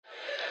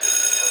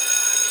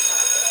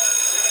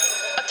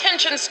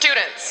Attention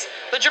students,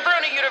 the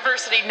Jabroni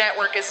University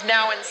Network is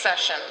now in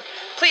session.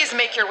 Please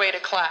make your way to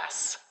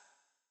class.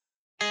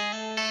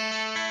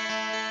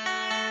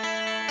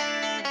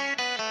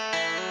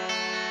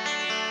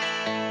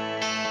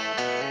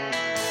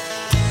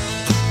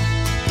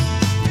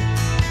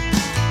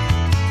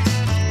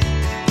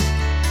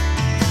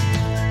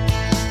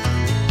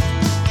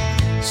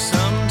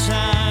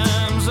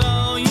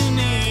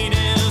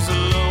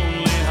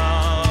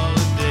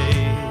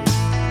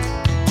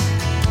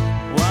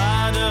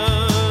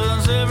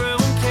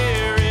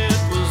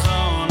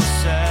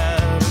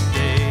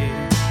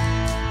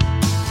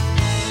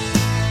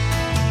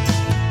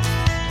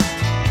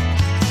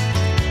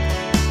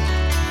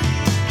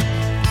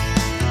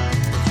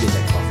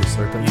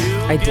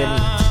 I didn't.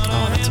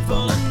 Oh, that's a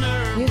bummer.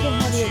 You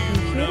can have your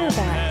computer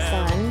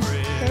back, son.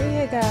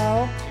 Here you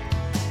go.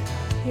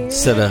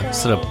 Instead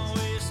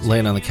of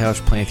laying on the couch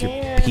playing with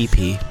your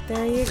pee-pee.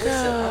 There you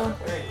go.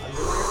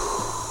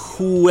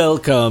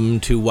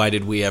 Welcome to Why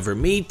Did We Ever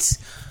Meet?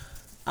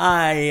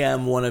 I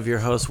am one of your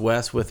hosts,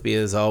 Wes. With me,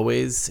 as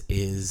always,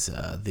 is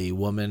the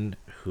woman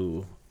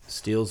who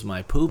steals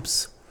my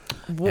poops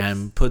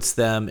and puts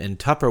them in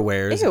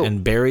Tupperwares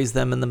and buries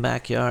them in the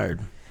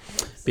backyard.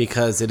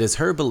 Because it is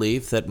her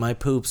belief that my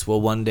poops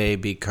will one day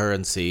be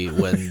currency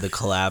when the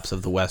collapse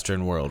of the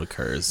Western world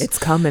occurs. It's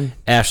coming.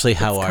 Ashley,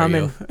 how are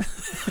you?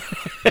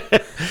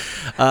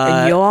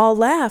 And you'll all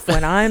laugh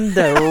when I'm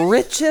the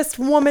richest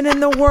woman in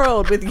the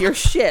world with your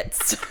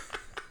shits.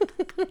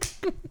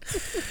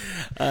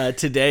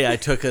 Today I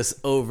took us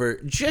over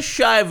just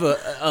shy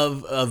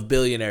of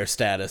billionaire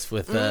status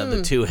with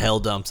the two hell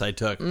dumps I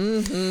took.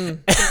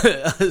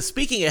 Mm-hmm.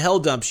 Speaking of hell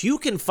dumps, you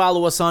can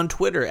follow us on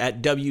Twitter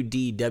at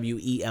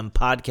WDWEM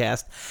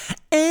Podcast,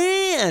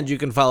 and you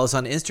can follow us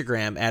on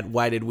Instagram at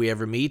Why Did We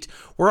Ever Meet.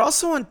 We're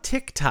also on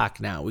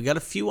TikTok now. We got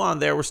a few on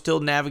there. We're still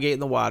navigating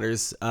the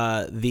waters.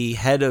 The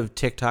head of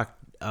TikTok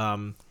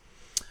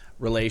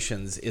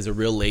relations is a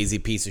real lazy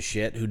piece of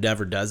shit who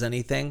never does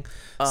anything.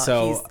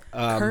 So he's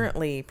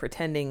currently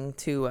pretending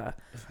to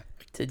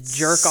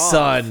jerk off.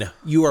 Son,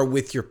 you are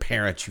with your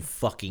parents, you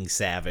fucking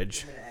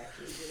savage.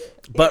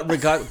 But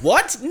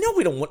what? No,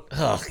 we don't want.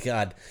 Oh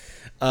God.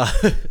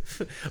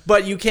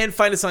 But you can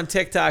find us on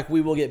TikTok.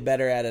 We will get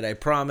better at it, I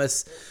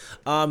promise.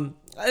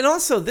 And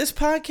also, this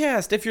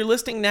podcast, if you're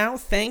listening now,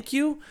 thank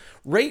you.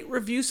 Rate,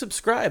 review,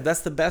 subscribe.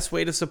 That's the best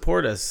way to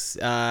support us.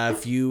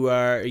 If you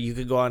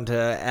could go on to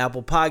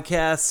Apple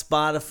Podcasts,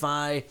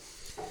 Spotify,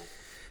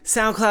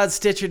 SoundCloud,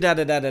 Stitcher,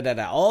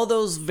 all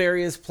those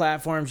various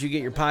platforms you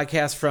get your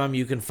podcast from,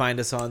 you can find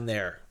us on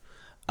there.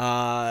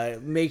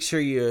 Make sure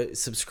you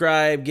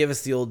subscribe. Give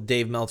us the old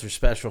Dave Meltzer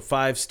special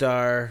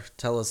 5-star.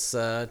 Tell us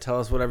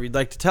whatever you'd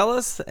like to tell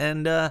us,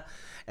 and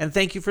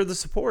thank you for the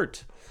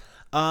support.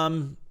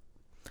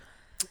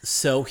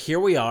 So here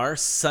we are,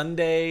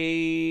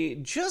 Sunday,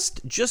 just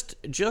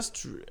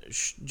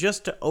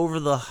over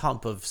the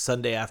hump of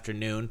Sunday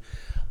afternoon.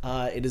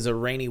 It is a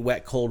rainy,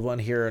 wet, cold one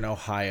here in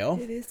Ohio.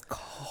 It is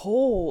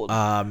cold.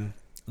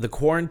 The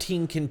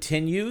quarantine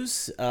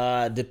continues,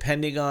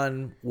 depending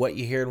on what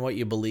you hear and what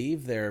you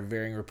believe. There are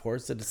varying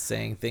reports that it's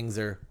saying things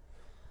are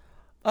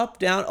up,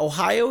 down.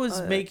 Ohio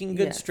is making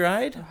good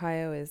stride.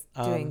 Ohio is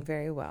doing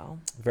very well.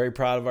 Very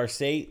proud of our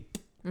state.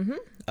 Mm-hmm.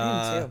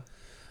 Me too.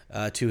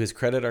 To his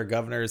credit, our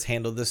governor has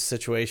handled this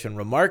situation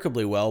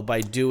remarkably well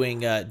by doing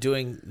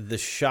the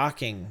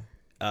shocking,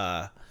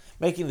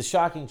 making the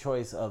shocking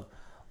choice of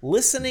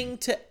listening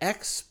to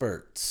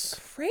experts.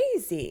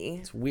 Crazy.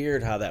 It's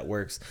weird how that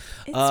works.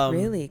 It's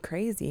really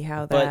crazy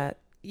how that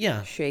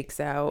shakes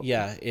out.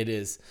 Yeah, it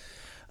is.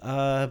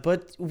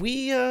 But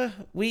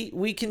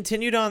we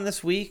continued on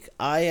this week.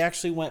 I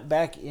actually went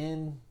back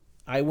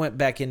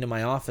into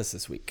my office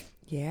this week.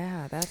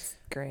 Yeah, that's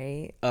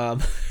great.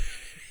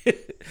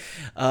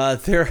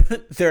 There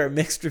are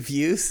mixed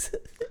reviews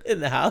in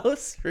the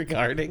house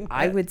regarding that.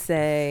 I would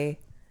say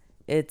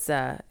it's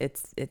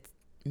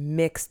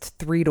mixed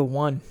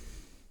 3-1.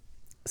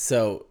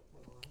 So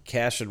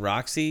Cash and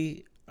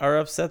Roxy are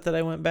upset that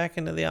I went back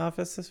into the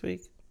office this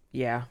week?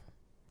 Yeah.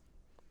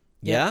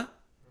 Yeah?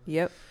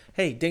 Yep.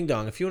 Hey, Ding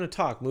Dong, if you want to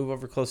talk, move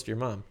over close to your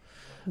mom.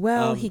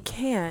 Well, he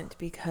can't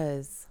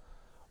because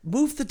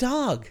move the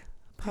dog.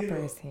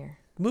 Pupper's here.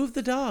 Move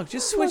the dog.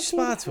 Just switch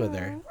spots with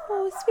her.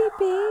 Oh, sweet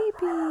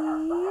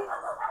baby.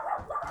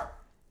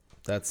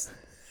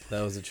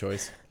 That was a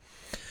choice.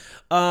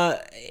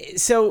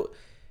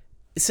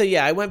 So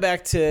yeah, I went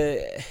back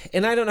to,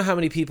 and I don't know how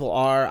many people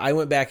are. I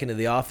went back into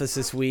the office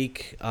this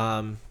week.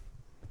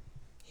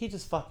 He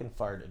just fucking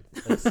farted.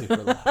 That's super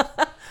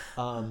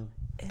loud.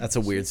 That's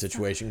a weird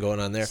situation going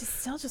on there. She's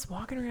still just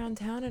walking around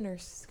town in her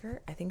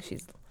skirt. I think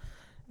she's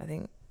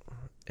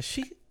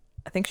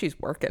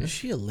working. Is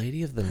she a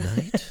lady of the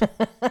night?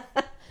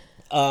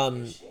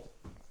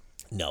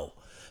 No.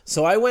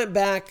 So I went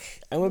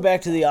back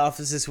to the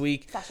office this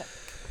week. Sasha,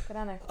 go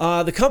down there.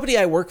 The company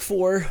I work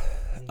for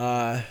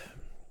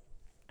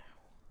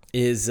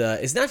is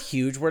not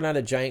huge. We're not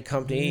a giant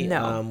company.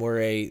 No.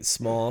 We're a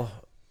small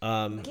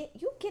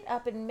Get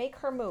up and make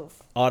her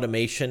move.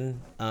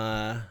 automation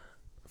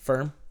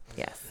firm.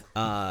 Yes.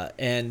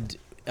 And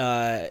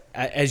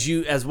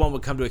as one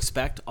would come to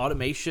expect,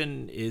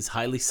 automation is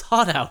highly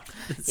sought it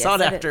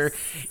after is.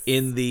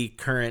 in the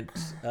current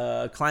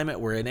climate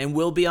we're in, and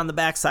will be on the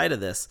backside of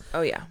this.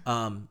 Oh yeah.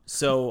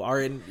 So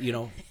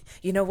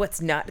You know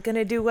what's not going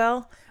to do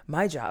well?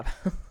 My job.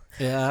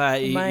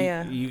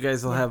 you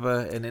guys will have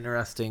an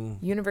interesting.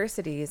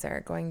 Universities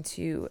are going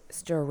to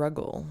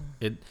struggle.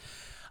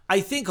 I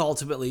think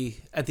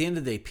ultimately, at the end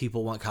of the day,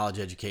 people want college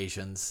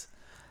educations.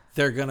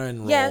 They're gonna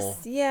enroll.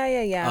 Yes,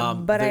 yeah.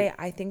 But they-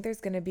 I think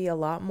there's going to be a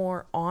lot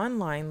more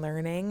online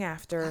learning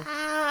after.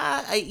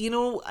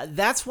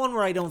 That's one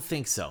where I don't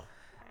think so.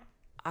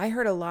 I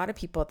heard a lot of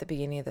people at the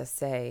beginning of this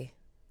say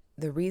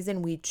the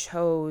reason we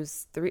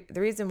chose the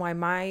reason why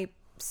my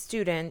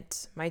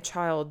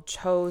child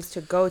chose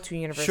to go to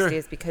university Sure.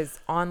 is because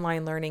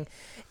online learning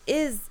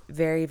is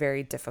very,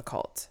 very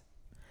difficult.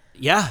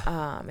 Yeah.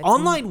 It's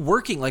Online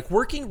working, like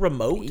working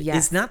remote,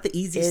 Yes, is not the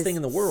easiest is thing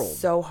in the world.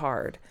 So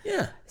hard.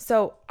 Yeah.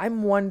 So I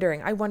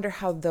wonder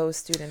how those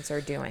students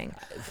are doing.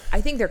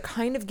 I think they're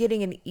kind of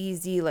getting an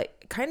easy,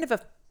 like kind of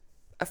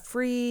a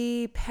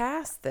free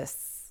pass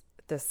this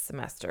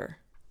semester,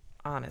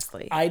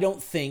 honestly. I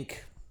don't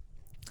think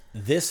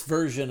this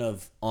version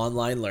of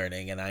online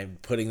learning, and I'm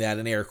putting that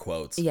in air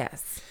quotes,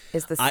 Yes,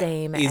 is the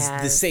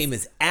same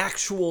as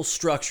actual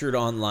structured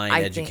online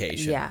I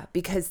education. Think,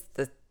 because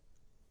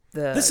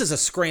This is a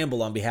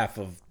scramble on behalf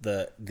of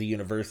the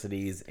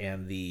universities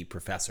and the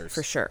professors.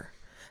 for sure.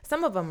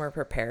 Some of them were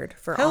prepared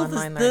for Hell,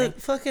 online the learning.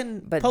 fucking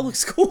but- public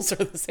schools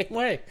are the same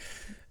way.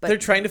 They're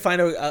trying to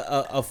find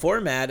a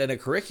format and a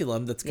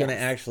curriculum that's going to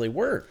Yes. actually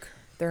work.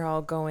 They're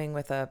all going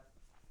with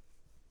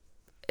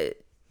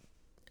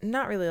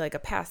not really like a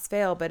pass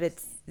fail, but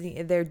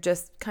they're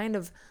just kind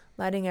of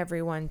letting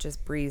everyone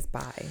just breeze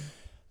by.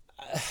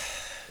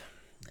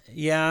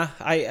 Yeah,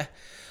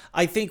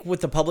 I think what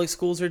the public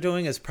schools are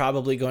doing is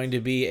probably going to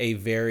be a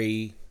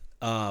very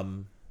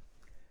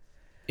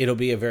it'll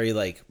be a very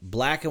like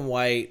black and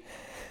white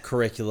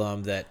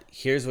curriculum that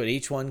here's what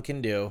each one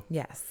can do.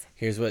 Yes.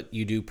 Here's what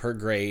you do per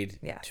grade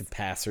Yes. to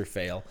pass or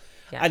fail.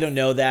 Yes. I don't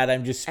know that.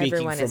 I'm just speaking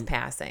Everyone from is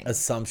passing.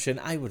 assumption.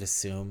 I would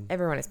assume.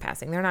 Everyone is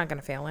passing. They're not going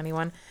to fail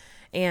anyone.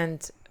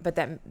 But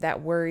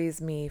that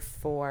worries me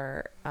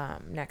for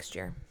next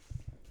year,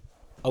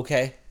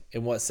 Okay.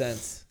 In what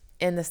sense?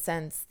 in the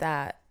sense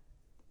that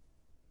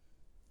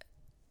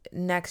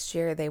next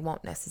year they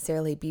won't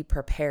necessarily be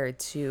prepared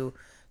to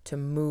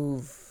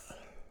move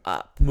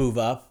up. Move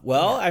up.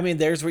 Well, I mean,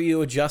 there's where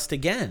you adjust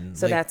again.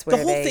 So Like, that's where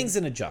the whole thing's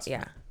an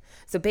adjustment. Yeah.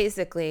 So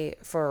basically,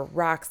 for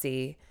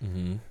Roxy,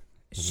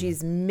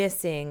 she's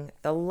missing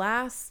the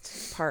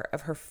last part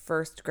of her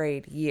first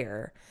grade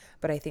year,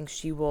 but I think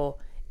she will,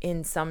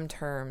 in some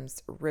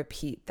terms,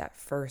 repeat that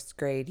first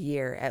grade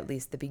year at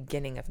least the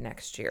beginning of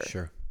next year.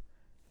 Sure.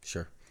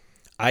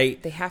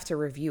 They have to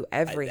review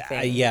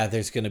everything. Yeah,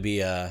 there's going to be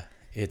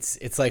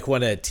it's like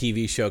when a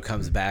TV show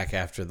comes back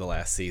after the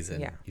last season.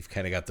 Yeah. You've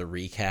kind of got the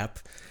recap.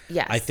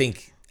 Yes. I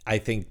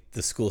think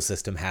the school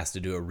system has to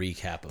do a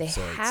recap of They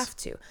sorts. have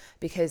to,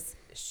 because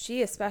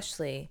she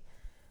especially,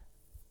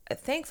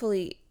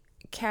 thankfully,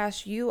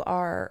 Cash, you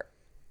are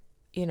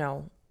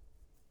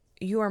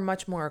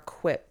much more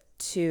equipped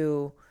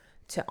to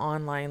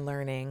online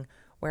learning,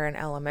 where in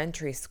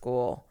elementary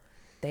school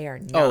they are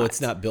not. Oh,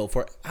 it's not built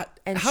for it.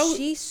 And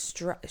she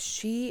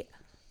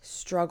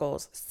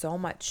struggles so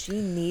much. She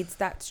needs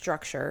that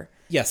structure.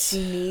 Yes.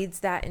 She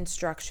needs that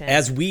instruction.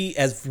 As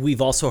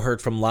we've also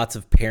heard from lots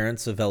of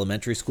parents of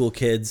elementary school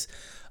kids,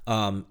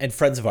 and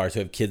friends of ours who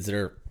have kids that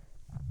are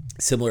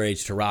similar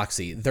age to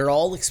Roxy, they're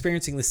all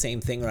experiencing the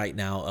same thing right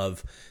now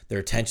of their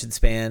attention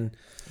span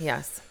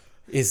Yes.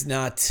 is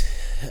not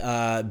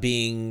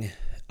being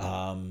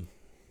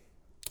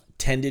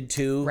tended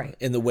to Right.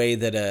 in the way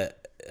that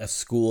a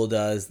school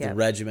does, the Yep.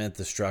 regiment,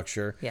 the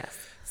structure. Yes.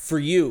 For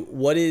you,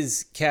 what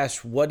is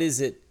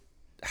it,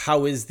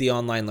 how is the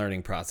online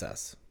learning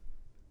process?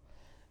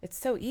 It's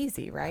so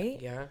easy, right?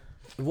 Yeah.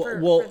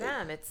 For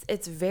them,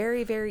 it's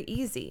very, very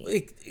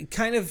easy.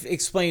 Kind of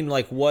explain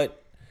like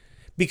what,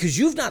 because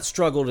you've not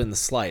struggled in the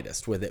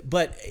slightest with it,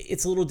 but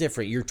it's a little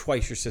different. You're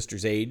twice your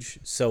sister's age.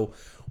 So,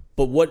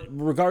 but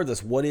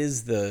regardless, what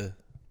is the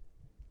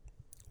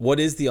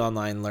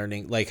online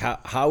learning? Like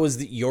how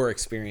is your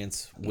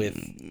experience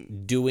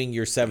with doing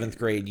your 7th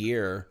grade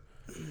year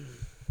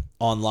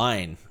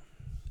online?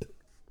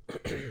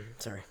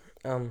 Sorry.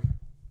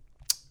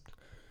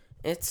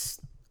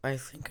 I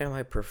think I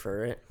might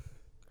prefer it.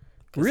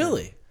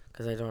 Really?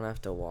 Because I don't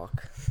have to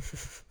walk.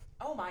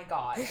 Oh my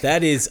God.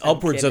 That is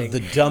upwards of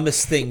kidding. the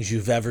dumbest things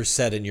you've ever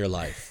said in your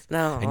life.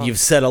 No. And you've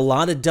said a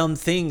lot of dumb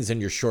things in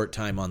your short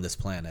time on this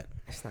planet.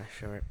 It's not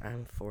short.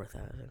 I'm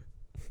 4,000.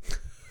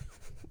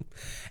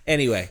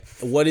 Anyway,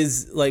 what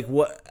is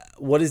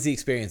the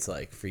experience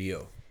like for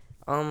you?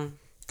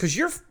 Because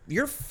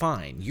you're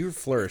fine. You're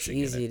flourishing.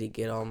 in Easy it. to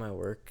get all my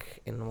work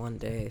in one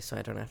day, so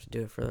I don't have to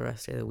do it for the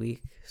rest of the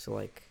week. So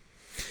like,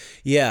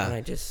 Yeah.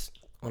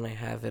 when I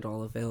have it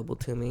all available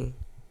to me,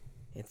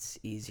 it's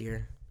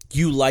easier.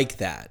 You like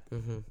that.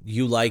 Mm-hmm.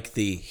 You like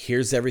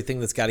here's everything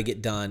that's got to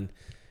get done,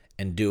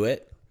 and do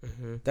it.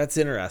 That's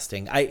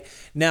interesting.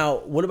 Now,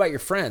 what about your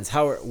friends?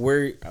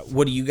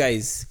 What do you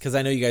guys? Because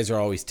I know you guys are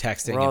always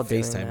texting We're all and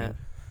doing FaceTiming. that.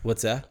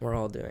 What's that? We're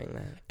all doing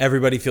that.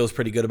 Everybody feels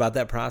pretty good about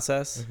that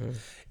process.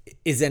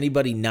 Is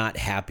anybody not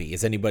happy?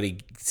 Are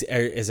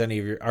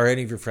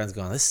any of your friends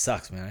going, "This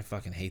sucks, man. I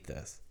fucking hate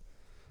this"?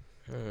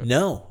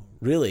 No,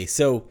 really.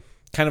 So,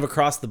 kind of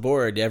across the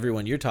board,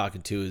 everyone you're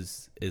talking to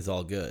is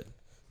all good.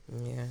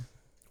 Yeah.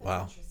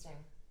 Wow. Interesting.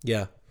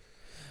 Yeah.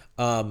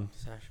 Sasha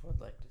would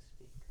like to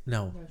speak.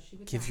 No,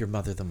 give your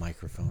mother the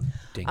microphone.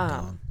 Ding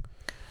dong.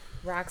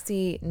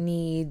 Roxy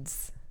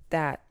needs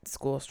that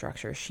school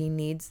structure. She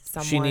needs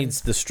someone. She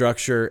needs the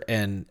structure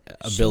and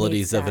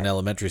abilities of an that.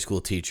 elementary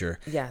school teacher.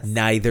 Yes.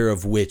 Neither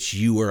of which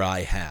you or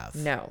I have.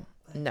 No.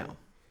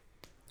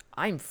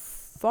 I'm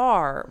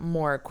far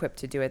more equipped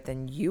to do it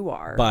than you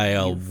are. By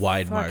a You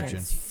wide fucking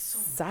margin.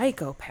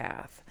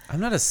 Psychopath. I'm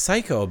not a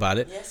psycho about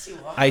it. Yes, you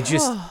are. I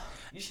just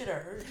You should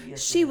have heard me.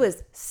 She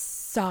was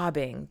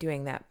sobbing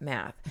doing that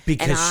math.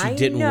 because And she I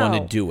didn't want to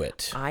know- do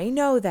it. I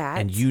know that.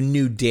 And you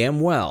knew damn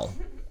well.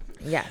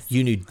 Yes.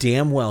 You knew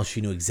damn well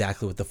she knew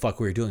exactly what the fuck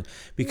we were doing.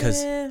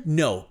 Because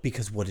Nah.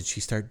 because what did she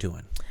start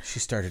doing? She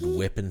started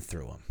whipping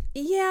through them.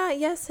 Yeah,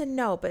 yes and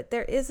no, but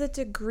there is a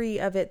degree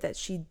of it that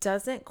she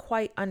doesn't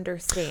quite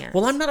understand.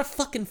 Well, I'm not a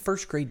fucking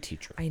first grade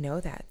teacher. I know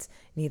that.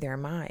 Neither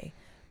am I.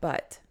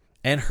 But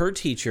And her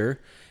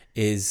teacher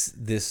is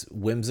this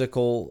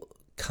whimsical,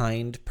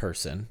 kind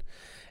person.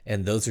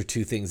 And those are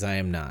two things I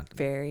am not.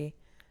 very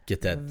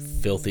Get that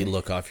filthy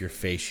look off your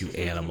face, you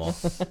animal.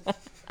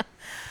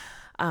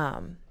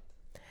 and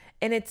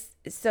it's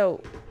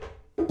so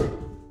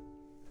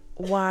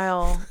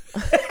while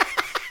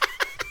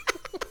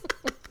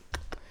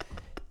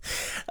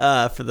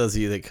For those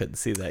of you that couldn't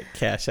see that,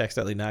 Cash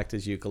accidentally knocked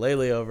his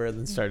ukulele over and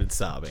then started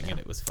sobbing, and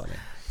it was funny.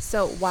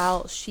 So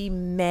while she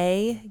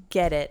may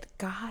get it,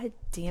 God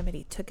damn it,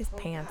 he took his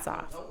pants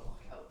off.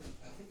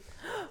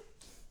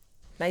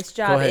 Nice Go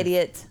job, ahead.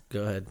 idiot.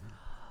 Go ahead.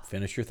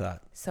 Finish your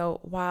thought. So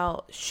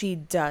while she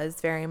does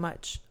very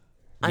much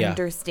Yeah.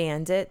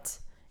 understand it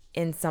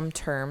in some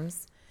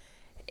terms,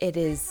 it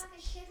is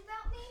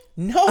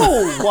No,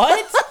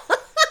 what?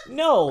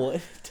 No,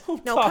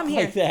 don't No, talk come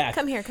here. like that.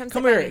 Come here, come sit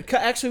Come by here. me.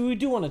 Actually, we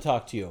do want to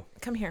talk to you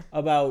come here.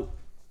 about.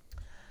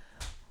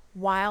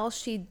 While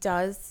she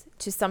does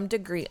to some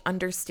degree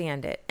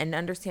understand it and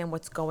understand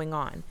what's going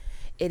on,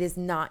 it is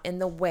not in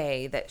the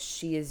way that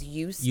she is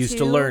used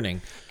to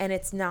learning. And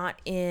it's not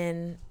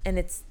in and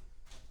it's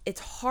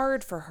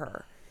hard for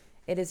her.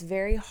 It is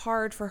very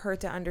hard for her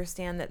to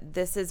understand that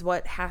this is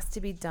what has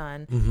to be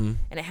done,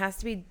 and it has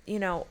to be,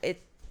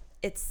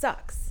 it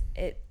sucks.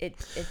 It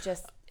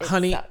just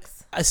Honey,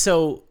 sucks.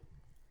 So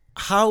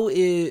how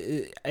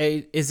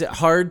is it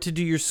hard to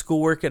do your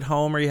schoolwork at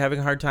home? Are you having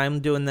a hard time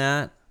doing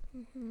that?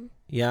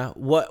 Yeah.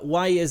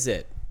 Why is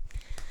it?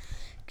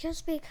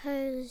 Just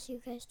because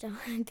you guys don't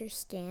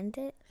understand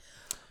it.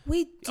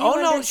 We do Oh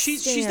no,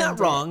 she's not understand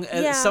wrong.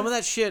 it. Yeah. Some of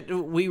that shit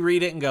we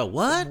read it and go,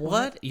 what?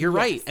 You're Yes,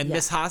 right. And yes.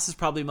 Miss Haas is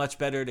probably much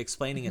better at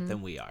explaining it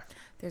than we are.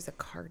 There's a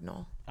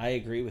cardinal I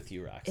agree with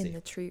you, Roxy. in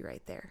the tree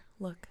right there.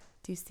 Look,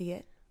 do you see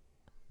it?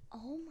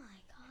 Oh my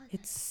god.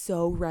 It's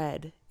so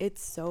red.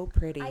 It's so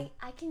pretty.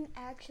 I can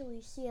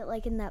actually see it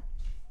like in that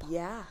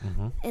Yeah.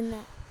 in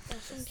that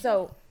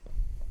So,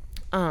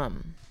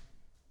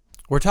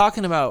 We're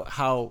talking about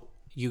how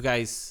you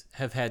guys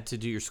have had to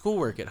do your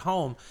schoolwork at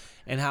home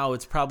and how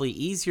it's probably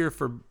easier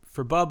for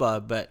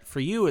Bubba, but for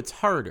you it's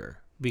harder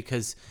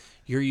because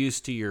you're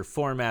used to your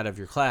format of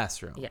your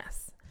classroom.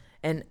 yes.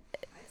 And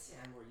I'd say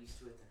I'm more used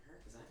to it than her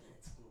because I've been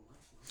at school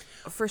much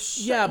more. for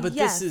sure. Yeah, but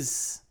yes, this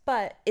is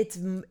But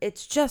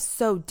it's just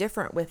so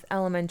different with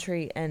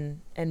elementary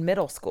and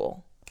middle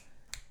school.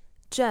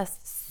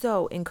 Just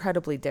so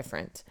incredibly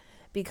different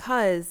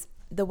because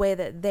the way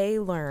that they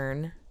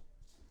learn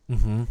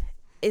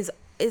is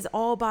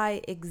all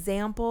by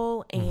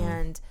example,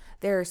 and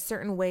there are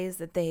certain ways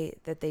that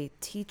they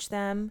teach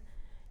them,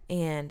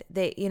 and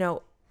they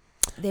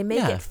they make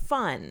Yeah. it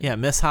fun. Yeah,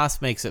 Miss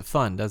Haas makes it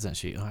fun, doesn't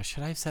she? Oh,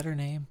 should I have said her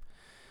name?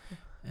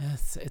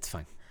 It's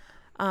fine.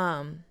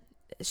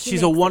 She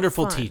She's a makes it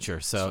wonderful fun. teacher.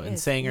 So She in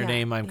is, saying her yeah,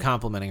 name, I'm yeah.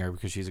 complimenting her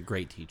because she's a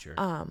great teacher.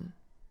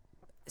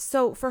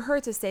 So for her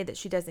to say that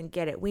she doesn't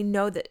get it, we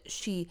know that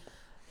she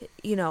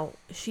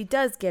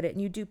does get it,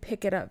 and you do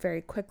pick it up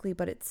very quickly,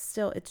 but it's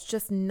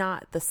just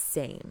not the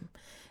same.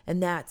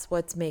 And that's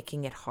what's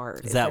making it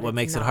hard. Is that what it's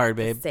makes it not hard,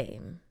 the babe?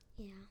 Same.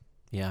 Yeah.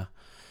 Yeah.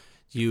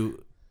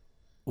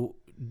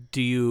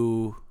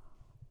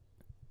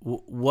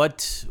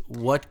 What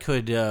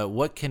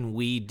can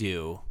we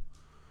do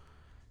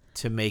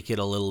to make it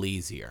a little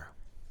easier?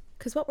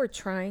 Because what we're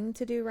trying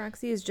to do,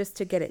 Roxy, is just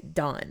to get it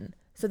done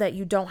so that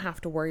you don't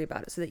have to worry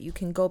about it, so that you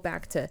can go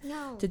back to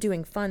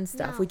doing fun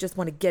stuff. No. We just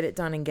want to get it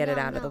done and get it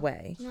out of the No.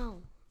 way.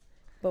 No.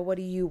 But what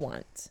do you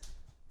want?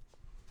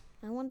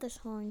 I want this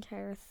whole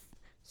entire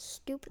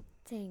stupid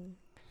thing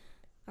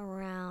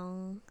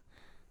around.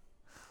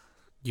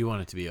 You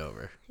want it to be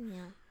over.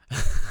 Yeah.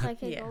 So I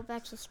can Yeah. go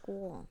back to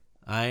school.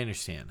 I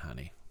understand,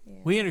 honey.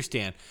 We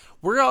understand.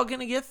 We're all going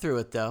to get through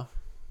it, though.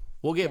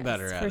 We'll get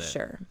better at for it.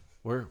 sure.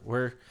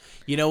 We're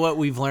you know what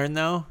we've learned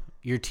though?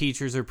 Your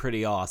teachers are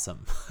pretty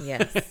awesome.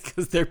 Yes.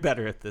 Because they're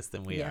better at this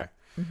than we Yeah. are.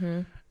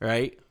 Mm-hmm.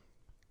 Right?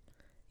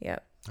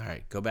 Yep. All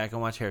right, go back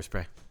and watch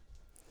Hairspray.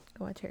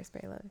 Go watch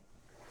Hairspray. Love you.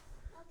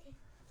 Okay.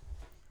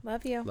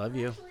 Love you. Love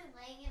you. Actually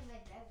laying in my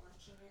bed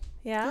watching it.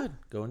 Yeah. Good.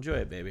 Go enjoy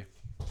it, baby.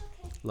 Okay.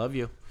 Love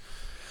you.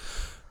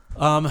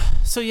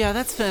 So yeah,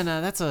 that's been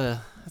that's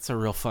a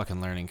real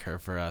fucking learning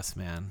curve for us,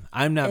 man.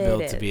 I'm not It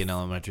built to be is. an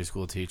elementary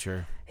school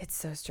teacher. It's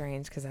so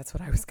strange because that's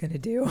what I was gonna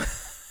do.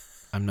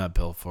 I'm not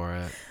built for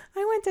it.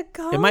 I went to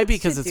college. It might be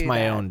because to it's do my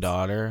that. own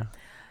daughter.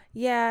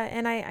 Yeah,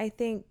 and I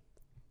think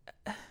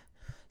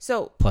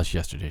so. Plus,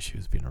 yesterday she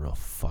was being a real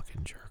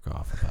fucking jerk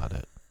off about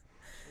it,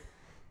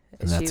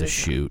 and She that's a was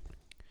shoot.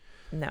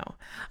 No,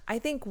 I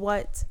think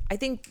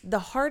the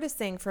hardest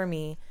thing for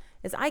me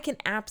is I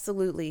could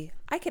absolutely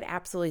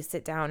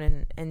sit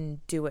down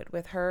and do it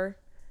with her.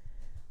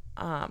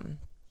 But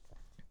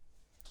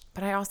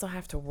I also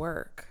have to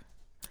work.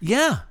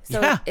 Yeah.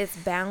 So yeah.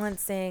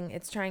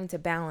 it's trying to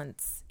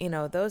balance,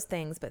 those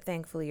things. But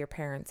thankfully your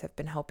parents have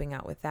been helping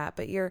out with that.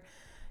 But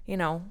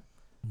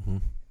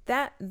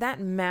that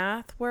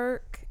math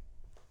work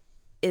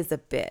is a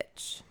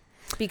bitch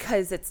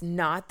because it's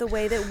not the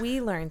way that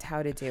we learned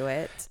how to do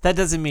it. That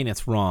doesn't mean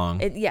it's wrong.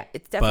 It's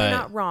definitely But-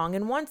 not wrong.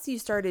 And once you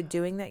started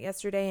doing that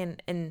yesterday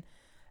and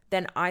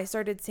then I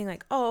started seeing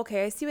like, oh,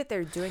 okay, I see what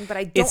they're doing, but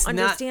I don't It's not-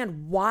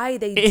 understand why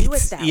they do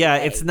it that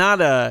way. It's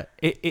not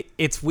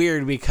it's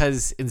weird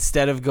because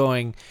instead of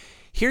going,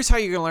 here's how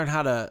you're gonna learn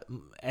how to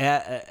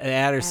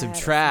add or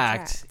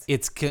subtract,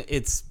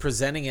 it's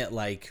presenting it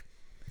like,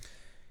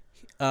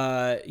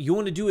 you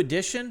want to do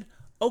addition?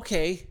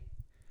 Okay,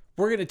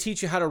 we're gonna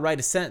teach you how to write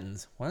a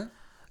sentence. What?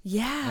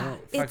 Yeah,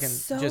 Fucking it's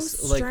so just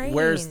strange.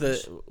 like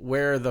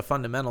where are the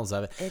fundamentals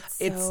of it? It's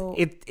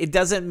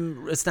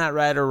it's not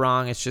right or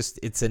wrong.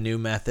 It's a new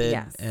method,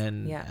 Yes,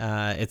 and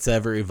yeah. it's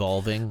ever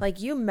evolving.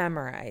 like you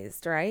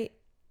memorized, right?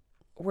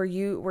 Were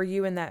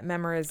you in that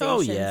memorization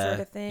Oh, yeah, sort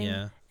of thing?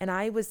 yeah. And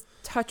I was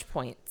touch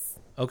points.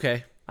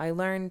 Okay. I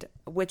learned,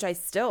 which I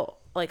still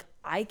like.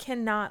 I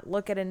cannot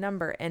look at a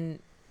number and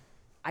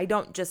I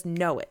don't just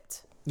know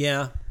it.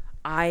 Yeah.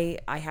 I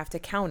have to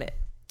count it.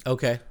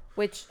 Okay.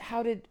 Which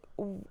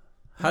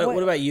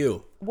What about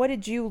you? What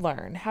did you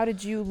learn? How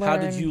did you learn? How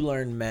did you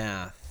learn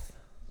math?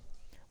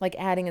 like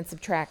adding and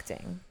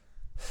subtracting?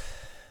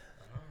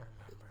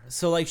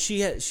 So like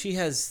she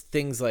has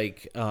things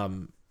like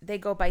They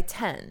go by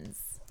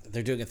tens.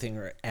 they're doing a thing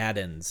where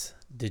add-ins.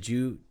 Did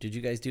you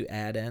guys do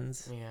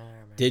add-ins? Yeah, I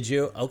remember. Did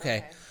you?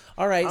 Okay.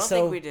 All I right. don't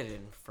So think we did it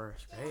in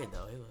first grade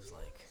though. It was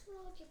like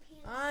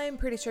I'm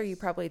pretty sure you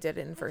probably did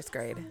it in first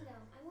grade.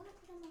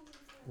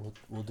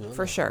 we'll do it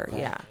For sure,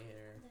 yeah.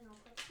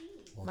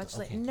 We'll Much do-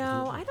 later. okay, we'll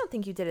No, do it I don't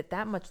think you did it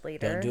that much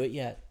later. Don't do it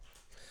yet.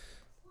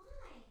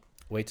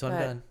 Wait till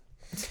I'm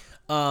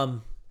But-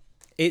 done.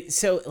 It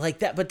so like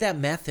that, but that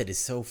method is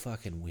so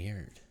fucking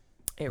weird.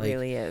 It Like,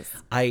 really is.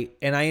 I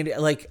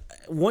like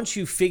once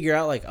you figure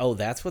out like, oh,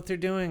 that's what they're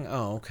doing.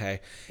 Oh, okay.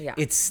 Yeah.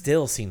 It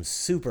still seems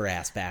super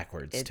ass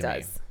backwards It to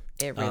does.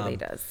 me. It really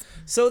does.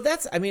 So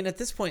that's, I mean, at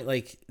this point,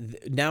 like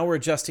now we're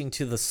adjusting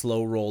to the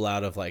slow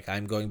rollout of like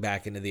I'm going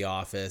back into the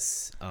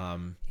office.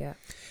 Yeah.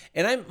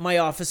 And my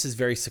office is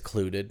very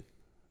secluded.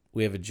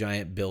 We have a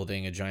giant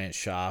building, a giant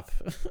shop,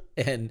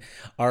 and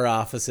our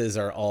offices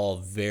are all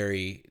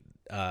very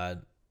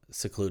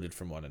secluded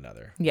from one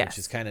another. Yes. Which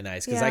is kind of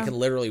nice because Yeah. I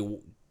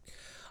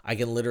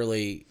can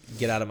literally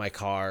get out of my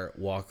car,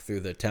 walk through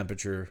the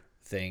temperature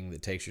thing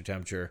that takes your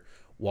temperature,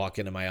 walk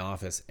into my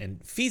office,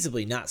 and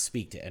feasibly not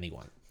speak to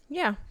anyone.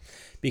 Yeah.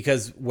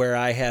 Because where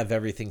I have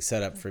everything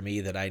set up for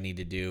me that I need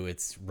to do,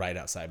 it's right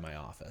outside my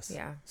office.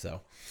 Yeah. So,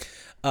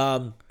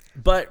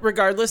 but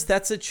regardless,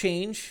 that's a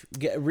change.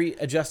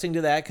 Adjusting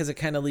to that because it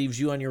kind of leaves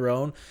you on your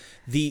own.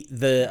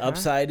 The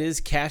upside is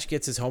Cash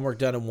gets his homework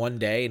done in one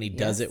day, and he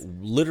does it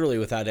literally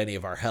without any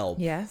of our help.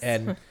 Yes.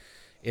 And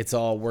it's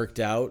all worked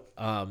out.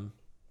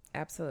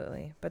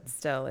 Absolutely. But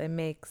still, it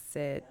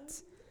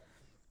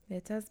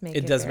does make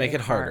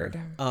It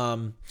harder.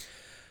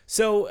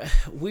 So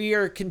we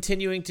are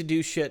continuing to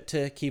do shit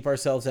to keep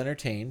ourselves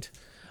entertained.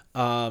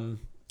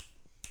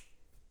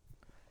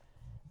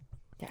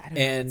 Yeah, I don't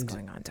know and, what's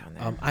going on down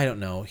there. I don't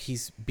know.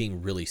 He's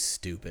being really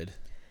stupid.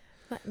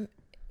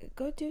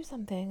 Go do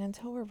something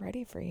until we're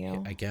ready for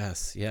you. I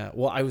guess. Yeah.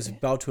 Well, I was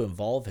about to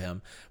involve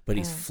him, but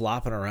he's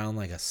flopping around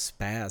like a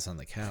spaz on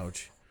the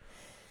couch.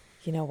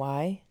 You know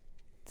why?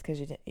 It's because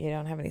you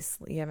don't have any.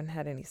 You haven't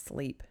had any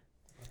sleep.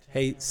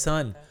 Hey,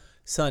 son,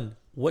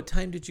 what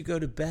time did you go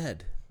to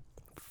bed?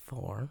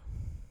 4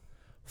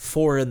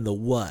 4 in the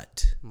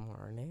what?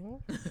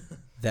 morning.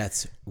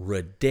 That's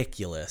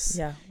ridiculous.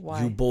 Yeah,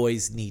 why? You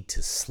boys need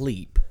to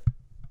sleep.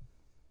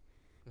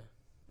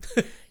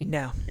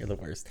 No. You're the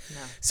worst.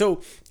 No.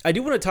 So I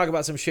do want to talk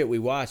about some shit we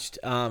watched.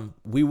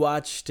 We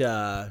watched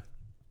a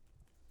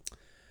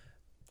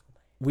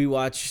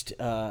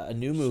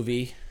new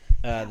movie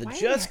that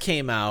just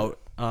came out.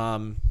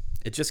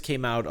 It just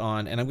came out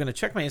on, and I'm going to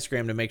check my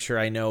Instagram to make sure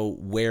I know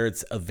where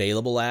it's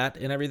available at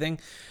and everything.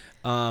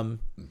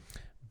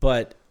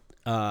 but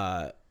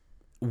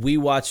we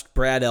watched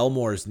Brad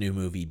Elmore's new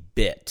movie,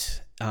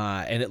 Bit.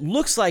 And it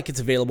looks like it's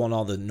available on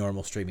all the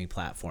normal streaming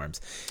platforms.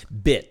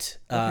 Bit.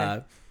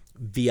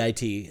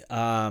 V-I-T.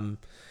 And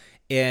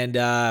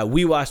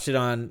we watched it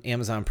on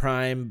Amazon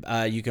Prime.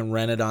 You can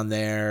rent it on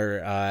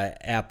there.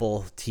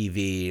 Apple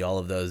TV, all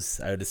of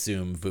those. I would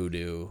assume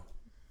Vudu,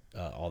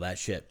 all that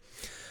shit.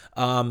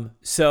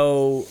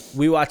 So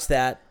we watched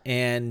that,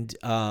 and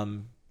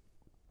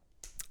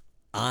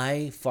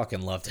I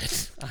fucking loved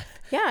it.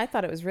 Yeah, I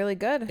thought it was really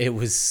good. It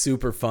was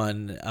super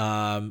fun.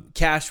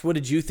 Cash, what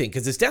did you think?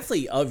 Because it's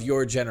definitely of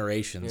your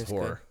generation's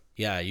horror.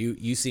 Good. Yeah,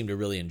 you seem to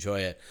really enjoy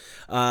it.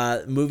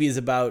 Movie is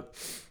about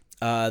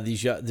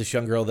this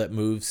young girl that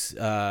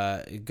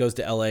goes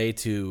to LA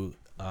to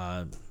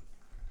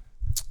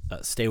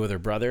stay with her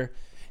brother,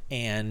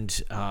 and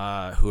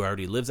who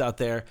already lives out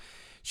there.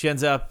 She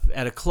ends up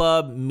at a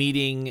club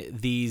meeting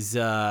these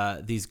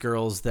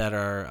girls that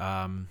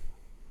are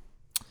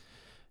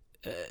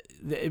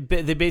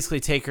they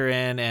basically take her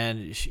in,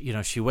 and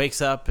she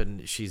wakes up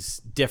and she's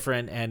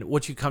different, and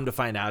what you come to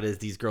find out is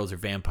these girls are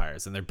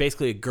vampires, and they're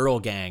basically a girl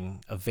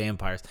gang of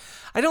vampires.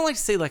 I don't like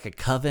to say like a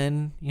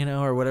coven,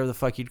 or whatever the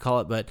fuck you'd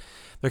call it, but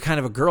they're kind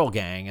of a girl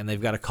gang, and they've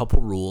got a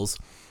couple rules,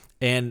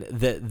 and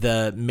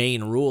the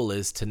main rule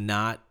is to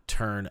not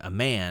turn a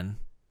man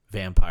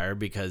vampire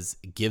because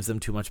it gives them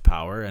too much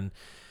power, and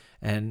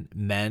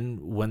men,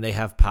 when they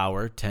have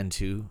power, tend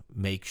to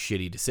make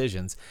shitty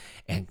decisions,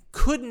 and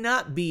could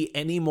not be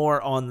any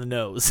more on the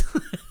nose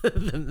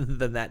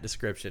than that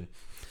description.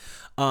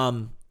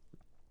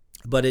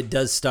 But it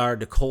does star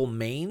Nicole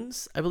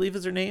Maines, I believe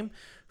is her name,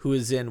 who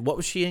is in, what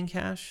was she in,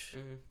 Cash?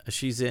 Mm-hmm.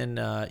 She's in,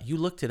 you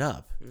looked it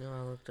up. No,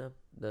 I looked up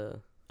the...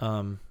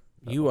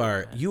 You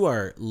are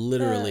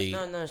literally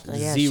zero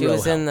she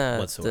was in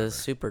the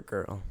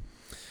Supergirl.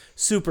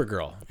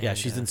 Supergirl. Yeah,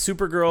 she's in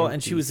Supergirl,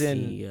 and she was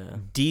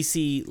in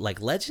DC,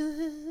 like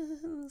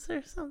Legends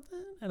or something.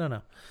 I don't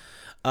know.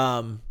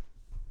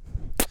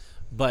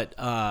 But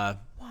why?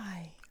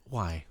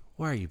 Why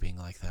are you being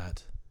like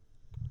that?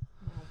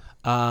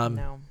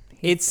 No.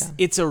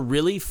 It's a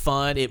really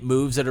fun. It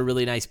moves at a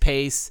really nice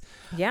pace.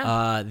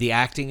 Yeah. The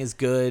acting is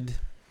good,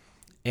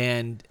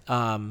 and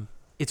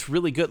it's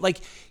really good.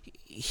 Like,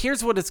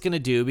 here's what it's gonna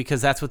do,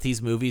 because that's what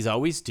these movies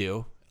always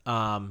do.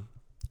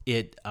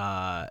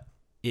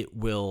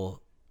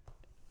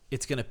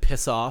 It's going to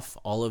piss off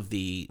all of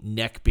the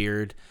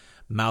neckbeard,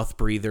 mouth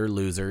breather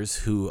losers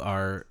who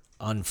are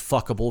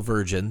unfuckable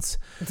virgins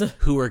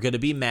who are going to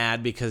be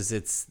mad because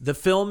the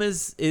film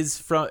is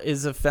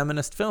a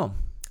feminist film.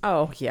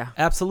 Oh, yeah.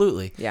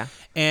 Absolutely. Yeah.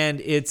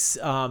 And it's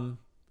one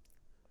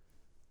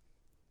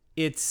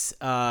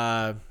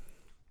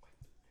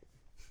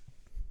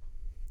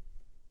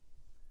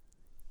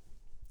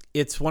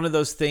of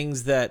those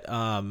things that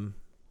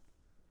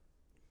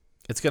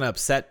it's gonna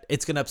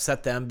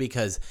upset them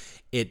because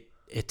it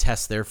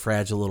tests their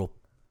fragile little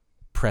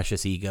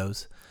precious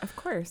egos. Of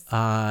course.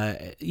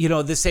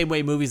 The same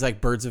way movies like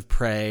Birds of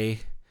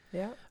Prey,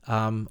 yeah,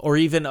 or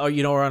even or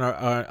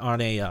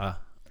on a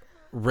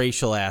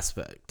racial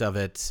aspect of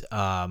it,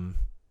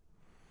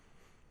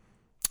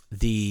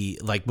 the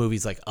like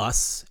movies like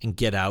Us and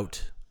Get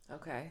Out,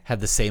 okay,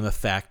 had the same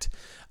effect.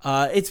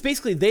 It's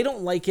basically they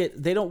don't like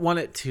it, they don't want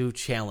it to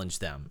challenge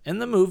them,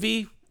 and the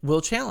movie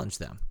will challenge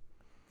them.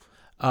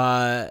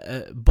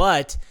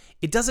 But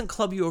it doesn't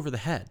club you over the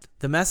head.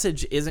 The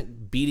message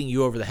isn't beating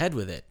you over the head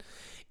with it.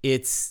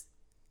 It's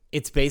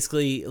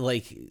basically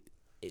like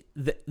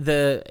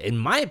the in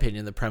my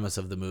opinion, the premise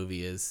of the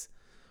movie is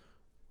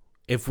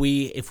if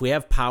we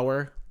have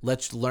power,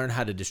 let's learn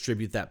how to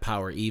distribute that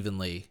power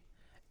evenly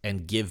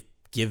and give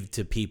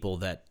to people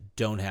that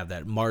don't have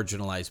that,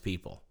 marginalized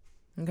people.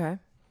 Okay.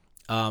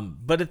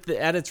 But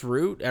at its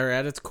root, or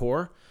at its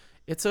core,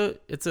 it's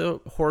a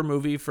horror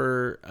movie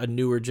for a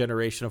newer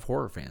generation of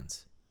horror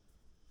fans.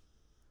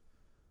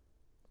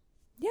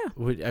 Yeah.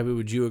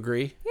 Would you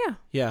agree? Yeah.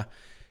 Yeah.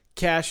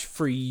 Cash,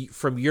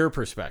 from your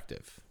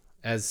perspective,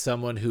 as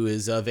someone who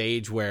is of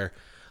age where,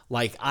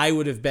 like, I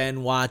would have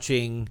been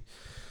watching,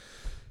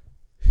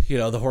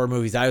 the horror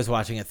movies I was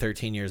watching at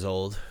 13 years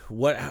old.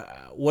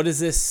 What is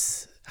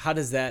this? How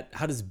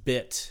does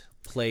Bit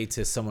play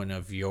to someone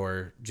of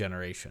your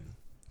generation?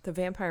 The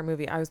vampire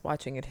movie I was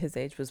watching at his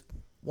age was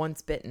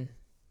Once Bitten.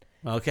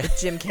 Okay. With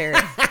Jim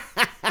Carrey.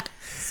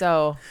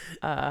 So,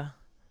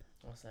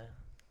 what's that?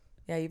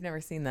 Yeah, you've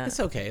never seen that. It's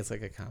okay. It's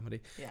like a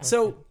comedy. Yeah.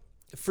 So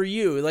for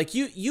you, like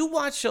you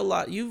watch a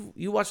lot. You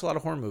watch a lot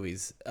of horror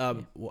movies.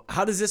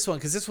 How does this one?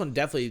 Because this one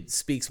definitely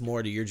speaks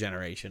more to your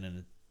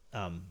generation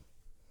and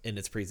in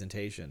its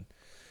presentation.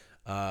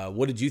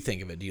 What did you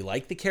think of it? Do you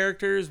like the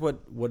characters?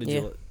 What did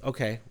you?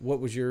 Okay.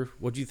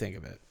 What'd you think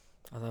of it?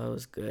 I thought it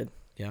was good.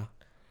 Yeah.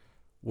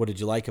 What did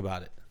you like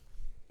about it?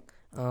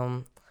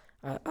 I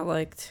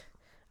liked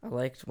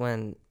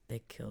when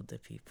they killed the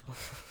people.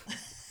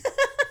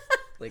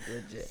 Like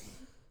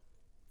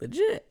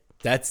legit.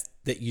 That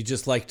you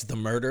just liked the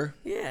murder?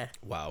 Yeah.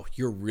 Wow,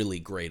 you're really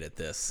great at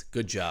this.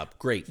 Good job.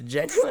 Great.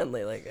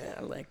 Genuinely,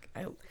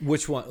 I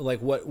Which one?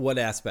 Like what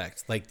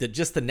aspect? Like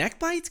just the neck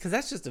bites? Because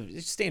that's just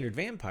a standard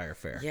vampire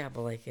fare. yeah,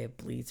 but like it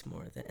bleeds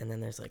more and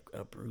then there's like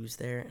a bruise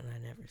there, and I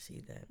never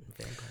see that in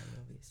vampire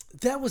movies.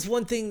 That was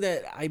one thing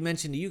that I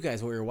mentioned to you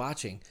guys while we were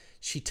watching.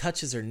 She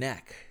touches her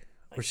neck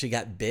where she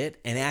got bit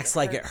and acts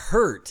like it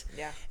hurt.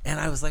 Yeah. And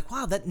I was like,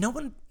 wow, that no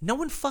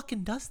one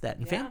fucking does that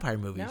in vampire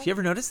movies. No. You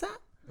ever notice that?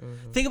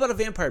 Think about a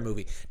vampire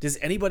movie. Does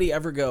anybody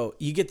ever go,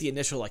 you get the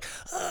initial like,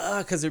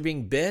 because they're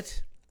being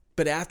bit,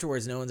 but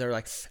afterwards no one's ever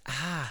like,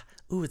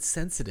 ooh, it's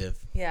sensitive.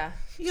 Yeah.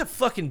 You got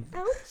fucking,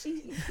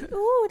 Ouchie.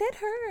 Ooh, that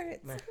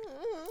hurts.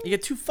 you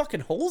got 2 fucking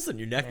holes in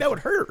your neck. That would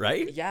hurt,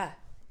 right? Yeah.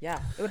 Yeah.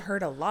 It would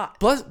hurt a lot.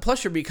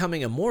 Plus you're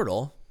becoming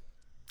immortal.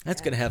 That's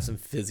going to have some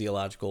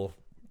physiological.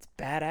 It's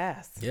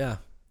badass. Yeah.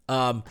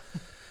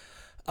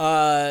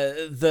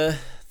 The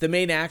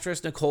main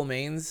actress, Nicole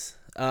Maines,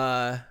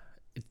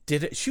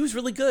 did it. She was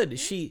really good.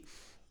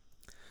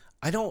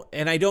 I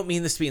don't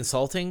mean this to be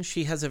insulting.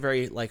 She has a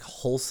very like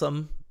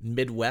wholesome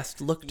Midwest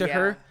look to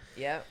her.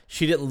 Yep.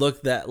 She didn't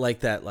look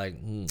like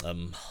Hollywood.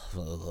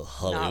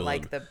 Not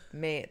like the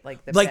main,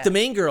 the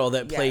main girl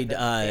that Yeah, played the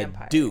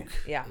vampire. Duke.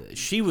 Yeah.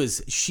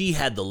 She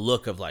had the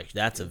look of like,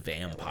 that's a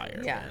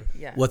vampire. Yeah, Man.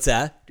 yeah. What's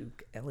that?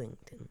 Duke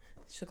Ellington.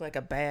 She looked like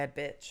a bad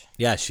bitch.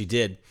 Yeah, she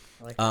did.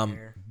 I like her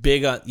hair.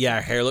 Big on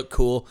her hair looked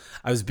cool.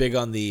 I was big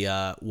on the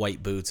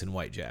white boots and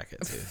white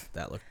jacket too.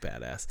 That looked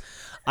badass.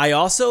 I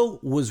also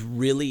was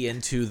really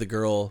into the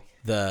girl,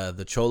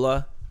 the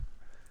Chola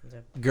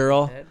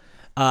girl,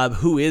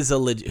 who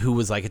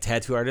was like a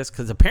tattoo artist,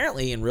 because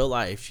apparently in real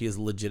life she is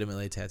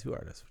legitimately a tattoo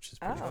artist, which is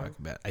pretty fucking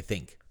bad. I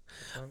think.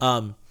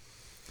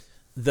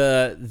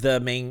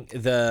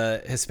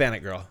 The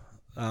Hispanic girl,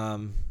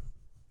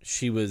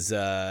 she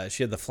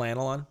had the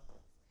flannel on.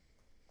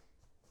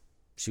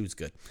 She was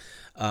good.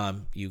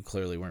 You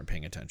clearly weren't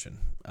paying attention.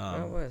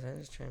 I was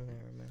just trying to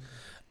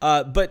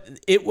remember. But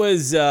it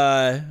was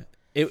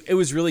it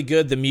was really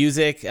good. The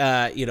music,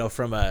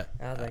 from a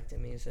I like the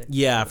music.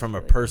 from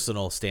a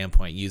personal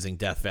standpoint, using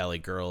Death Valley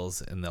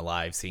Girls in the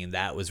live scene,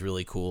 that was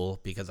really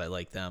cool because I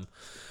like them.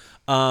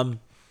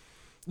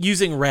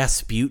 Using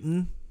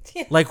Rasputin,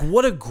 like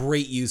what a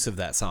great use of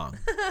that song.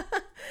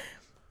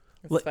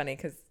 It's funny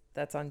because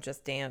that's on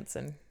Just Dance,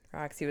 and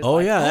Roxy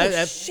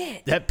was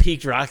shit. That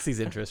piqued Roxy's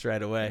interest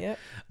right away. Yep.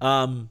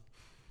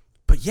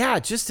 But yeah,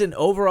 just an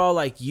overall,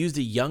 like, used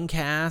a young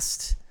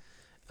cast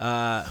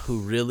who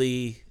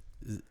really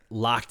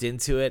locked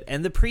into it,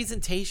 and the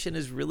presentation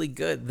is really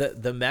good.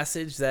 The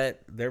message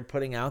that they're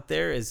putting out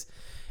there is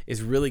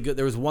really good.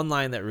 There was one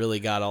line that really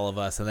got all of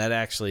us, and that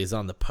actually is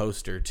on the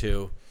poster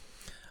too.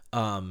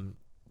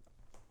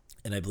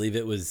 And I believe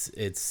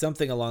it's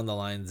something along the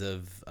lines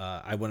of,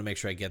 I want to make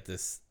sure I get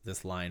this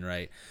line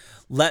right.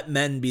 Let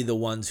men be the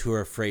ones who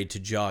are afraid to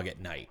jog at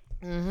night.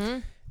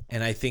 Mm-hmm.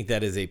 And I think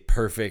that is a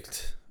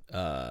perfect,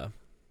 that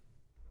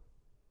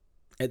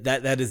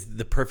is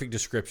the perfect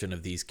description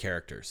of these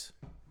characters.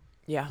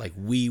 Yeah. Like,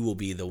 we will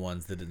be the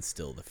ones that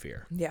instill the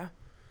fear. Yeah.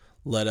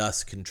 Let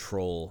us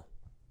control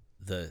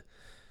I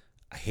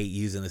hate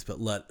using this, but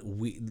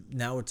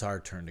now it's our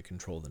turn to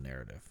control the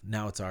narrative.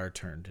 Now it's our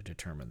turn to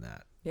determine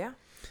that. Yeah.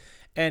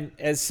 And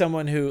as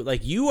someone who,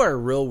 like, you are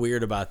real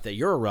weird about that.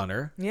 You're a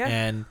runner. Yeah.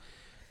 And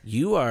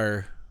you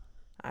are.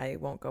 I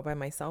won't go by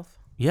myself.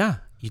 Yeah.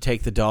 You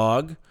take the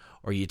dog,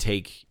 or you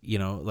take,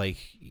 like,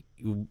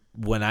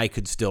 when I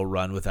could still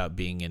run without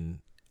being in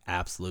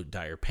absolute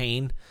dire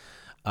pain,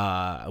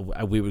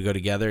 we would go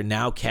together.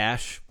 Now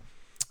Cash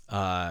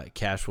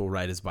will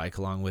ride his bike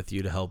along with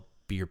you to help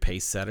be your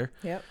pace setter.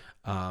 Yep.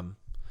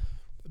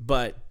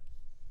 But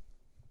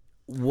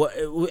what,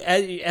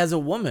 as a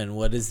woman,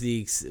 what does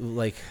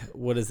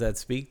that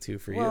speak to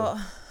for you?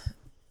 Well,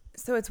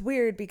 so it's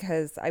weird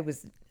because I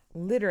was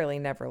literally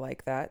never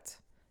like that,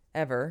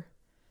 ever.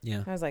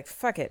 Yeah. I was like,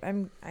 fuck it.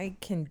 I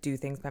can do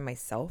things by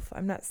myself.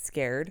 I'm not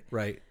scared.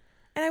 Right.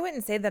 And I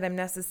wouldn't say that I'm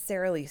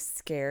necessarily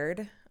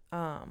scared.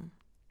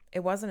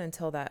 It wasn't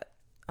until that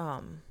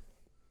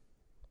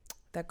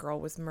girl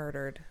was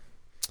murdered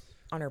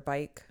on her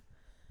bike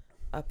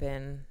up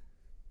in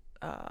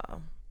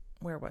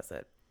where was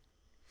it?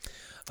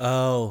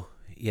 Oh,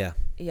 yeah.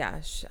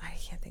 Yeah, I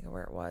can't think of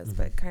where it was,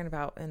 but kind of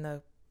out in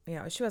the,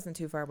 she wasn't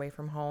too far away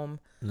from home.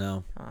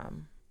 No.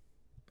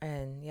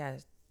 And yeah,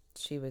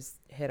 she was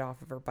hit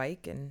off of her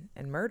bike and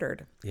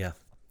murdered. Yeah.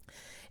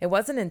 It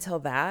wasn't until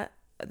that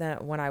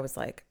when I was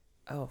like,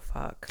 oh,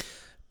 fuck.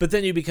 But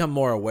then you become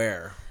more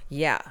aware.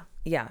 Yeah.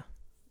 Yeah.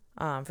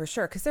 For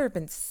sure. Because there have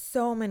been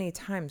so many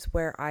times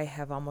where I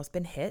have almost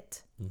been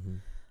hit. Mm-hmm.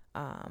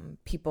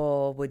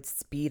 People would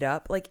speed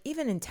up, like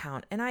even in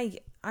town. And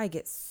I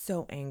get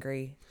so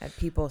angry at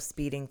people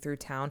speeding through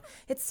town.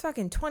 It's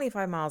fucking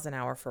 25 miles an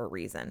hour for a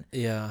reason.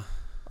 Yeah.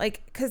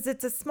 Like, because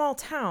it's a small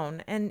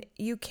town and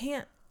you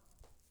can't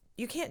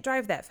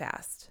drive that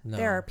fast. No.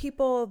 There are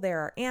people, there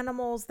are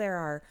animals,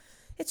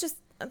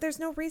 there's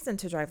no reason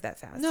to drive that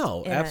fast.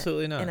 No,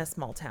 absolutely not. In a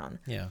small town.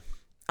 Yeah.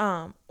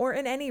 or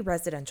in any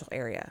residential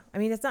area. I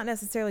mean, it's not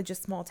necessarily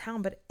just small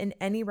town, but in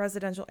any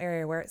residential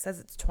area where it says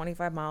it's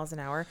 25 miles an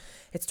hour,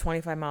 it's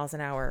 25 miles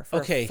an hour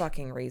for a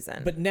fucking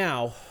reason. But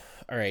now,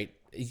 all right,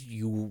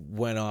 you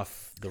went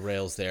off the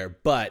rails there,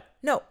 but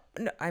no,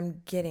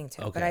 I'm getting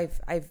to it. Okay. But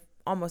I've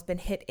almost been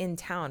hit in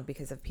town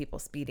because of people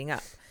speeding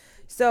up.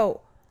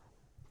 So,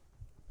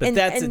 but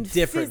that's a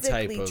different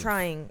type physically of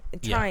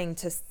trying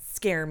to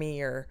scare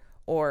me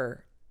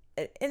or,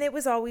 and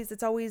it's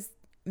always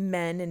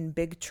men in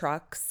big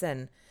trucks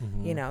and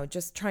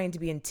just trying to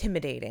be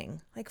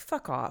intimidating. Like,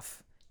 fuck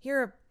off.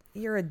 You're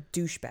a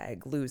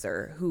douchebag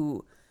loser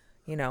who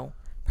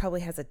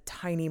probably has a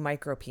tiny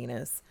micro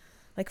penis.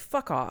 Like,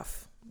 fuck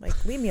off.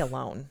 Like, leave me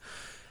alone.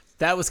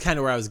 That was kind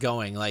of where I was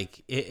going.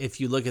 Like, if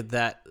you look at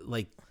that,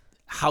 like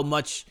how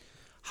much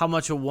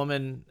a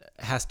woman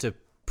has to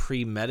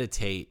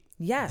premeditate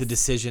the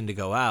decision to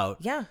go out.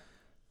 Yeah.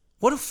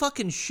 What a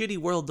fucking shitty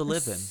world to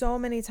live in. So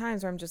many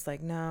times where I'm just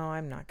like, no,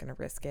 I'm not going to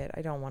risk it.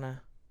 I don't want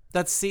to.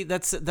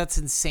 That's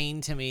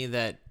insane to me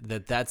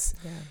that's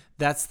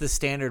the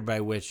standard by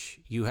which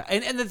you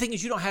and the thing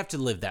is, you don't have to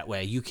live that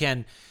way. You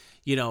can,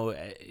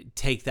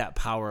 take that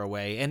power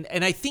away.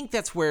 And I think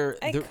that's where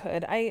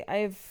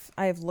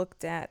I've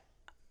looked at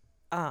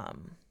a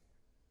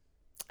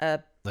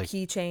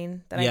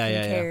keychain that I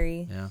can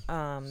carry. Yeah.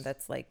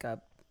 That's like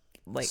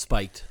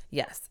spiked.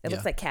 Yes. It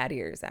looks like cat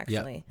ears,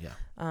 actually. Yeah.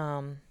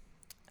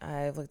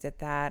 I've looked at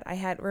that.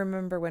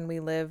 Remember when we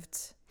lived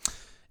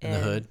in the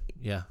hood?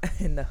 Yeah.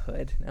 In the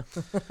hood.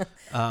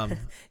 No.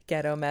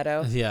 Ghetto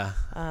Meadow. Yeah.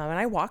 And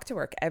I walked to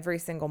work every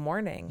single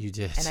morning. You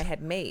did. And I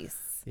had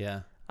mace.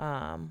 Yeah.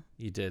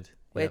 You did.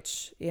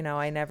 Which,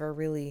 I never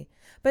really,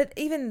 but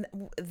even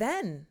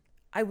then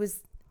I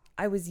was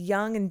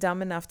young and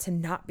dumb enough to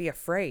not be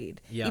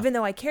afraid. Yeah. Even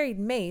though I carried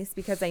mace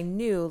because I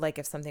knew, like,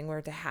 if something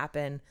were to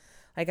happen,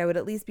 like, I would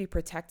at least be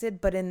protected.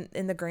 But in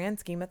the grand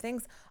scheme of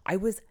things, I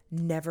was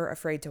never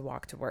afraid to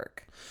walk to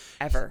work,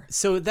 ever.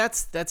 So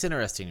that's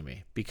interesting to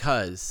me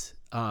because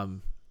I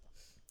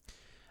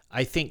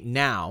think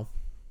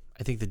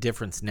the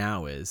difference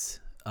now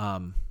is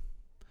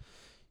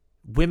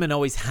women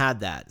always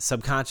had that,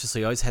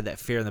 subconsciously always had that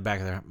fear in the back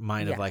of their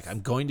mind of like,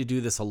 I'm going to do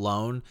this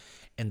alone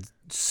and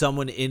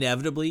someone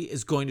inevitably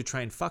is going to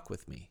try and fuck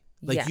with me.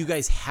 Like, you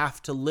guys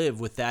have to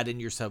live with that in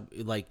your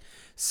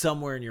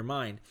somewhere in your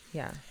mind.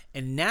 Yeah.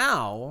 And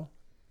now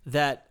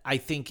that I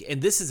think,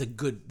 and this is a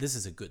good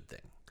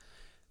thing.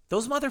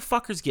 Those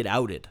motherfuckers get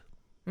outed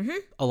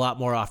a lot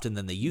more often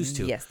than they used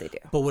to. Yes, they do.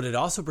 But what it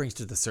also brings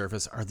to the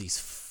surface are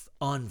these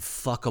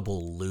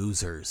unfuckable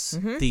losers.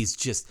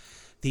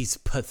 These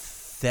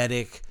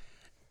pathetic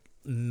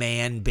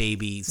man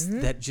babies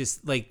that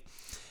just like,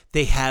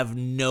 they have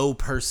no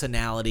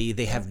personality.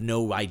 They have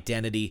no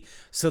identity.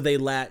 So they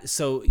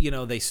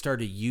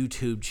start a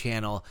YouTube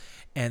channel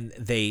and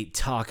they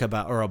talk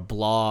about, or a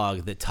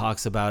blog that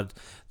talks about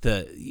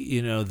the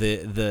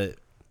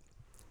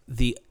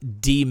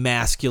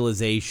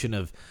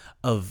demasculization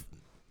of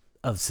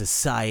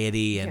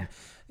society. And,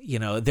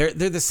 they're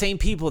the same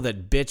people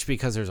that bitch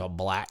because there's a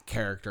black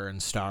character in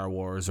Star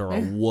Wars or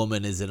a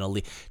woman is in a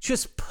lead.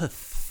 Just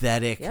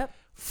pathetic.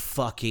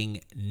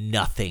 Fucking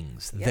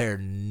nothings. They're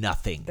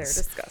nothings. They're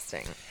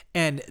disgusting.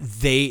 And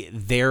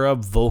they're a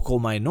vocal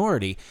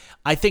minority.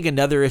 I think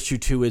another issue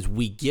too is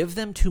we give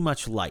them too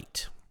much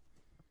light.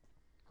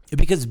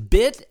 Because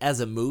Bit as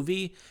a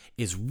movie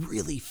is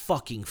really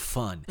fucking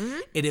fun.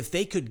 And if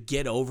they could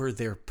get over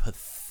their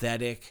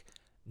pathetic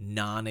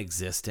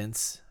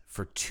non-existence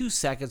for 2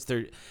 seconds,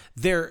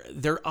 their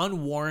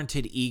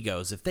unwarranted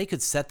egos, if they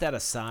could set that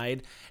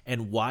aside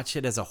and watch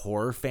it as a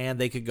horror fan,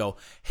 they could go,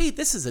 hey,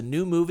 this is a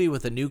new movie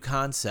with a new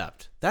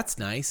concept. That's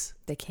nice.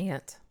 They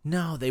can't.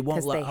 No, they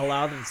won't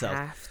allow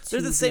themselves. They're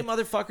the same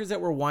motherfuckers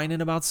that were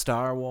whining about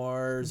Star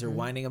Wars or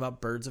whining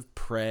about Birds of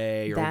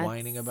Prey or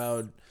whining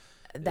about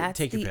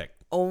take your pick.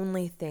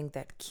 Only thing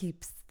that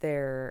keeps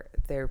their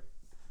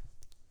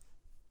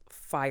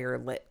fire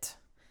lit.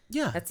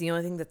 Yeah. That's the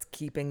only thing that's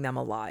keeping them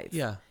alive.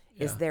 Yeah.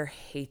 Is their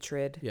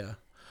hatred. Yeah.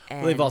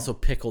 Well, they've also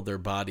pickled their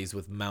bodies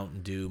with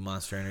Mountain Dew,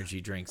 Monster Energy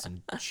drinks,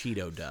 and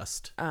Cheeto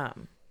dust.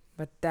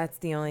 But that's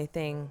the only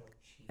thing.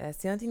 That's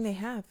the only thing they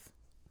have.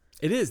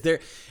 It is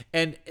there,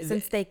 and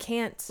since they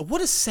can't.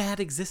 What a sad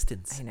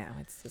existence. I know.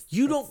 It's just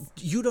you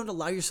don't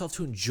allow yourself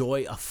to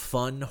enjoy a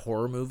fun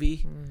horror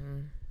movie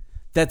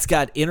that's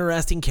got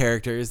interesting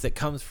characters, that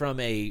comes from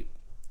a.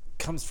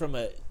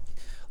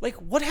 Like,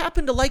 what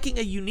happened to liking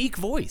a unique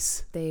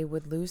voice? They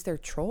would lose their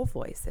troll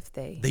voice if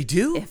they. They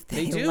do. If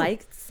they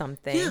liked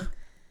something. Yeah.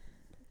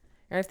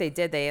 Or if they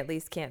did, they at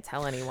least can't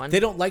tell anyone. They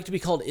don't like to be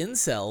called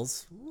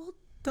incels. Well,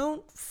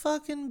 don't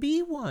fucking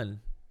be one.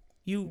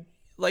 You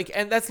like,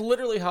 and that's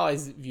literally how I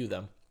view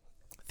them.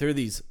 They're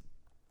these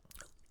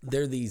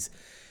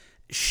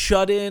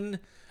shut in.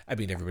 I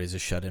mean, everybody's a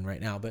shut in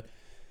right now, but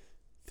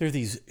They're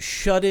these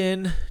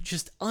shut-in,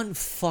 just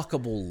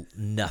unfuckable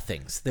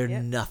nothings. They're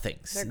Yep.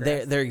 nothings. They're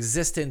gross. Their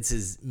existence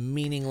is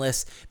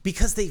meaningless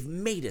because they've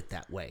made it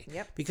that way.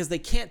 Yep. Because they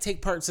can't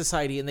take part in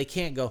society and they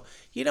can't go,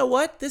 you know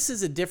what? This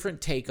is a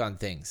different take on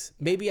things.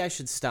 Maybe I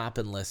should stop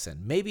and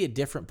listen. Maybe a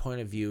different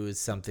point of view is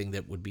something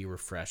that would be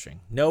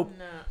refreshing. Nope.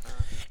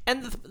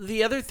 And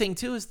the other thing,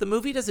 too, is the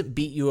movie doesn't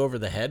beat you over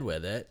the head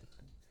with it.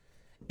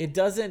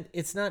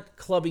 It's not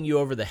clubbing you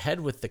over the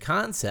head with the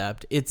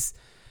concept. It's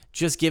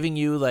just giving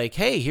you like,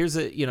 hey, here's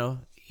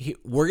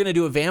we're going to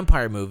do a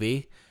vampire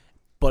movie,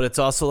 but it's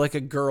also like a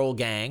girl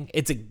gang.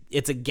 It's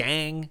a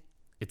gang.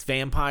 It's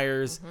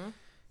vampires.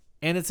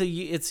 And it's a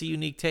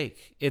unique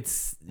take.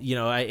 It's,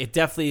 it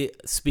definitely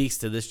speaks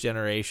to this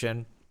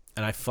generation,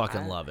 and I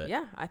fucking love it.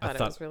 Yeah, I thought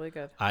it was really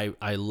good.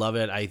 I love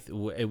it.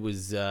 It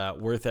was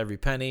worth every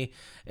penny,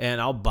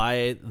 and I'll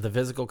buy the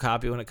physical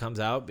copy when it comes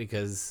out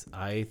because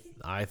I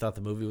thought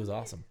the movie was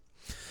awesome.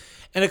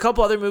 And a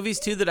couple other movies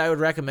too that I would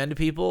recommend to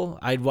people.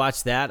 I'd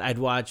watch that. I'd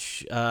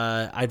watch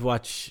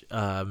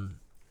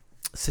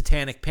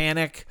Satanic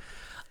Panic.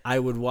 I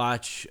would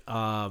watch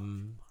Did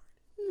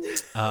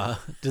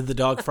the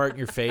Dog Fart in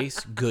Your Face?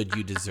 Good,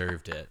 you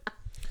deserved it.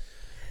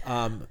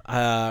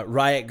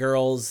 Riot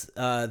Girls.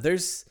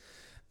 There's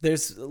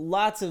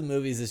lots of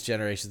movies this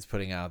generation's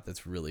putting out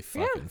that's really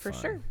fucking for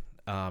fun.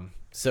 sure.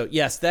 So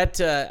yes,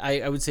 that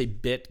I would say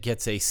Bit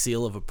gets a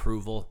seal of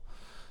approval.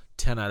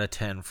 10 out of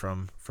 10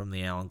 from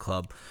the Allen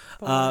Club.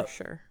 For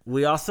sure.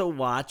 We also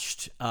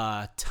watched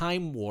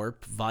Time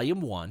Warp Volume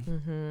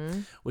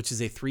 1, which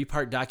is a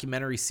 3-part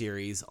documentary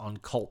series on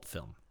cult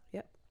film.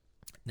 Yep.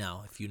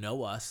 Now, if you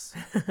know us,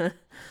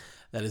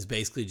 that is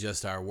basically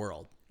just our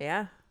world.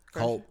 Yeah.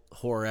 Cult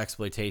horror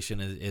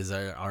exploitation is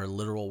our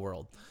literal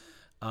world.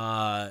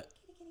 And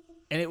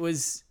it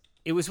was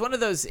one of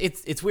those,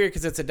 it's weird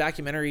because it's a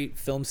documentary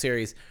film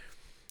series,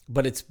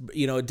 but it's,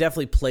 it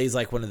definitely plays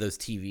like one of those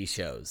TV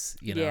shows,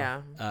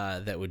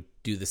 that would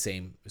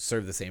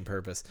serve the same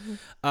purpose.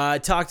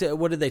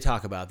 What did they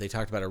talk about? They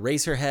talked about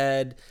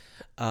Eraserhead,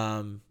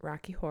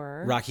 Rocky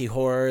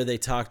Horror. They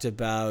talked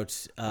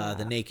about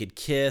The Naked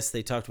Kiss.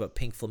 They talked about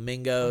Pink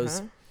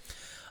Flamingos.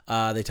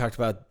 They talked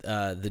about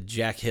the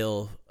Jack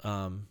Hill,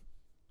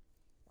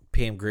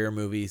 Pam Grier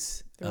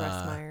movies. The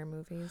Russ Meyer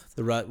movies.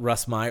 The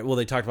Russ Meyer. Well,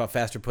 they talked about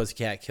Faster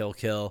Pussycat Kill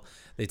Kill.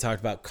 They talked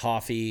about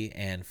Coffee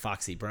and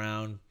Foxy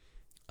Brown.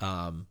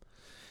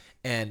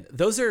 And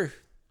those are...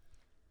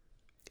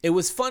 It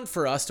was fun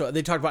for us to...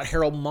 They talked about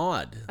Harold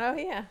Maude. Oh,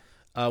 yeah.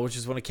 Which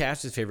is one of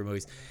Cash's favorite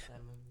movies.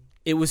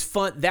 It was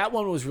fun. That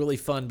one was really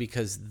fun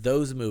because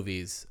those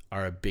movies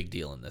are a big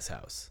deal in this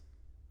house.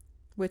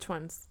 Which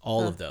ones?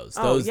 All of those.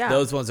 yeah.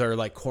 Those ones are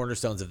like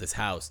cornerstones of this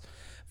house.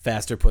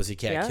 Faster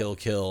Pussycat, Yeah. Kill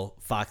Kill,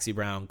 Foxy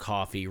Brown,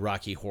 Coffee,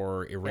 Rocky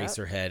Horror,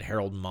 Eraserhead,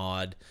 Harold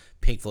Maude,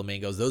 Pink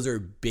Flamingos. Those are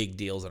big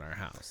deals in our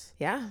house.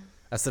 Yeah.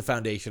 That's the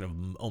foundation of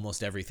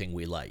almost everything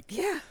we like.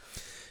 Yeah.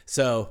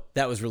 So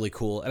that was really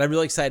cool. And I'm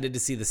really excited to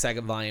see the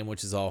second volume,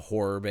 which is all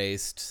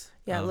horror-based.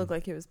 Yeah, it looked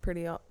like it was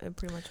pretty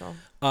much all.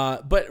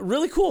 But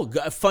really cool.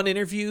 Fun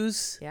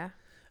interviews. Yeah.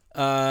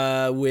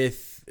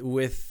 With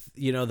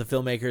the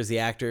filmmakers, the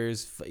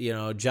actors,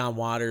 John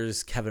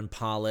Waters, Kevin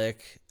Pollak,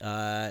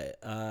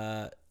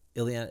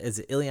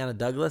 Ileana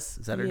Douglas?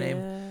 Is that her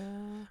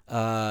name?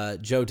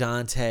 Joe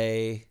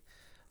Dante.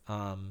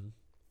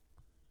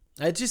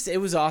 It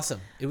was awesome.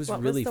 It was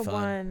What really was the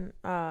fun.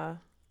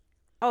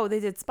 one? They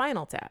did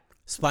Spinal Tap.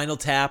 Spinal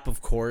Tap,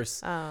 of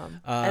course. And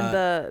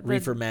the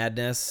Reefer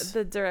Madness.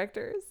 The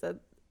directors that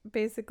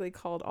basically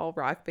called all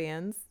rock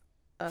bands.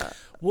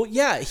 Well,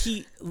 yeah,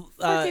 he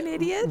Fucking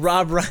idiots.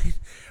 Rob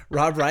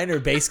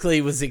Reiner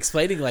basically was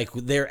explaining like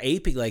they're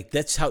aping, like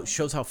that's how it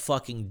shows how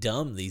fucking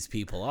dumb these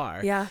people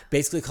are. Yeah.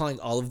 Basically calling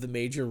all of the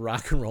major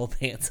rock and roll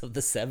bands of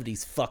the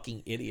 70s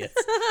fucking idiots,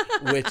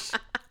 which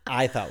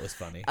I thought was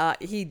funny.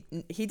 He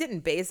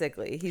didn't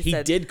basically. He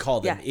did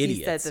call them idiots,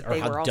 he said that or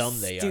they how were all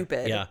dumb they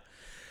stupid. are. Yeah.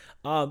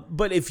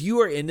 But if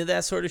you are into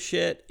that sort of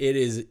shit,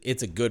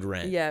 it's a good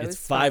rent. Yeah, it's was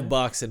fun.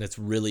 $5 and it's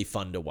really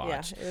fun to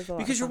watch. Yeah, it was a lot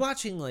because of you're fun.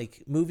 watching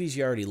like movies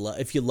you already love.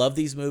 If you love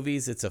these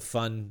movies, it's a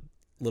fun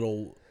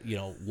little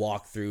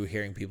walk through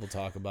hearing people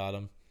talk about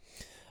them.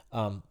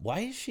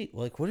 Why is she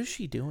like? What is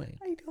she doing?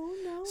 I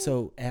don't know.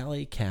 So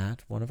Allie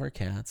Cat, one of our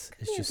cats,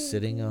 is just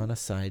sitting on a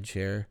side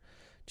chair,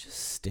 just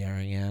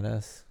staring at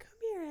us, Come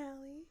here,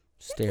 Allie.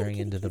 staring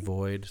into the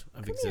void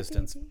of Come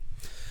existence. Here,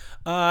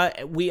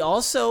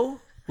 baby.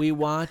 We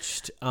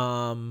watched,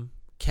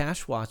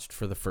 Cash watched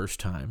for the first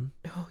time,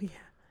 Oh yeah.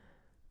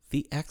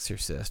 The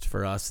Exorcist.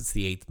 For us, it's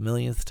the 8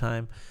 millionth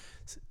time.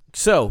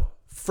 So,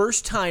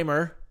 first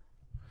timer,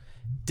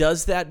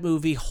 does that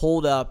movie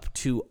hold up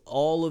to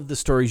all of the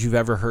stories you've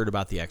ever heard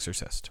about The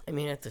Exorcist? I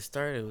mean, at the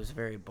start, it was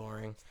very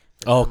boring.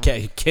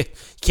 Okay,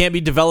 can't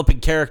be developing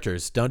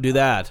characters. Don't do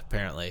that,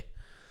 apparently.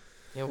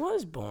 It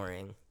was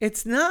boring,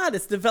 It's not.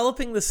 It's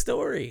developing the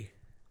story.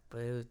 but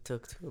it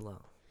took too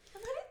long.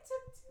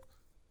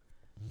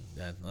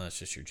 That's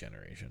just your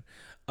generation.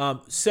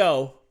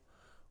 So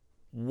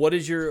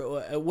what's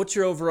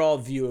your overall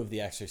view of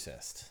The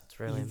Exorcist? It's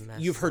really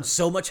messed You've heard up.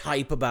 so much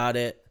hype about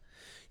it.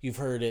 You've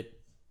heard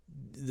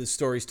the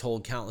stories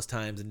told countless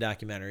times in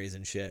documentaries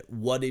and shit.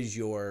 What is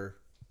your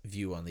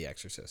view on The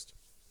Exorcist?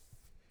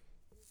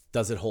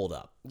 Does it hold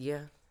up?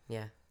 Yeah.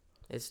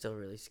 It's still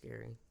really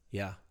scary.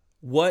 Yeah.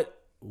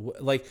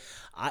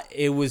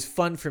 It was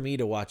fun for me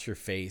to watch your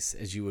face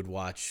as you would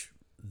watch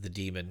the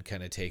demon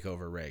kind of take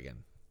over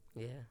Reagan.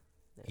 Yeah.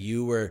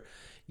 You were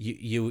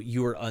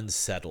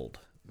unsettled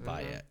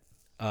by it.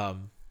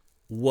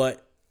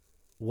 What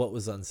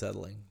was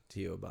unsettling to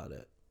you about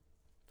it?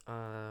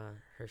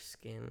 Her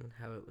skin,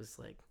 how it was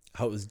like,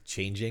 How it was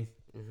changing?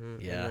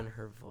 Yeah. and then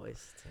her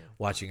voice too,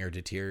 Watching her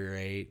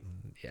deteriorate.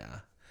 Yeah.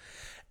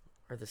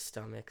 or the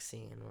stomach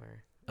scene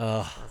where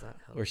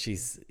Where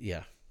she's,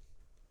 yeah.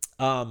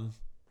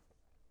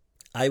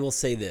 I will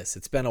say this.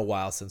 It's been a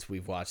while since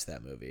we've watched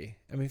that movie.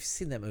 I mean, we've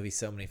seen that movie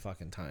so many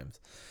fucking times.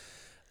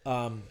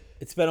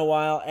 It's been a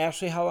while.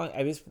 Ashley, how long? I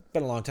mean, it's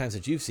been a long time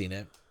since you've seen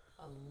it.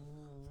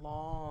 A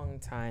long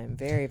time.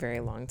 Very, very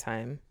long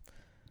time.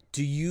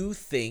 Do you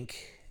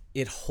think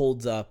it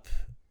holds up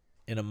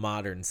in a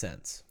modern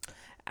sense?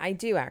 I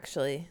do,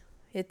 actually.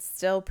 It's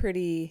still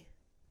pretty...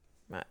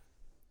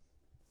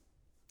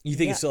 You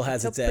think it still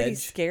has its pretty edge?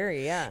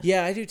 Scary, yeah.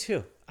 Yeah, I do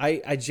too.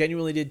 I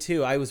genuinely did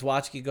too. I was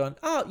watching it going,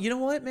 oh, you know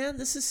what, man?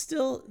 This is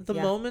still, the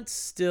moment's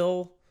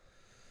still,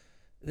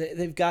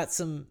 they've got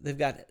some, I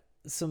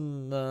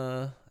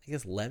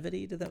guess,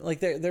 levity to them. Like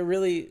they're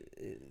really,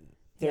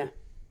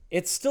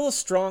 it's still a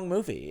strong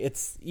movie.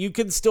 You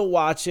can still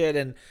watch it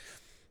and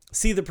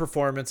see the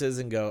performances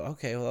and go,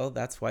 okay, well,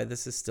 that's why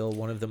this is still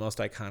one of the most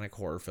iconic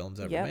horror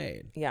films ever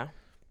made. Yeah.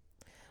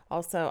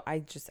 Also, I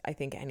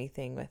think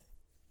anything with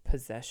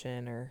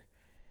possession or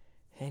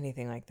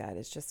anything like that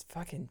is just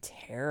fucking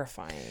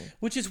terrifying.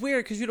 Which is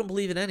weird because you don't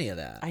believe in any of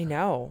that. I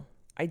know.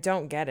 I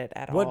don't get it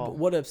at all.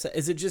 What upset?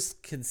 Is it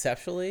just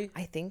conceptually?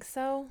 I think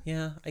so.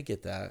 Yeah, I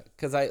get that.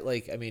 Because I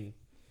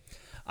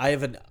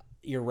have an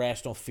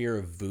irrational fear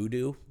of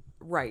voodoo.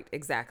 Right,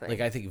 exactly.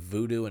 Like, I think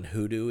voodoo and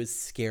hoodoo is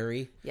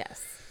scary.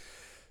 Yes.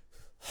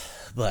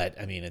 But,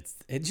 I mean,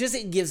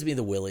 it gives me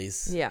the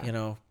willies. Yeah. You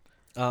know?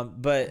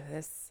 But...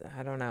 This,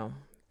 I don't know.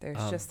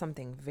 There's just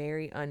something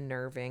very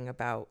unnerving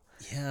about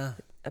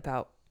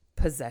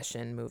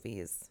possession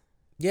movies.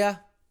 Yeah.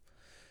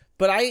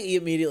 But I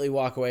immediately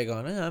walk away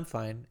going, I'm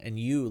fine. And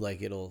you,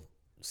 like, it'll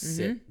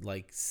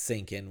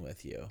sink in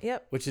with you.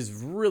 Yep. Which is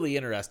really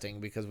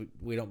interesting because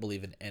we don't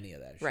believe in any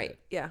of that shit. Right.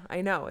 Yeah,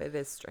 I know. It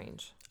is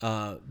strange.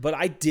 But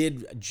I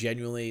did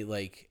genuinely,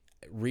 like,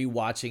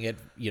 rewatching it,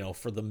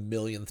 for the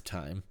millionth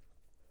time.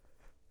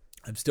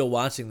 I'm still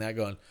watching that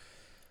going,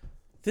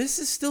 this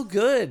is still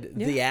good.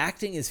 Yeah. The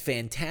acting is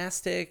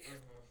fantastic.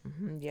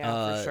 Mm-hmm.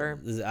 Yeah, for sure.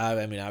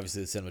 I mean,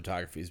 obviously, the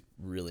cinematography is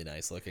really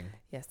nice looking.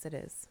 Yes, it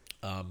is.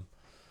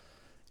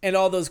 And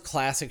all those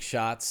classic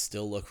shots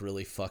still look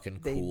really fucking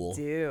cool.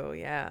 They do,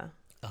 yeah.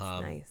 It's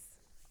nice.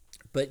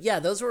 But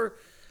yeah,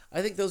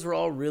 I think those were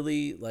all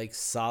really like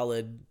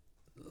solid.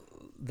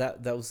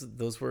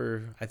 Those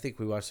were. I think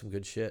we watched some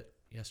good shit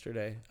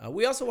yesterday.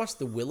 We also watched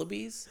The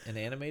Willoughbys, an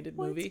animated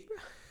movie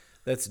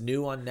that's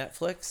new on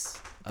Netflix.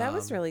 That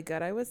was really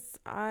good. I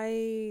watched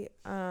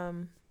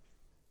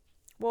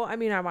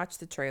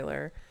the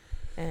trailer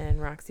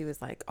and Roxy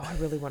was like, "Oh, I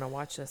really want to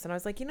watch this." And I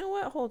was like, "You know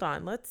what? Hold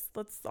on. Let's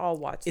all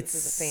watch this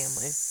as a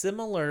family."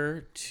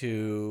 Similar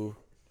to...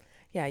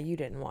 Yeah, you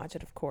didn't watch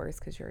it, of course,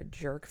 because you're a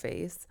jerk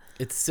face.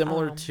 It's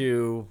similar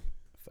to...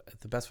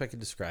 The best way I could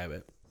describe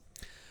it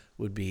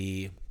would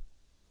be...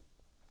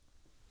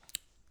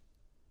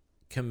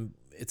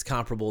 It's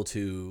comparable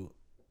to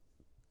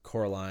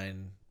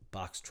Coraline,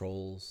 Box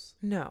Trolls.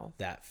 No.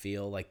 That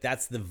feel. Like,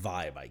 that's the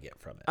vibe I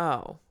get from it.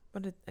 Oh.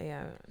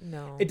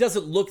 No. It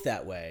doesn't look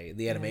that way.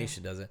 The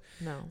animation doesn't.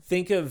 No.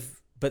 Think of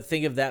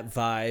that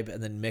vibe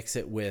and then mix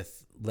it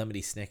with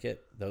Lemony Snicket.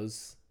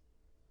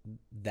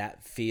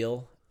 That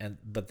feel,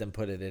 but then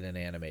put it in an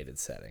animated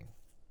setting.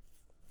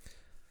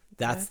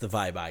 That's the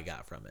vibe I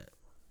got from it.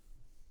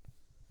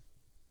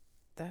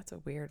 That's a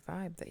weird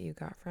vibe that you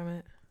got from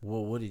it.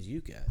 Well, what did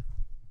you get?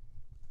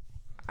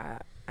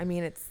 I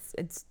mean,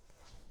 it's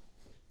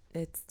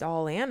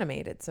all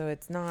animated, so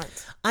it's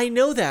not... I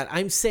know that.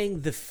 I'm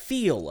saying the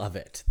feel of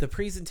it. The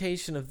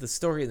presentation of the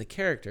story and the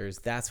characters,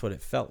 that's what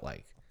it felt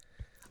like.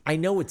 I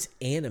know it's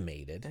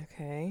animated.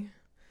 Okay.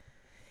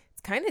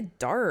 It's kind of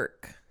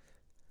dark.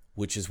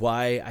 Which is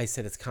why I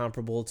said it's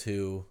comparable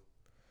to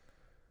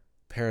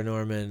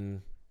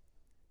Paranorman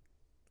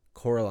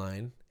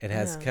Coraline. It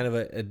has kind of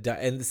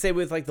and the same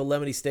with like the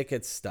Lemony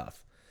Snicket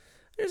stuff.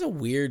 There's a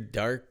weird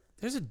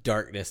there's a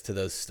darkness to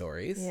those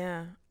stories.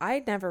 Yeah.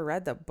 I'd never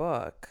read the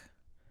book.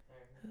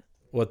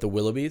 What, the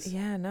Willoughbys?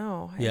 Yeah,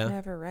 no. I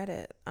never read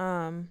it.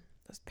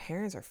 Those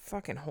parents are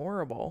fucking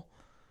horrible.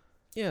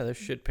 Yeah, they're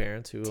shit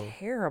parents who...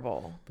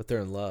 Terrible. But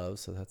they're in love,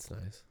 so that's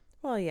nice.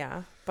 Well,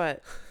 yeah,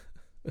 but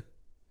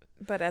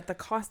at the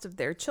cost of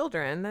their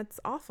children,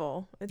 that's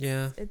awful. It's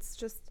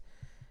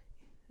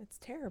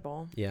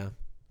terrible. Yeah.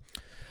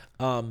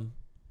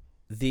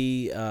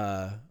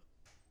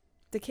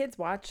 The kids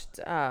watched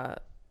Lemony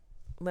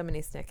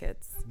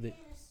Snicket's.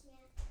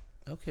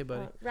 Okay,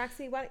 buddy.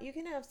 Roxy, you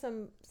can have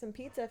some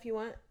pizza if you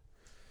want.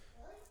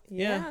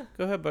 Yeah.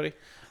 Go ahead, buddy.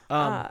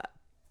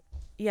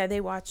 Yeah,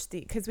 they watched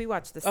because we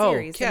watched the Oh,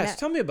 series. Cash,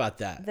 tell me about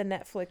that. The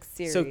Netflix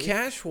series. So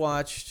Cash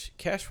watched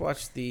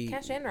the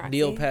Cash and Roxy.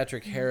 Neil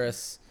Patrick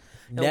Harris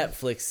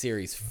Netflix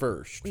series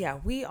first. Yeah,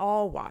 we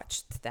all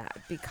watched that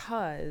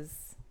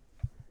because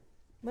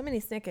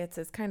Lemony Snicket's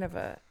is kind of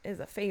a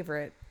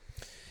favorite.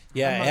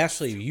 Yeah, amongst-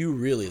 Ashley, you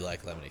really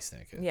like Lemony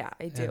Snicket. Yeah,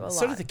 I do And a lot.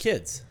 so do the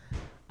kids.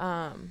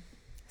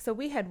 So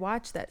we had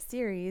watched that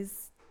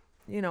series,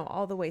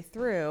 all the way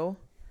through,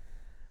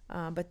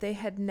 but they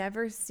had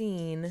never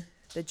seen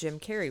the Jim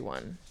Carrey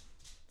one.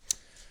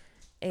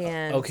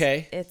 And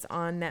okay. It's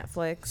on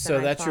Netflix. So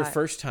and I that's your thought,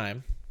 first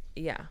time.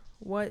 Yeah.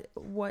 What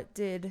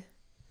did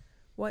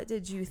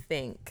you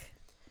think?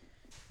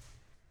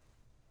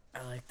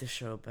 I like the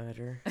show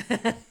better.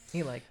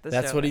 You like the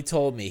That's show? what he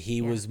told me.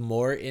 He was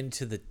more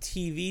into the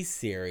TV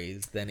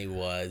series than he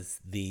was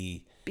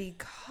the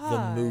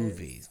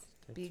movies.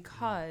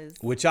 Because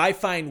Which I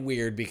find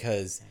weird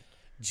because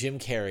Jim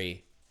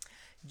Carrey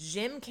is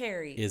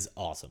is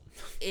awesome.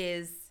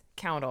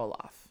 Count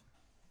Olaf.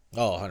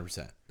 Oh,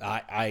 100%.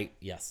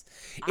 Yes.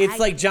 It's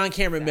like John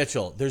Cameron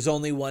Mitchell. There's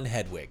only one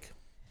Hedwig.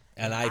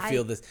 And I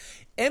feel this.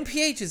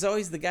 MPH is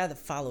always the guy that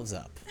follows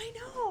up. I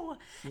know.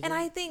 And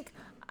I think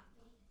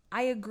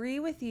I agree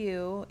with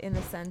you in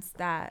the sense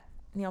that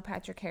Neil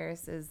Patrick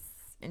Harris's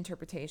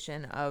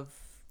interpretation of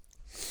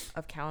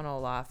Count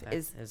Olaf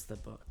is the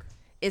book.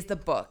 Is the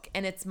book,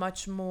 and it's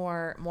much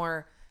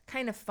more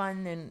kind of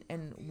fun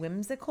and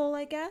whimsical,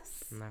 I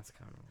guess. And that's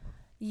kind of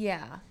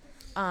Yeah.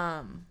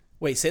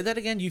 Wait, say that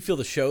again? You feel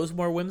the show's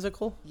more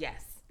whimsical?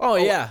 Yes. Oh,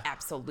 yeah.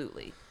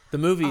 Absolutely. The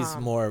movie's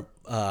more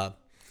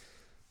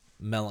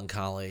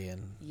melancholy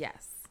and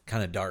Yes.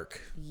 kind of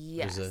dark.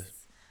 Yes.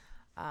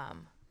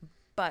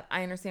 But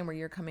I understand where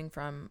you're coming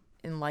from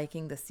in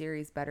liking the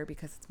series better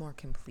because it's more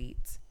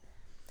complete.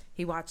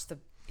 He watched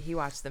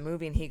the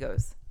movie and he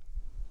goes,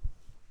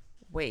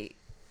 "Wait,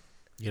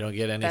 You don't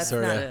get any that's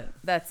sort not of... it.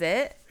 That's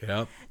it?"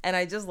 Yep. And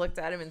I just looked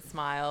at him and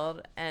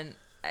smiled, and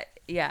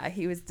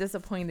he was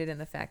disappointed in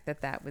the fact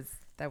that was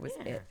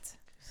it. It's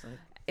like,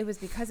 It was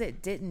because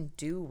it didn't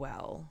do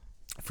well,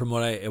 From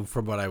what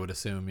I would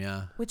assume,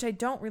 yeah. which I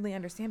don't really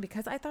understand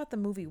because I thought the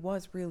movie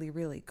was really,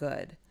 really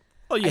good.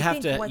 Well, you I have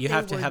think to what you they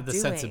have to were have the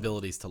doing-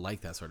 sensibilities to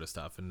like that sort of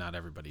stuff, and not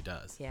everybody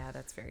does. Yeah,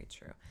 that's very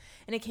true.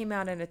 And it came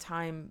out at a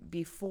time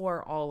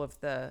before all of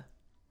the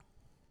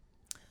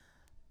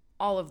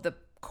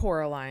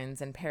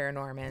Coralines and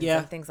Paranormans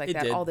and things like it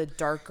that. did. All the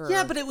darker.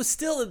 Yeah, but it was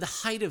still at the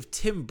height of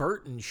Tim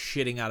Burton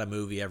shitting out a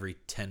movie every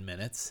 10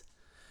 minutes.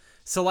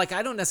 So, like,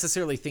 I don't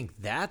necessarily think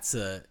that's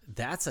kind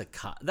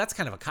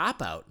of a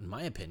cop out in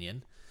my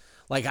opinion.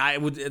 Like,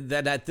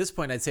 at this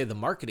point I'd say the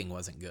marketing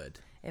wasn't good,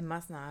 It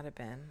must not have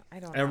been. I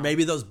don't know. or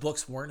maybe those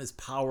books weren't as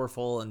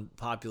powerful and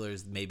popular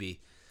as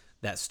maybe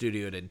that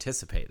studio had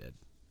anticipated.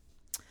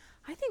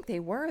 I think they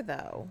were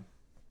though.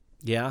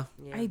 Yeah,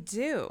 I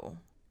do.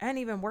 And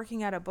even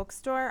working at a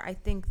bookstore, I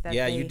think that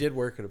you did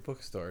work at a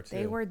bookstore too.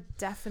 They were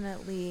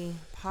definitely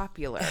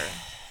popular.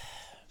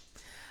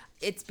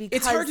 It's because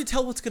It's hard to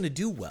tell what's going to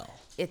do well.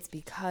 It's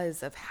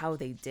because of how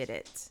they did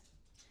it.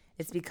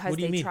 It's because What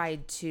do you they mean?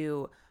 tried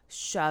to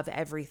shove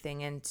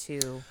everything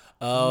into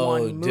Oh,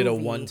 one did a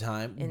movie one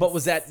time. But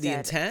was that the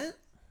instead. intent?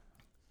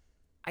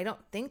 I don't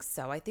think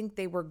so. I think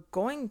they were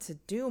going to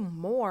do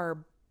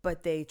more,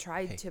 but they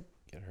tried to.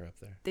 Get her up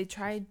there. They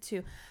tried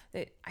to.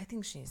 I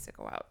think she needs to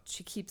go out.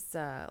 She keeps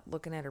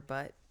looking at her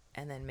butt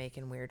and then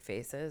making weird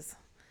faces.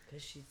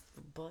 because she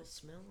butt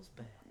smells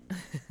bad.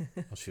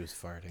 Well, she was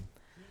farting.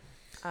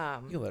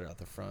 Um, You let her out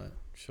the front.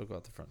 She'll go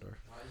out the front door.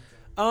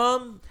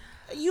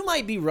 You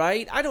might be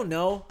right. I don't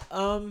know.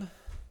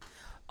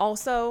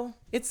 Also,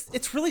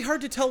 It's really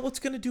hard to tell what's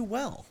going to do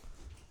well.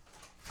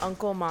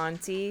 Uncle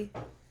Monty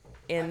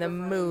in the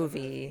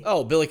movie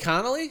Oh, Billy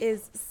Connolly?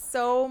 is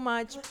so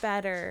much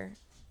better.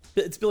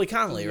 It's Billy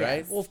Connolly, right?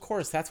 Yes. Well, of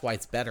course, that's why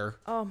it's better.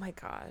 Oh my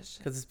gosh.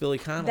 Because it's Billy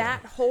Connolly.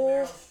 That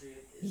whole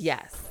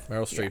yes.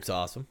 Meryl Streep's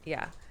awesome.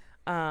 Yeah.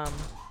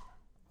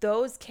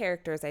 Those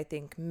characters I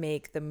think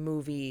make the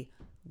movie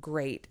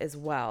great as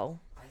well.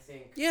 I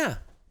think Yeah.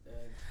 the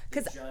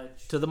 'Cause-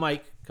 judge, To the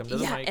mic. Come to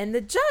the Yeah, mic. and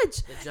the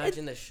judge. the judge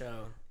in the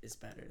show is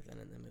better than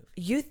in the movie.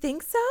 You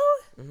think so?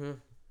 Mm-hmm.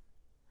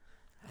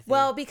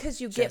 Well,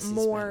 because you get Jesse's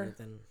more better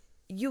than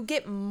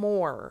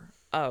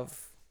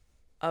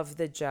of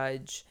the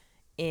judge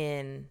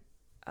in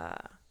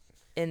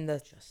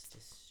the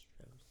Justice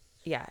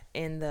Rose.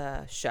 in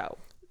the show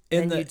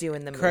In than you do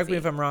in the correct me movie.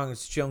 if I'm wrong.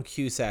 It's Joan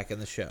Cusack in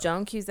the show.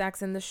 Joan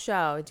Cusack's in the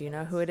show. Do you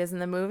know who it is in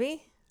the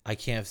movie? I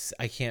can't.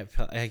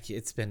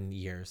 It's been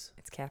years.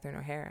 It's Catherine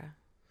O'Hara.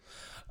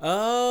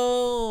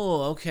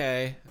 Oh,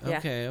 okay. Yeah.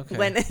 Okay.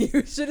 When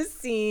you should have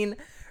seen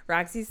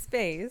Roxy's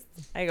face.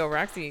 I go,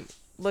 Roxy,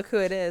 look who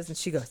it is. And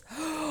she goes,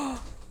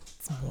 oh,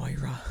 it's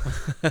Moira.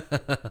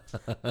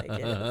 Like it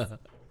is.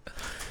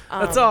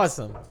 That's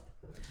awesome.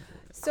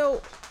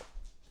 So,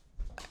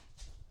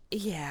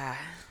 yeah.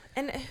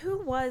 And who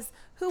was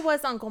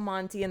Uncle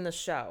Monty in the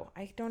show?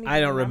 I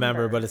don't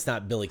remember, but it's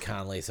not Billy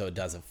Connolly, so it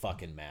doesn't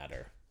fucking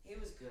matter. He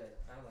was good.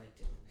 I liked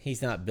him.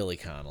 He's not Billy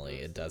Connolly.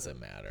 It doesn't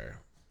matter.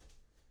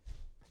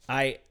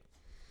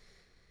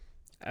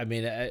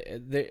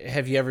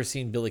 Have you ever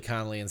seen Billy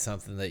Connolly in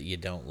something that you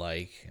don't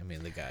like? I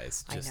mean, the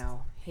guy's just... I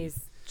know. He's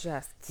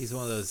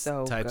one of those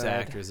so types good. of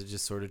actors that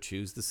just sort of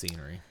choose the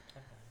scenery.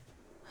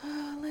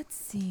 Let's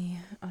see.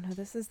 Oh, no,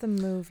 this is the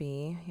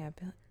movie. Yeah.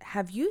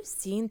 Have you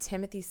seen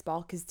Timothy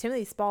Spall? Because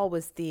Timothy Spall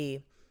was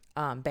the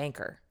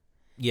banker.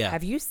 Yeah.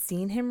 Have you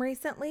seen him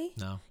recently?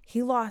 No.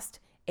 He lost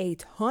a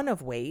ton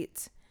of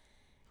weight.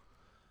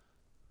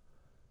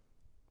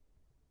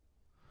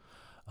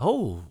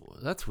 Oh,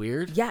 that's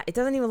weird. Yeah, it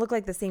doesn't even look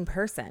like the same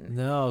person.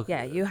 No.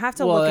 Yeah, you have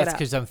to well, look it that's up.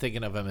 because I'm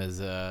thinking of him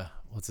as,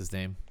 what's his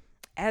name?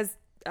 As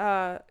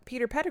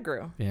Peter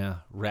Pettigrew. Yeah.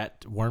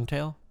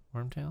 Wormtail?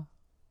 Wormtail?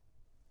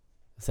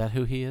 Is that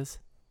who he is?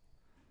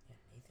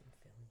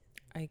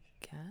 I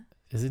guess.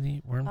 Isn't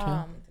he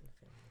Wormtail?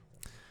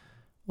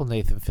 Well,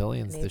 Nathan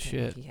Fillion's the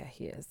shit. Yeah,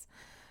 he is.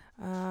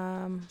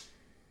 I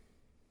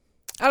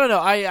don't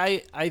know.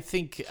 I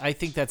think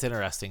that's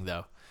interesting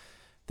though.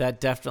 That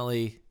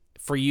definitely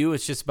for you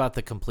it's just about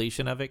the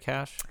completion of it,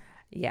 Cash.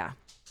 Yeah.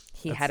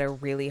 He had a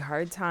really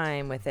hard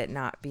time with it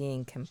not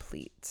being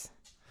complete.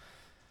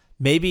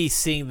 Maybe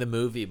seeing the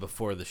movie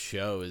before the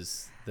show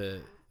is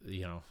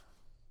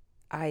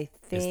I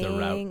think is the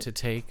route to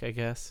take, I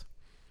guess.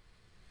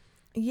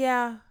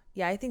 Yeah.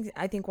 Yeah,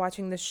 I think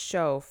watching the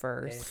show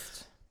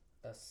first.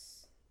 I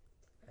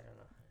don't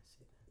know how to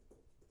see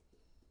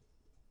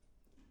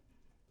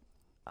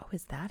that. Oh,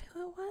 is that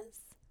who it was?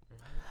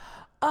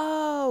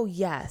 Oh,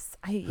 yes.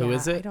 Who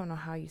is it? I don't know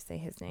how you say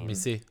his name. Let me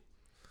see.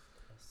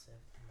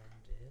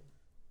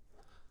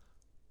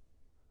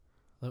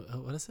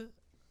 What is it?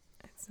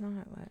 It's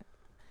not what.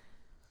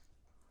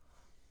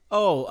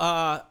 Oh,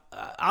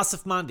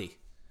 Asif Mandi.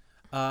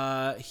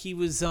 He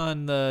was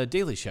on the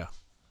Daily Show.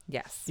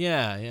 Yes.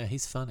 Yeah,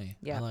 he's funny.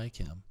 Yeah. I like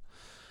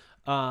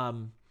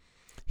him.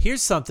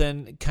 Here's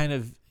something kind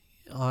of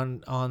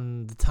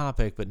on the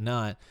topic, but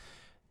not.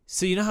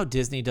 So you know how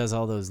Disney does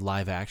all those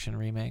live action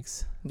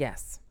remakes?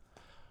 Yes.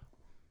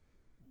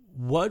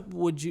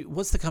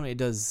 What's the company that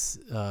does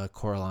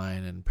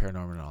Coraline and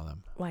Paranorman and all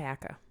them?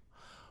 Layaka.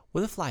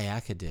 What if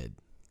Layaka did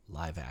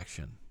live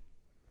action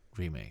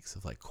remakes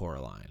of like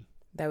Coraline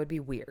That would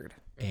be weird.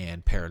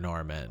 and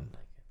Paranorman?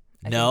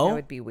 I think No? that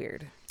would be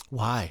weird.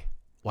 Why?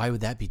 Why would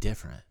that be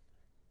different?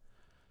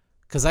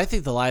 Because I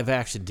think the live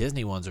action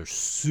Disney ones are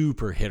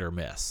super hit or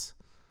miss.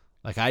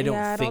 Like I don't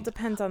Yeah, it all think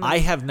depends on I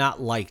the- have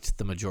not liked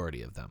the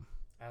majority of them.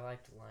 I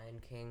liked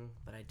Lion King,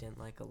 but I didn't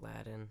like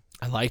Aladdin.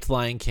 I liked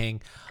Lion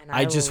King. And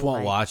I just won't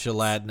liked- watch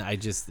Aladdin.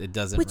 It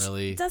doesn't Which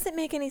really doesn't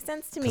make any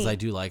sense to me. because I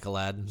do like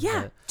Aladdin.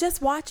 Yeah, but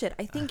just watch it.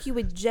 I think you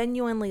would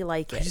genuinely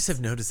like it. I just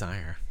have no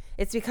desire.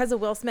 It's because of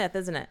Will Smith,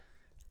 isn't it?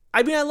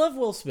 I mean, I love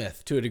Will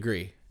Smith to a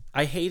degree.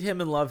 I hate him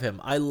and love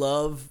him. I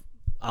love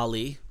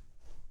Ali.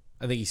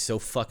 I think he's so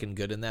fucking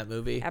good in that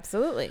movie.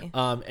 Absolutely.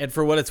 And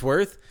for what it's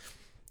worth,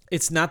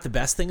 it's not the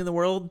best thing in the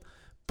world,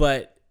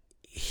 but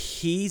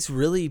he's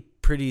really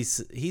pretty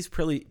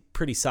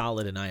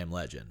solid in I Am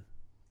Legend.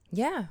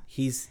 Yeah.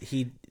 He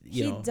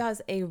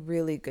does a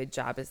really good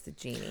job as the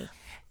genie.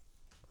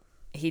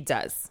 He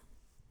does.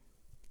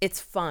 It's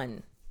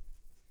fun.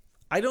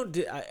 I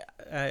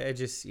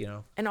just,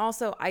 And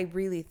also, I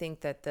really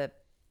think that the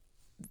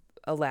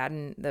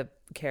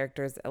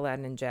characters,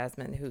 Aladdin and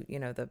Jasmine, who,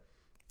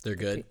 they're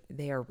good.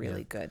 they are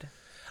really good.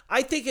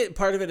 I think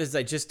part of it is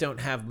I just don't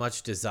have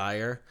much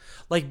desire.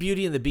 Like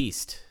Beauty and the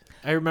Beast.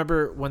 I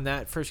remember when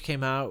that first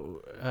came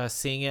out,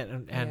 seeing it,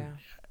 and Yeah.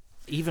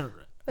 even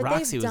But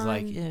Roxy they've was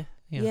like, done-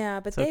 yeah,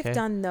 but it's they've okay.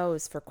 done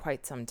those for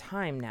quite some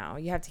time now.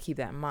 You have to keep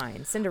that in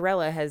mind.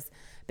 Cinderella has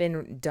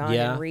been done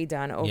and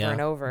redone over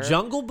and over.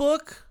 Jungle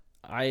Book,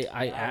 I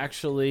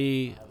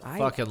actually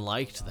fucking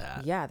liked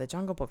that. Yeah, the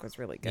Jungle Book was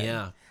really good.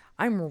 Yeah.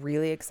 I'm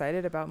really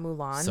excited about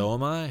Mulan. So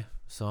am I.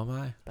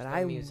 but There's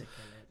I music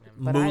in it.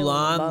 But I Mulan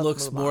love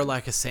looks Mulan. more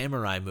like a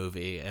samurai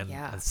movie, and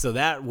Yeah. so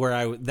that's where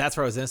I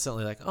was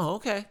instantly like, oh,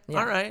 okay, Yeah.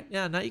 all right,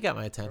 yeah, now you got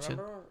my attention.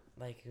 Remember,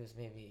 like, it was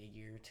maybe a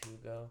year or two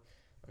ago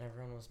when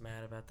everyone was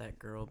mad about that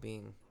girl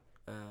being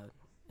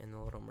in The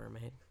Little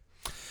Mermaid.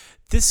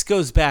 This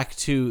goes back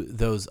to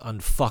those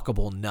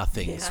unfuckable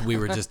nothings we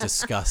were just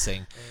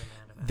discussing.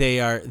 They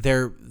were mad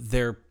about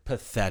They're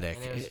pathetic.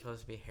 it. And it was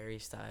supposed to be Harry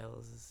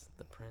Styles as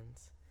the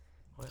prince.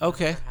 What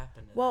Okay.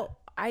 happened to Well,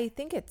 I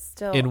think it's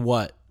still In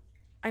what?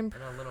 I'm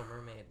that? In a Little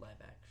Mermaid live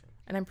action.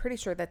 and I'm pretty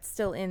sure that's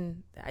still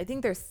in. I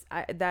think there's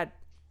that.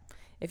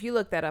 If you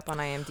look that up on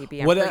IMDb,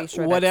 I'm What- pretty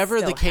sure whatever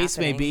that's the still case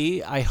may happening.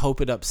 be, I hope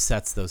it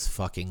upsets those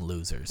fucking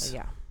losers.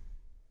 Yeah,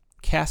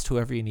 Cast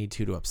whoever you need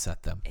to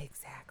upset them.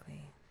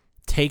 exactly.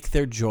 Take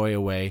their joy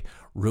away,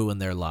 ruin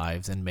their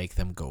lives, and make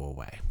them go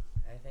away.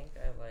 I think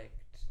I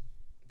liked,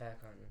 back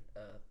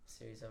on a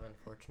series of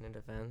unfortunate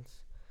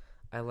events,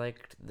 I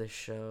liked the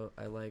show.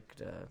 I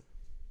liked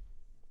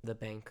the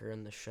banker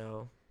in the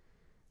show,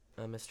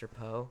 Mr.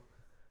 Poe.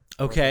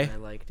 more Okay. than I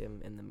liked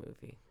him in the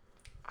movie.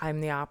 I'm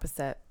the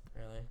opposite.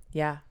 Really?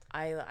 Yeah,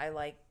 I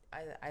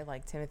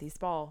like Timothy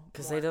Spall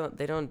Because more.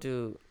 they don't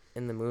do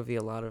in the movie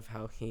a lot of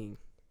how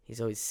he's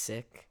always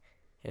sick,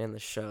 and in the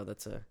show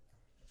that's a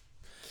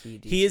key.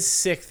 Detail. He is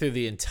sick through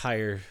the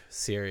entire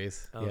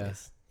series. Oh, Yeah.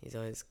 he's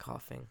always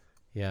coughing.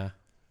 Yeah.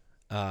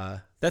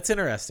 That's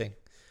interesting.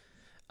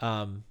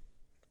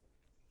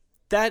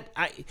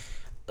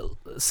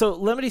 So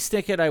Lemony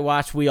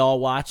Snicket we all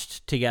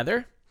watched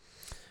together.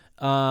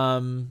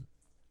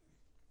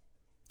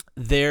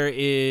 There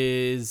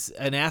is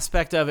an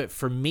aspect of it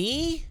for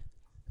me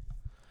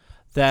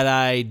that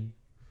I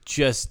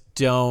just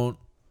don't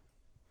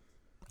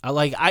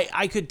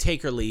I could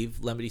take or leave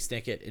Lemony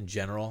Snicket in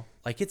general.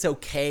 Like, it's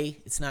okay.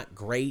 It's not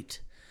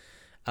great.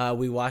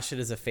 We watched it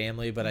as a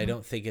family, but I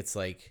don't think it's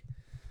like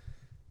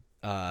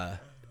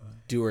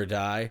do or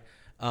die.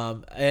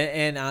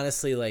 And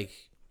honestly, like,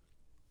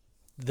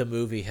 the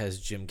movie has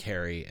Jim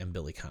Carrey and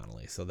Billy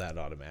Connolly, so that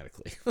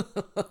automatically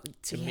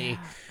to me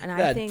And I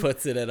that think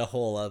puts it at a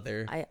whole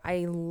other.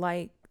 I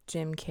like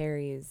Jim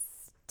Carrey's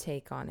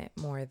take on it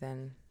more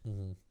than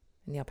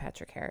Neil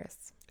Patrick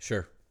Harris.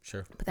 Sure.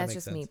 But that's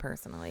just me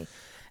personally.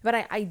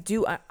 But I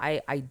do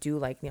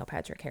like Neil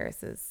Patrick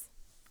Harris's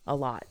a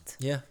lot.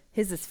 Yeah.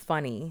 His is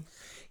funny.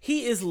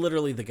 He is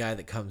literally the guy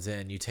that comes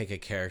in. You take a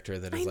character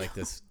that is like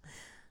this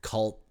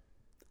cult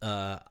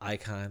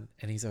icon,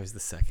 and he's always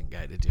the second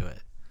guy to do it.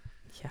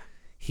 Yeah.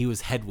 He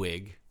was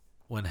Hedwig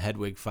when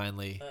Hedwig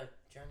finally.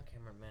 John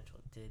Cameron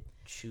Mitchell did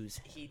choose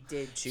him. He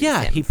did choose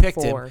Yeah, him he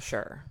picked him. for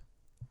sure.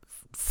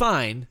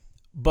 Fine,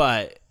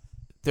 but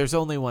there's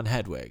only one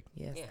Hedwig.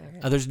 Yes. Yeah. there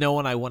is. There's no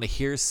one I want to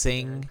hear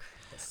sing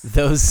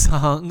those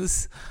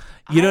songs.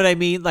 You know what I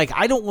mean? Like,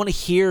 I don't want to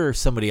hear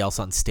somebody else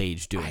on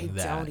stage doing I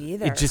that. don't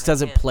either. It just I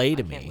doesn't play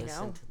to I can't me.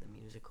 listen No. to the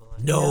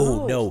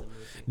musical.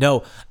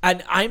 No.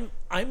 And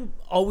I'm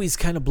always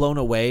kind of blown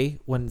away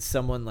when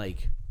someone,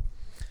 like,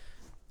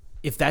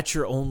 if that's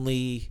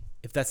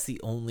the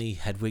only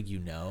Hedwig you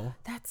know.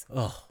 That's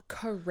Oh,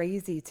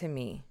 crazy to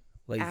me.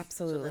 like, So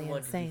Absolutely then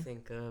what did you insane.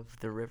 think of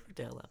the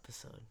Riverdale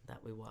episode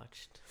that we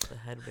watched? The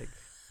Hedwig.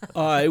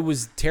 it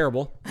was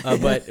terrible.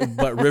 But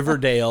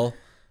Riverdale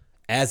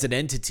as an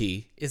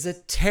entity is a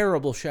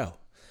terrible show.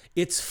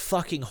 It's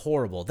fucking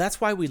horrible.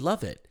 That's why we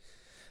love it.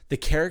 The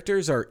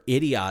characters are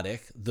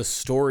idiotic. The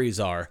stories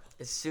are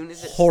As soon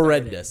as it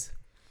horrendous.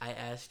 started,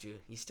 I asked you,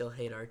 you still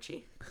hate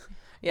Archie?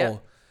 Yeah.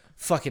 Oh,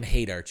 fucking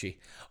hate Archie.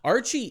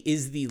 Archie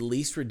is the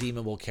least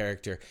redeemable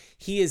character.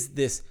 He is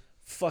this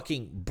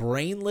fucking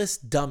brainless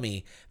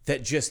dummy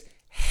that just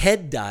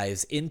head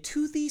dives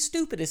into the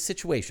stupidest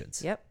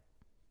situations. Yep.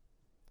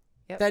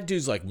 That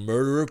dude's like,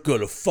 murderer,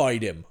 gonna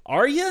fight him.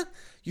 Are you?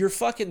 You're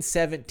fucking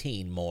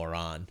 17,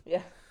 moron.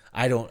 Yeah.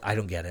 I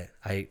don't get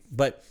it.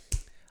 But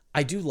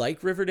I do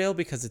like Riverdale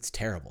because it's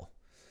terrible.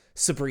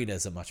 Sabrina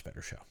is a much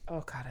better show.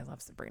 Oh God, I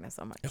love Sabrina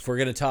so much. If we're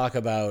gonna talk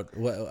about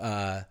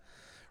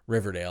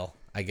Riverdale,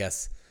 I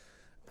guess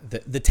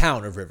the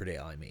town of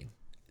Riverdale, I mean,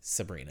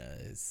 Sabrina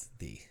is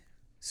the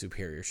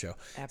superior show.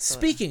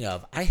 Absolutely. Speaking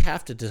of,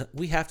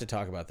 we have to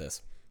talk about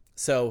this.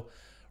 So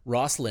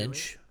Ross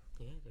Lynch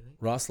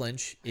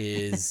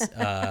is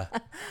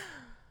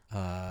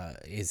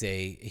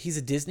he's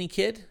a Disney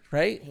kid,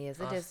 right? He is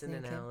a Austin Disney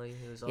and kid. Allie,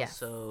 who's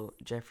Yes. also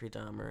Jeffrey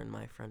Dahmer and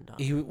my friend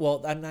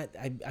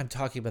Dahmer. I'm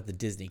talking about the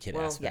Disney kid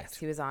aspect. Yes,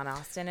 he was on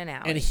Austin and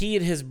Allie. And he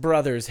and his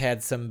brothers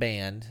had some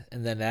band,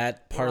 and then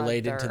that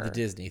parlayed into the Brother.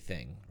 Disney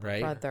thing,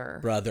 right?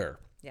 Brother.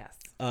 Yes.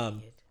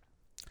 Um,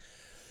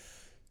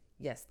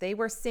 Yes, they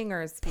were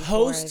singers before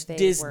Post they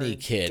Disney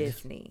were kid.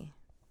 Disney.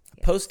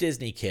 Post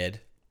Disney kid,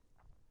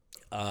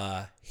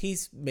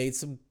 he's made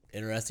some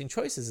interesting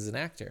choices as an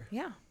actor.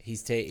 Yeah.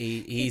 He's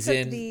he's took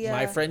in the,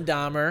 My Friend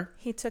Dahmer.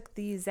 He took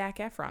the Zac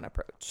Efron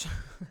approach.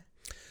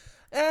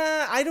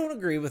 I don't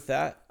agree with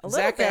that. A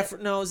little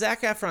bit.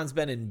 Zac Efron's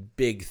been in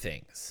big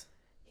things.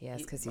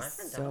 Yes, because My he's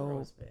friend Dahmer so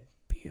was big.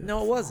 beautiful.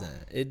 No, it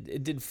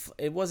wasn't.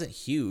 It wasn't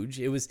huge.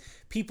 It was,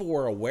 people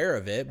were aware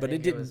of it, but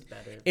think it it was didn't.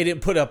 better. It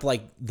didn't put up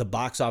like the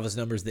box office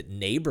numbers that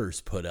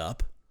Neighbors put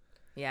up.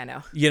 Yeah,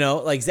 no. You know,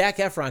 like Zac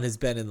Efron has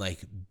been in like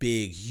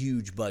big,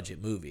 huge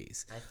budget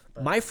movies.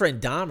 But- My Friend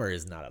Dahmer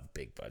is not a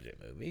big budget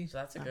movie. So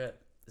that's a good.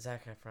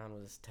 Zac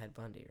Efron was Ted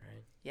Bundy,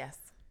 right? Yes.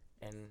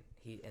 And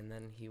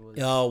then he was.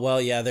 Oh well,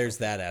 yeah, there's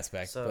that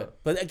aspect. So-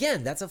 but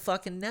again, that's a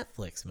fucking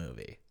Netflix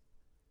movie.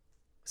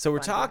 So we're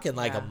Bundy, talking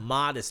like a yeah.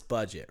 modest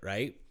budget,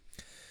 right?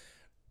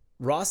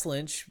 Ross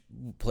Lynch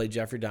played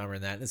Jeffrey Dahmer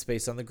in that, and it's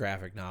based on the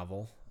graphic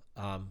novel.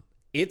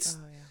 It's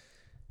Oh yeah.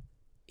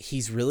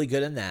 he's really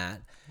good in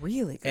that,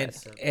 Really good.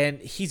 and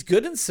he's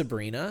good in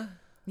Sabrina.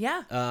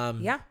 yeah.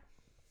 Yeah.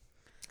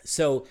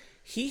 So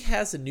he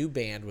has a new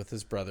band with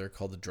his brother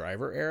called the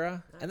Driver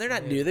Era, and they're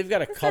not new. They've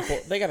got a couple.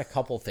 They got a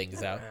couple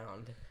things out.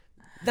 Around.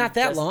 Not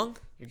that just- long.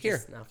 you're Here.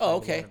 just now Oh,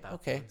 finding okay. out about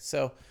Okay. them.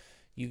 So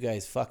you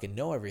guys fucking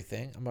know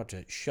everything. I'm about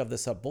to shove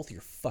this up both of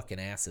your fucking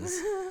asses.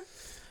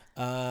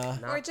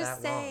 Not We're just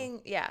that long.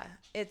 saying, yeah,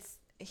 it's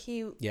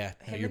he. Yeah,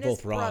 no, him you're and his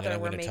both wrong, and brother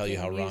I'm were going to tell you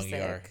how making wrong you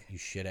are, music you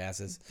shit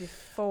asses.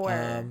 Before.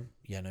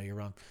 Yeah, no, you're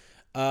wrong.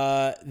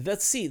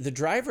 Let's see. The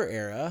Driver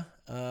Era,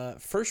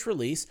 first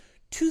release,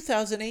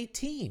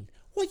 2018.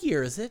 What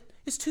year is it?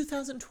 It's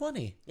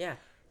 2020. Yeah.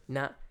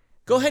 Not.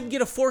 Go ahead and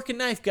get a fork and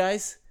knife,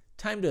 guys.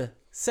 Time to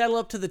saddle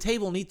up to the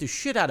table and eat the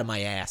shit out of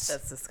my ass.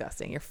 That's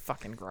disgusting. You're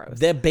fucking gross.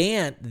 The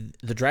band,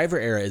 the Driver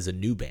Era, is a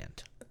new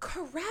band.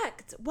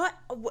 Correct. What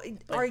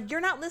or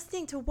you're not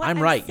listening to what I'm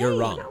I'm right. You're saying.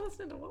 wrong. You're not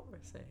listening to what we're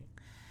saying.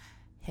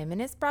 Him and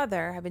his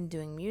brother have been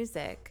doing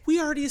music We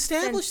already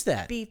established since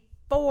that.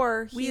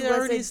 before he We was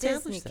already a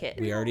established Disney that. kid.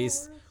 We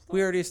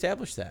already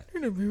established that.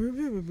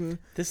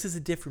 This is a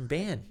different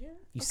band.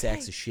 You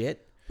sacks of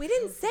shit. We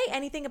didn't say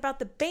anything about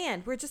the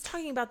band. We're just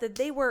talking about that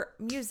they were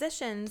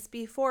musicians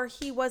before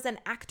he was an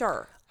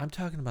actor. I'm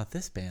talking about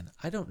this band.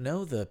 I don't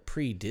know the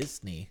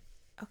pre-Disney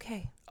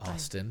Okay. fine.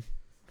 Austin.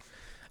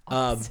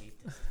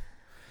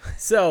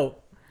 So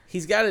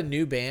he's got a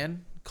new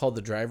band called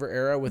the Driver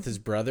Era with his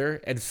brother,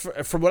 and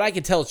from what I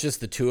can tell, it's just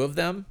the two of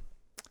them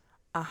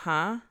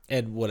Uh-huh.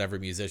 and whatever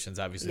musicians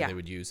obviously Yeah. they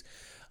would use.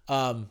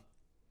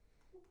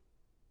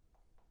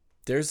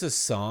 There's a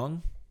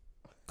song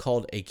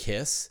called "A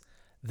Kiss"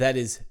 that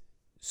is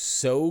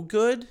so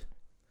good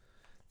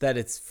that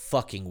it's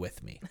fucking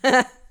with me.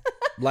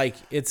 Like,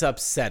 it's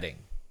upsetting.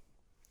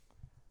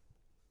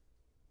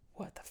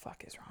 What the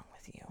fuck is wrong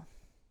with you?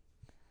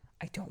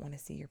 I don't want to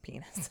see your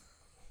penis.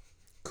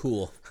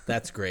 Cool.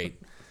 That's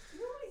great. You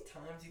know how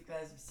many times you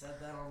guys have said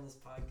that on this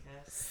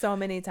podcast? So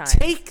many times.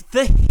 Take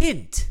the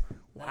hint.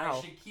 That Wow.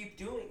 I should keep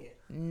doing it.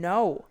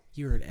 No.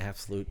 You're an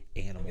absolute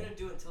I'm animal. gonna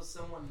do it until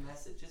someone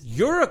messages me.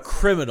 You're a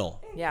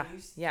criminal. Yeah. Can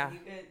you, Yeah.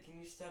 Can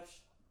you stop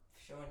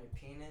showing your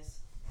penis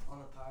on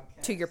the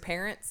podcast? To your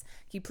parents?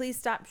 Can you please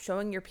stop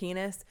showing your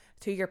penis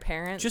to your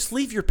parents? Just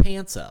leave your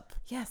pants up.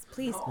 yes,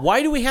 please.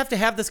 Why do we have to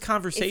have this If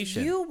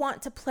conversation? you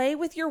want to play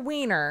with your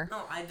wiener,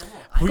 No, I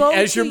don't. go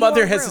As your to mother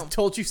your has room.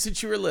 told you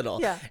since you were little.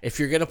 Yeah. If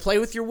you're going to play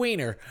with your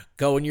wiener,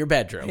 go in your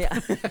bedroom. Yeah.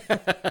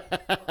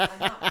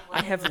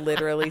 I have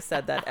literally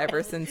said that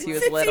ever since he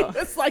was Since little. he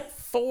was like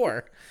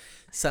 4.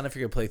 Son, if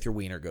you're going to play with your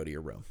wiener, go to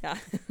your room. Yeah.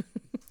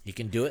 You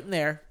can do it in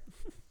there.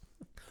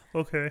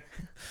 Okay.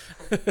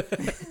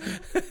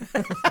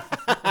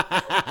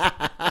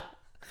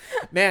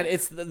 Man,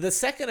 it's the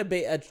second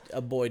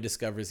a boy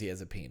discovers he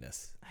has a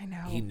penis, I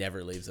know. he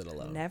never leaves it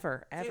alone.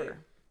 Never, ever. Dude,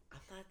 I'm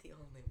not the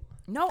only one.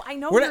 No, I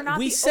know We're you're not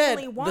we the said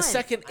only one. the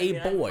second I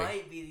mean, boy. I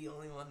might be the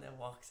only one that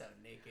walks out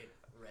naked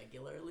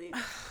regularly.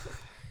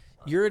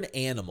 You're an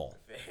animal.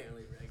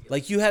 Fairly regular.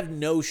 Like, you have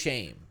no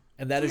shame,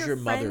 and that Do is your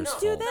mother's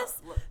friends do fault. this?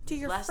 Look, To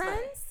your last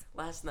friends?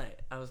 Last night,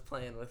 I was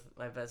playing with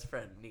my best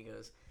friend, and he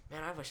goes,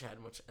 "Man, I wish I had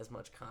as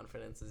much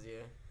confidence as you."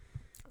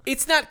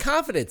 It's not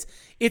confidence.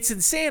 It's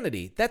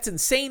insanity. That's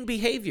insane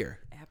behavior.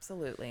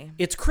 Absolutely.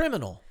 It's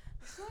criminal.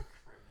 It's not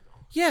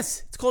criminal.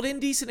 Yes, it's called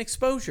indecent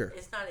exposure.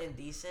 It's not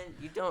indecent.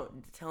 You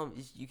don't tell him.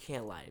 You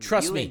can't lie. To me.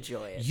 Trust you me.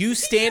 Enjoy it. You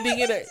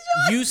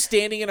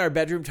standing in our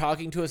bedroom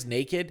talking to us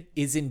naked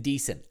is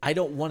indecent. I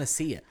don't want to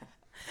see it.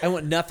 I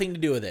want nothing to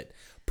do with it.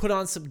 Put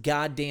on some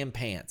goddamn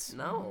pants.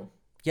 No.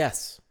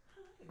 Yes.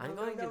 I'm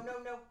going to.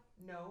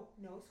 No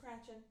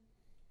scratching.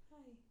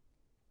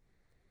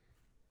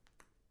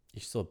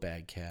 You're still a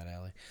bad cat,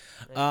 Allie.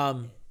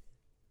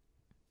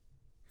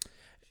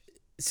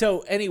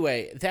 So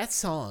anyway, that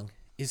song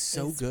is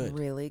so It's good.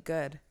 really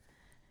good.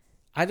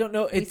 I don't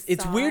know.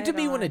 It's saw weird to it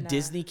me when a on,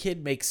 Disney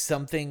kid makes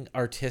something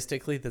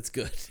artistically that's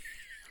good.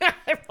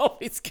 I'm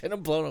always kind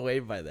of blown away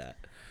by that.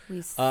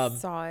 We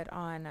saw it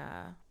on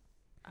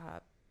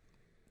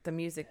the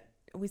music.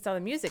 We saw the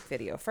music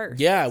video first.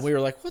 Yeah, we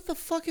were like, "What the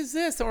fuck is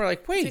this?" And we're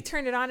like, We "Wait,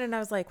 turned it on and I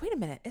was like, wait a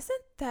minute,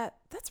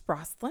 that's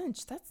Ross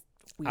Lynch? That's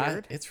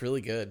weird. it's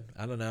really good."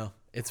 I don't know.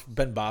 It's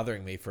been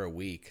bothering me for a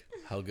week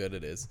how good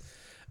it is,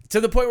 to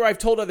the point where I've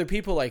told other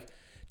people, like,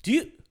 "Do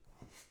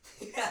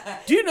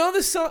you know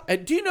this song?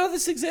 Do you know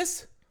this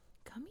exists?"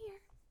 Come here.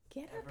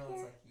 Get up Everyone's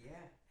here. like,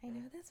 "Yeah." I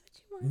know that's what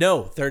you want.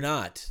 No, they're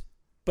not.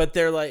 But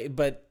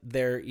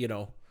they're you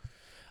know,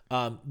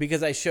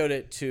 because I showed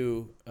it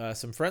to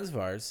some friends of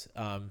ours,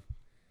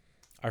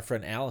 our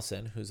friend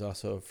Allison, who's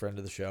also a friend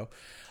of the show,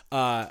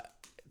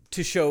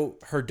 to show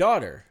her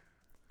daughter,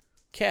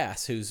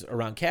 Cass, who's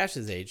around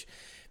Cash's age.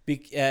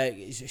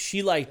 Today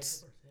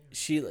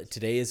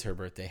is her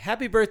birthday.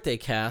 Happy birthday,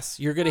 Cass.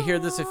 You're going to hear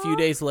this a few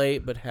days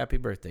late, but happy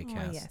birthday,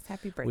 Cass. Oh, yes.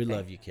 Happy birthday. We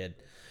love you, kid.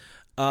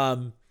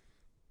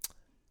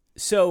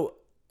 So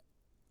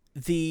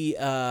the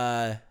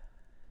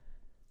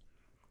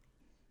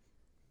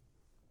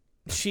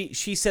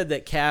she said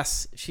that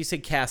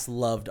Cass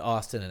loved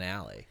Austin and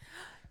Allie.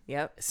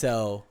 Yep.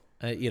 So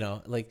you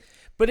know, like,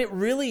 but it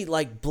really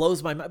like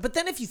blows my mind. But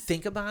then if you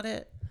think about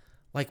it,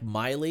 like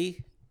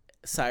Miley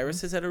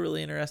Cyrus has had a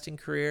really interesting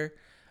career.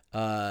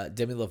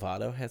 Demi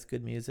Lovato has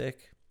good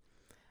music.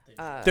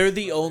 They're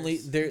the only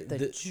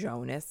The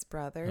Jonas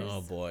Brothers.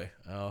 Oh boy.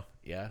 Oh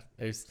yeah.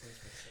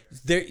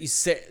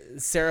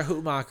 Sarah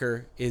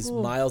Hutmacher is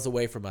miles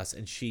away from us,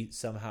 and she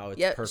somehow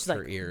Yeah, perks she's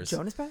her like, ears.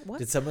 Jonas Brothers? What?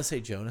 Did someone say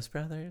Jonas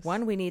Brothers?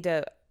 One, we need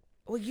to.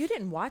 Well, you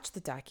didn't watch the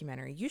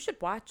documentary. You should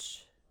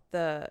watch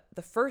the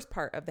first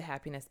part of the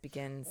Happiness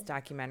Begins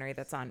documentary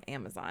that's on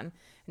Amazon,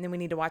 and then we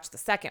need to watch the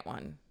second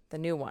one the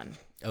new one.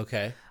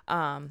 Okay.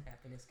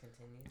 Happiness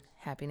continues.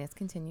 Happiness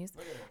continues.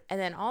 And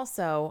then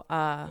also,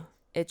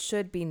 it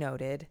should be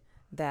noted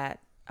that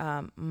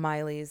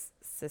Miley's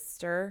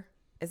sister,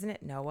 isn't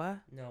it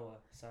Noah, Noah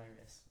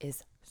Cyrus.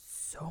 is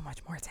so much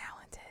more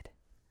talented.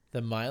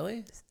 The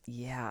Miley?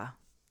 Yeah.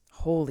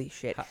 Holy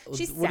shit.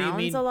 She What do you sounds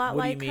mean- a lot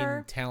what like do you mean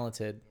her.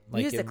 talented?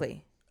 Like in-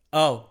 Musically.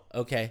 Oh,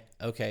 okay.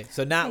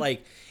 So not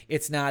like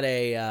it's not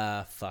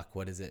a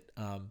what is it?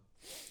 So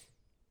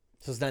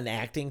it's not an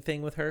acting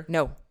thing with her?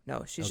 No,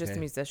 she's just a Okay.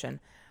 musician.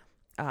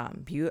 I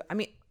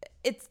mean,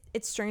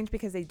 it's strange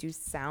because they do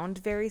sound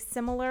very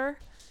similar,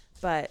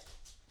 but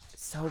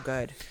so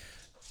good.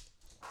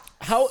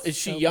 How is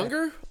she So good.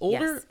 younger?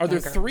 Older? Yes, Are there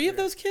younger. 3 of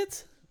those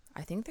kids?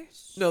 I think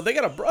there's. No, they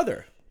got a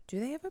brother, Do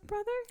they have a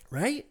brother?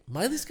 right?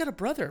 Miley's got a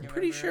brother. I'm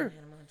pretty sure.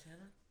 Hannah Montana?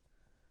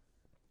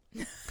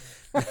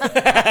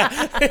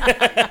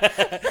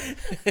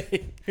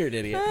 You're an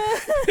idiot.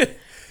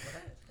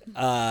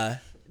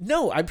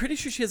 No, I'm pretty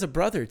sure she has a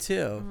brother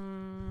too.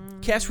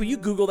 Cash, will you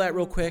Google that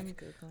real quick?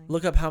 Googling.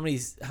 Look up how many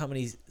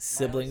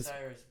siblings. Miley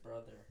Cyrus'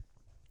 brother.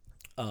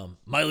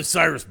 Miley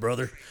Cyrus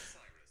brother.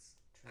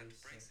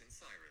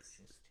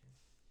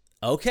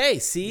 Okay,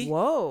 see,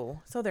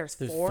 Whoa. So there's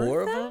there's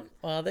 4 of them.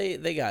 Well,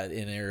 they got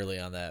in early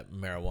on that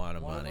marijuana One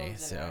of money,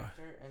 them's so an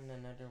actor and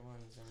another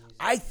one's a musician.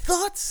 I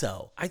thought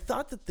so. I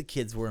thought that the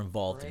kids were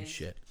involved in Grace.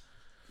 shit.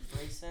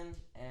 Grayson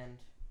and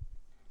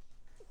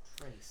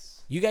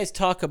Trace. You guys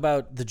talk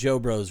about the Joe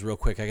Bros real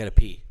quick. I gotta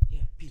pee.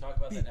 Yeah. Talk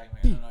about that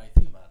documentary. I don't know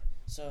anything about it.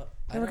 So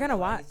I we're don't gonna know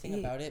watch-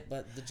 anything about it,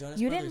 but the Jonas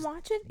You Brothers didn't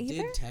watch it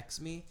either? did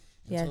text me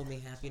and Yeah. told me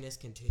happiness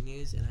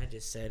continues, and I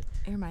just said,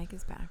 Your mic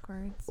is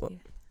backwards.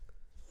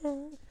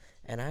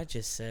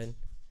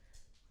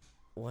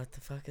 what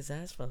the fuck is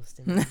that supposed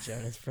to mean,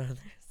 Jonas Brothers?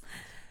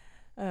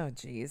 Oh,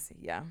 geez.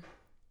 Yeah.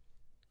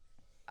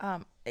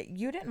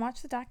 You didn't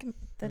watch the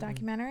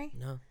documentary?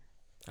 No,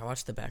 I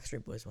watched the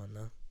Backstreet Boys one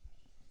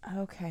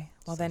though. Okay.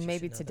 Well, So then you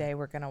maybe should know today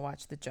we're going to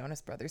watch the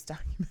Jonas Brothers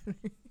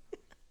documentary.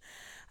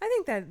 I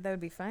think that would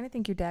be fine. I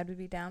think your dad would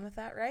be down with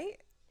that, right?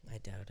 I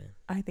doubt it.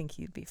 I think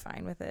he'd be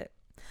fine with it.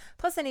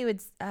 Plus, then he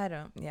would, I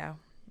don't know.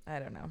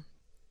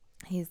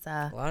 He's,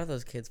 A lot of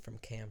those kids from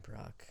Camp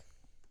Rock,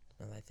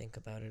 now that I think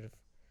about it, have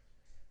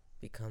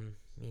become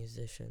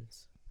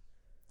musicians.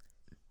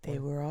 they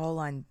were all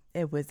on,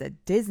 it was a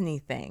Disney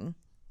thing.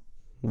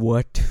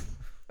 What?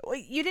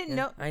 Wait, you didn't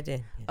know? I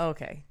did. Yeah.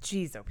 Okay.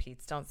 Jeez, oh, Pete,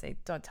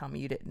 don't tell me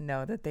you didn't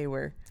know that they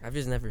were. I've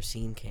just never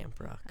seen Camp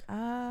Rock.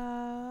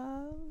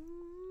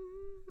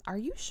 Are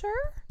you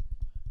sure?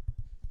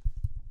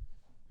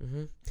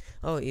 Mm-hmm.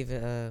 Oh,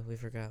 even we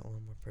forgot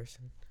one more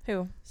person.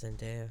 Who?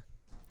 Zendaya.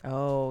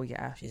 Oh,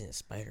 yeah. She's in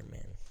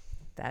Spider-Man.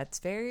 That's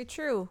very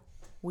true.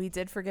 We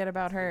did forget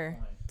about her.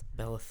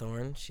 Bella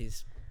Thorne.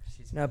 She's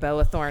No,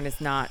 Bella Thorne is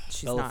not.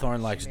 She's Bella not.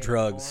 Thorne likes made a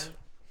drugs.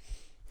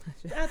 porn.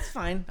 That's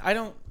fine. I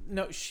don't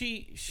know.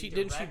 She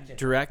didn't she directed.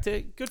 direct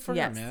it? Good for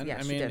Yes, her, man. yeah,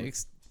 I she mean,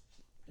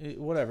 did.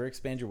 whatever.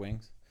 Expand your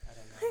wings. I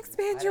don't know.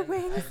 Expand your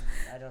wings.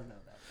 I don't know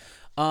that.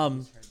 I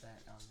just heard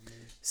that on the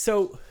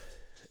news.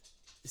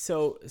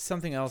 So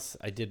something else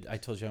I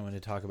told you I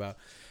wanted to talk about.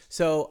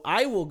 So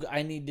I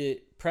need to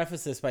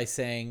preface this by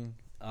saying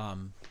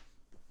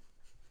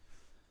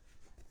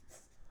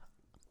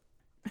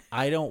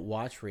I don't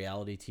watch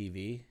reality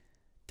TV.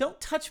 Don't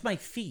touch my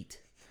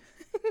feet.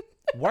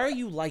 Why are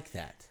you like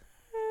that?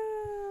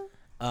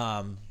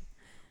 Jamming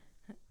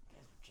out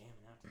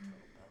to Total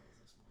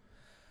Bellas this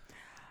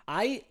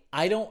morning.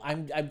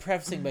 I'm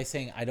prefacing by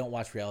saying I don't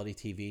watch reality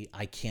TV.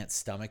 I can't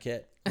stomach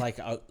it. Like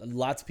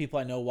lots of people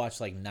I know watch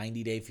like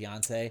 90 Day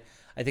Fiance.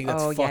 I think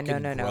that's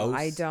fucking no. gross.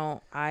 I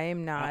don't. I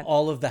am not.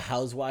 All of the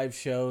housewives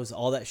shows,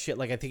 all that shit.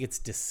 Like I think it's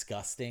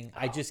disgusting.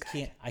 I just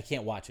can't. I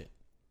can't watch it.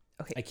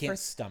 Okay. I can't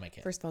stomach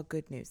it. First of all,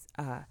 good news.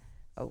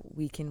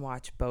 We can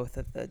watch both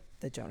of the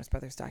Jonas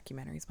Brothers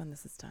documentaries when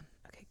this is done.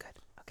 Okay, good.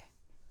 Okay.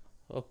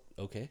 Oh,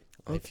 okay.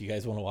 If you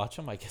guys want to watch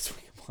them, I guess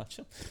we can watch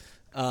them.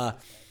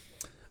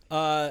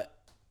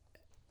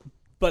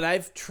 But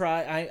I've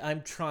tried.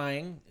 I'm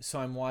trying. So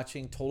I'm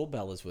watching Total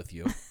Bellas with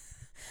you.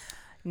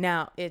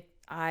 Now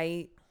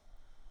I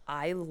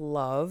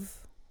love.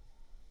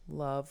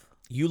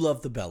 You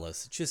love the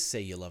Bellas. Just say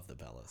you love the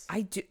Bellas.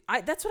 I do.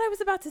 That's what I was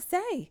about to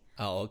say.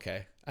 Oh,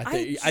 okay.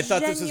 I I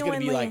thought this was going to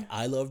be genuinely- like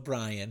I love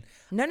Brian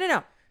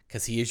No.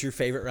 because he is your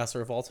favorite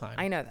wrestler of all time.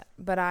 I know that,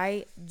 but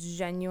I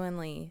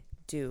genuinely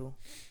do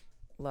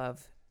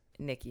love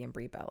Nikki and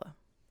Brie Bella.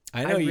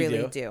 I know you really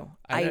do. do.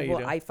 I know you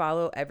do. I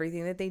follow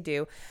everything that they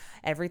do.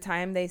 Every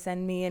time they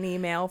send me an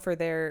email for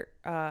their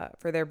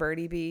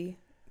Birdie Bee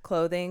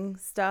clothing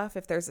stuff,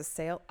 if there's a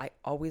sale, I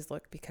always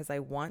look because I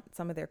want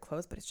some of their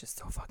clothes, but it's just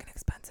so fucking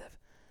expensive.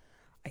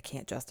 I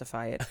can't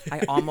justify it. I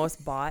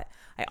almost bought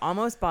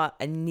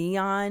a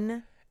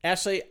neon.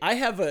 Ashley, I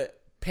have a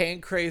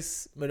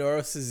Pancrase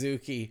Minoru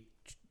Suzuki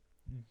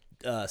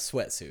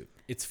sweatsuit.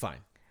 It's fine.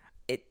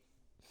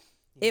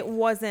 It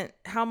wasn't.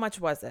 How much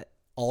was it?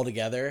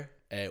 Altogether,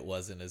 it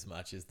wasn't as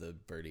much as the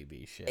Birdie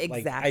Bee shit. Like,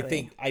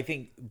 Exactly. I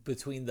think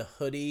between the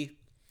hoodie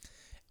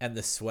and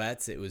the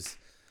sweats, it was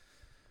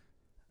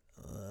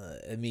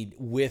I mean,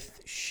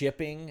 with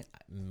shipping,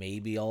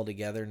 maybe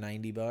altogether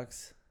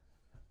 $90.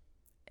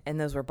 And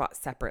those were bought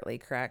separately,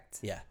 correct?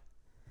 Yeah.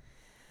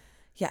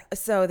 Yeah.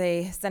 So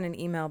they sent an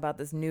email about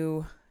this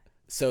new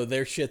So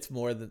their shit's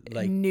more than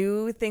like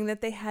new thing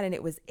that they had, and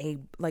it was a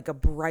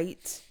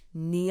bright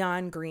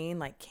neon green,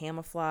 like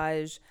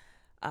camouflage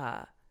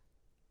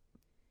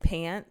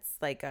pants,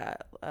 like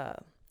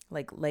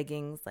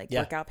leggings, like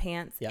workout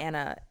pants, and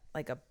a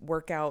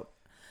workout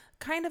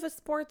kind of a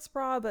sports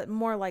bra, but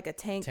more like a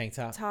tank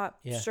top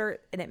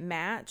shirt, and it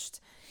matched.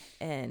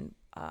 And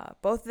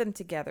both of them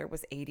together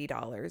was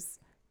 $80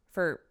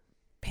 for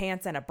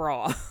pants and a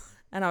bra.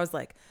 And I was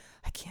like,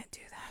 I can't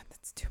do that.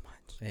 That's too much.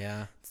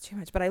 Yeah. It's too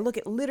much. But I look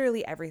at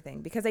literally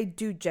everything because I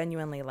do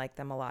genuinely like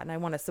them a lot, and I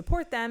want to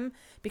support them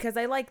because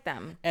I like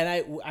them. And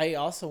I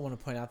also want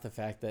to point out the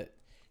fact that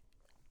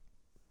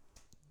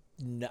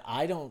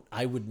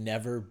I would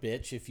never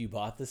bitch if you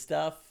bought the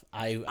stuff.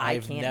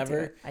 I've can't never.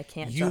 do it. I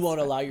can't. You won't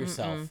allow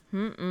yourself.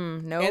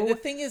 No. And the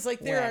thing is,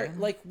 like, way.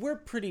 we're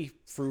pretty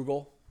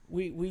frugal.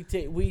 We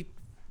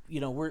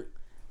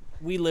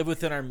live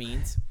within our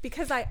means.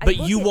 Because I But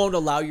look you at- won't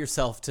allow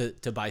yourself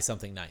to buy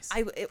something nice.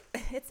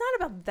 It's not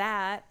about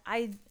that.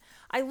 I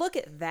look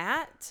at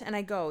that and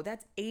I go,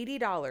 that's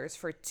 $80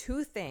 for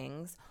two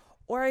things,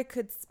 or I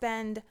could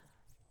spend.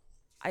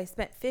 I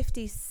spent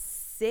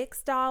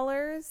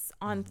 $56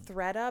 on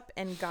ThreadUp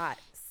and got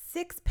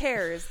 6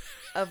 pairs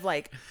of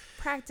like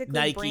practically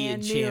Nike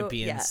brand and new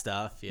Champion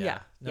stuff. Yeah.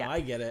 No,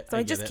 I get it. So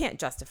I just can't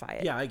justify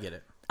it. Yeah, I get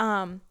it.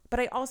 But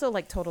I also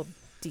like Total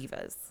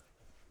Divas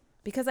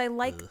because I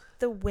like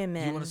the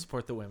women. You want to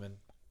support the women.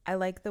 I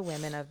like the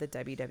women of the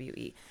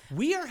WWE.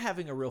 We are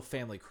having a real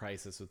family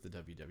crisis with the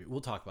WWE.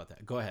 We'll talk about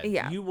that. Go ahead.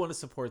 Yeah. You want to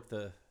support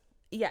the...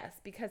 Yes,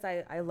 because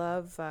I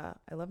love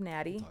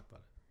Natty Talk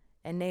about it.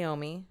 and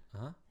Naomi.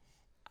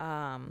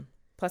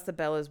 Plus the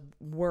Bellas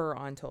were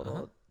on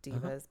Total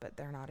Divas, but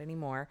they're not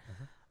anymore.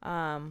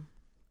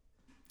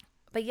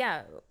 But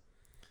yeah,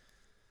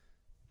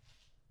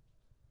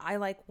 I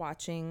like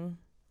watching.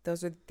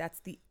 That's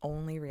the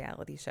only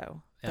reality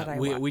show that I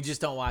watch. We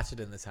just don't watch it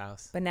in this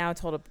house. But now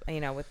with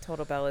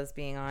Total Bellas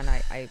being on,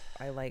 I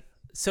like.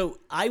 So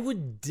I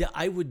would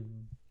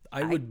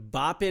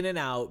bop in and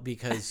out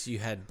because you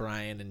had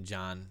Brian and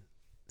John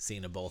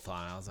Cena both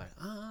on. I was like,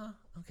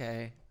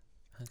 okay.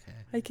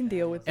 I can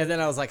deal with it. And then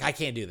I was like, I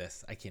can't do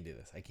this. I can't do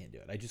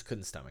it. I just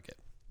couldn't stomach it.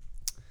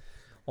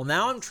 Well,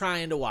 now I'm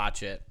trying to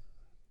watch it.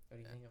 What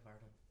do you think of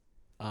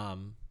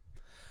Artem?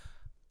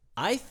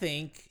 I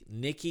think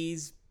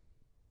Nikki's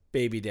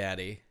baby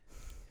daddy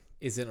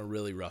is in a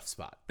really rough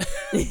spot.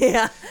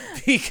 Yeah.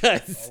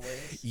 Because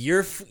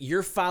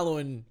you're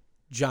following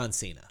John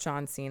Cena.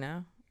 John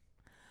Cena.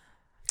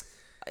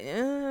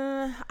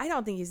 I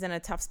don't think he's in a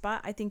tough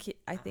spot. I think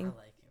I like him.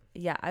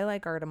 yeah, I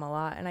like Artem a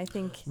lot, and I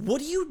think What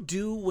do you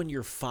do when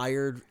you're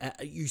fired?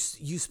 You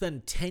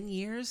spend 10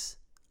 years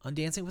on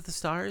Dancing with the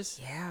Stars?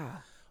 yeah.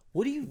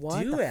 What do you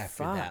What do the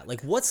after fuck? that?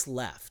 Like, what's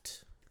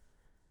left?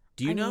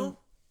 Do you I know? mean,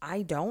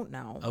 I don't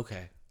know.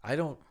 Okay. I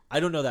don't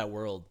know that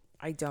world.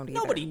 I don't either.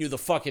 Nobody knew the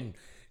fucking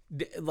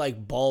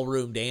like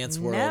ballroom dance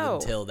world No.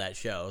 until that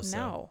show. So.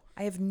 No,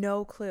 I have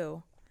no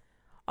clue.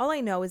 All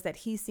I know is that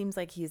he seems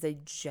like he's a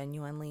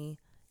genuinely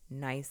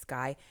nice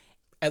guy.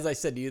 As I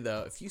said to you,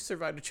 though, if you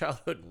survived a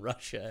childhood in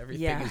Russia,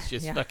 everything is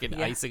just fucking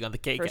icing on the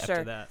cake for after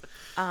sure. that.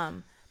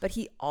 But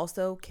he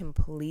also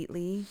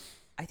completely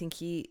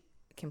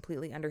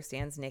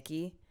understands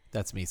Nikki,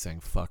 That's me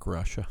saying fuck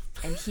Russia.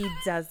 and he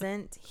does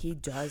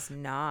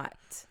not.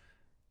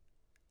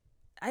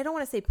 I don't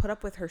want to say put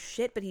up with her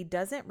shit, but he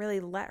doesn't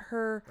really let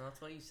her. No, that's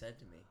what you said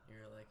to me. You're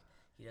like,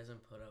 he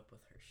doesn't put up with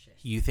her shit.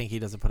 You think he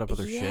doesn't put up with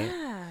her shit?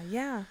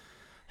 Yeah.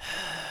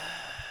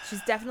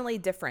 She's definitely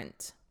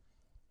different.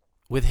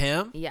 With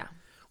him? Yeah.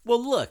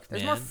 Well, look,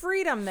 There's man. more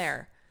freedom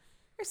there.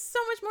 There's so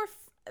much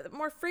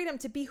more freedom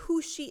to be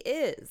who she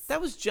is. That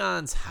was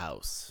John's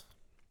house.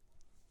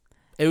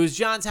 It was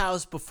John's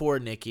house before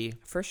Nikki.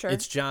 For sure.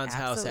 It's John's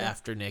Absolutely. house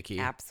after Nikki.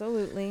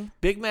 Absolutely.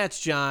 Big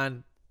Match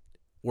John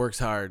works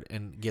hard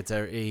and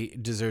he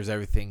deserves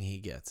everything he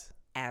gets.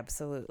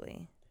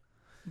 Absolutely.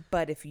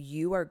 But if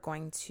you are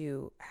going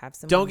to have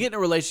someone... Don't get in a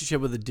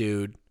relationship with a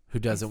dude who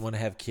doesn't want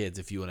to have kids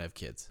if you want to have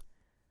kids.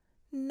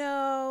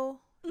 No.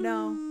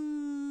 No.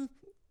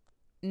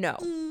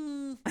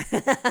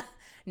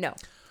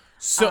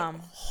 So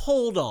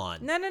hold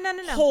on. No.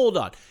 Hold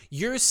on.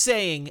 You're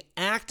saying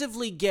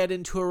actively get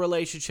into a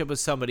relationship with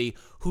somebody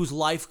whose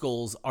life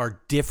goals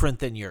are different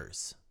than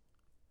yours.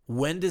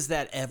 When does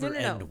that ever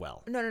end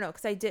well? No.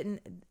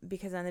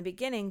 Because in the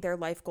beginning, their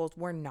life goals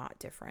were not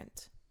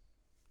different.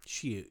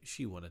 She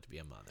wanted to be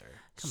a mother.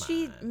 Come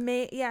She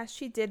on.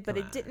 she did, but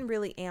Come it didn't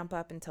really amp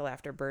up until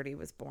after Birdie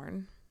was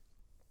born.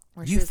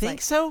 Where You she was think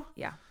like- so?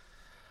 Yeah.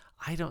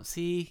 I don't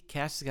see.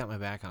 Cash has got my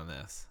back on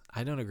this.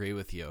 I don't agree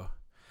with you.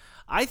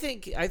 I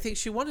think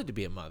she wanted to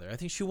be a mother. I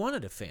think she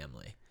wanted a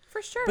family.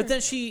 For sure. But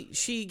then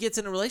she gets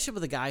in a relationship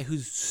with a guy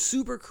who's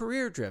super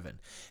career driven.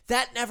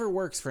 That never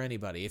works for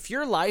anybody. If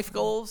your life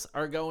goals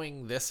are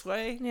going this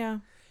way, Yeah.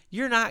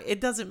 you're not. It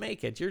doesn't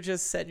make it. You're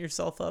just setting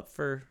yourself up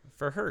for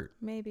hurt.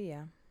 Maybe,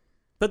 yeah.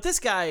 But this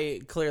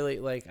guy clearly,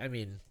 like, I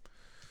mean,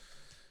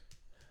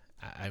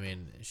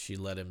 she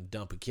let him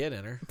dump a kid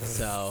in her.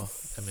 So,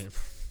 I mean,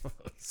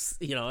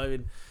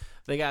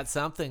 they got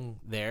something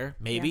there.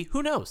 Maybe. Yeah.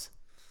 Who knows?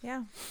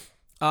 Yeah.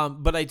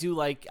 But I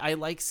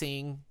like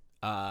seeing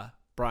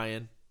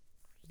Brian.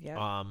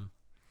 Yeah.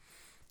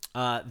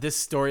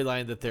 This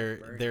storyline that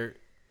their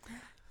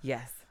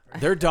Yes.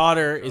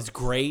 daughter is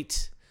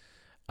great.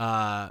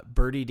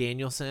 Birdie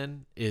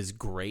Danielson is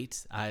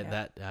great.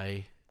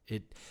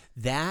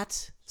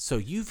 So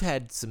you've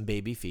had some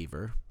baby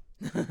fever.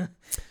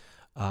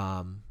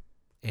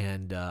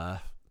 And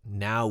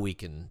now we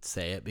can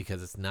say it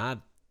because it's not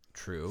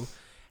true.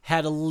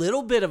 Had a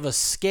little bit of a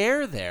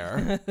scare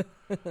there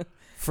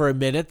for a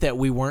minute that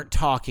we weren't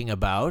talking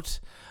about.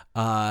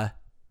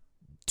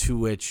 To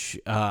which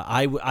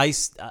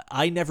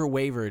I never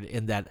wavered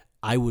in that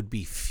I would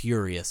be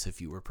furious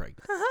if you were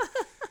pregnant.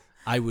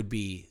 I would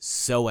be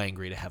so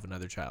angry to have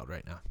another child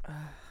right now.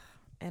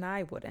 And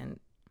I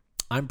wouldn't.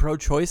 I'm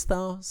pro-choice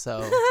though,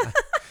 so.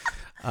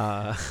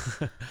 Yeah,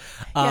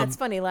 it's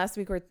funny. Last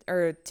week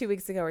or 2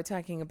 weeks ago, we're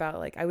talking about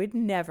like I would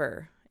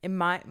never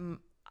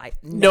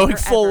knowing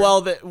full ever,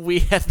 well that we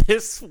had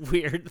this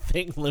weird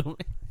thing looming.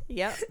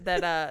 Yep,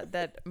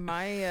 that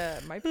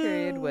my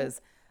period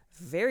was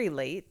very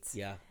late.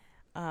 Yeah.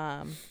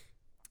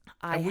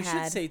 And we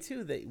should say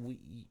too that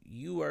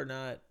you are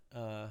not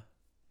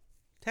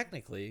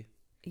technically.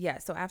 Yeah,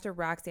 so after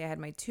Roxy, I had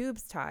my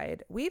tubes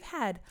tied. We've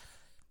had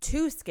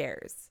 2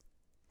 scares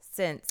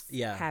since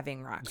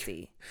having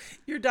Roxy.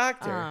 Your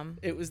doctor,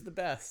 it was the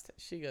best.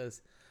 She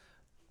goes,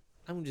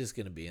 I'm just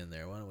going to be in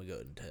there. Why don't we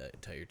go and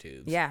tie your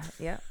tubes? Yeah.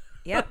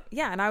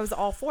 And I was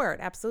all for it,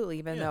 absolutely,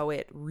 even though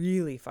it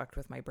really fucked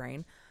with my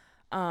brain.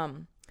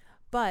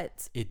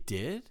 But it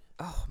did?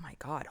 Oh my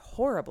God,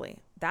 horribly.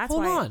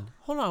 Hold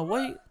on,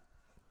 wait.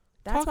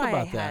 That's Talk why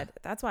about that.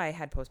 That's why I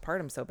had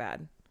postpartum so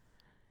bad.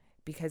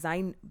 Because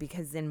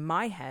in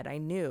my head I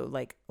knew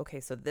like, okay,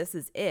 so this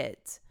is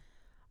it.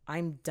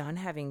 I'm done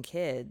having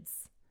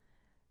kids.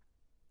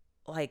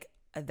 Like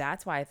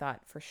that's why I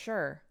thought for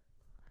sure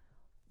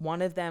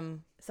one of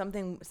them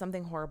something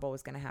horrible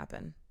was going to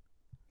happen.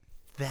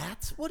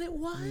 That's what it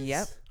was?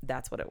 Yep,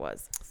 that's what it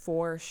was.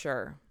 For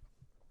sure.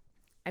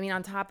 I mean,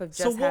 on top of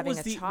just having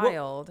a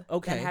child,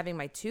 and having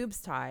my tubes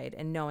tied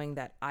and knowing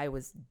that I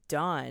was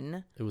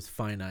done. It was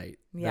finite.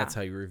 Yeah. That's how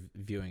you were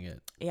viewing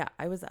it. Yeah,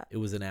 I was. It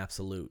was an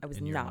absolute. I was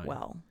in your not mind.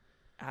 well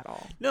at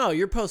all. No,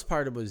 your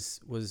postpartum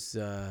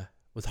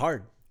was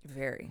hard.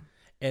 Very.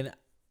 And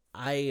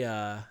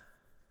I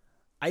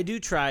do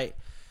try.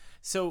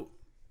 So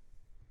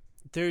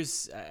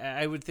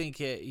I would think,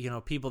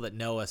 people that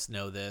know us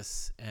know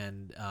this.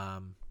 And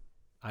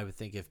I would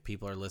think if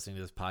people are listening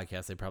to this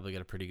podcast, they probably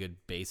get a pretty good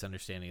base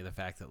understanding of the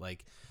fact that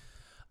like,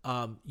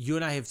 you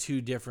and I have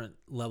 2 different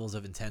levels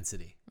of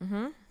intensity.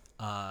 Mm-hmm.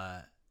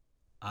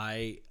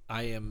 I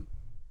am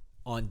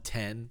on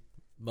 10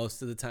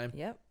 most of the time.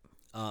 Yep.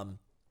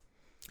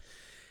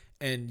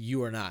 And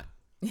you are not.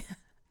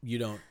 You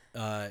don't.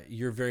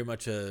 You're very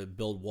much a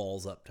build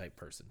walls up type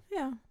person.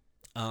 Yeah.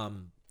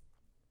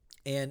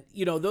 And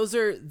those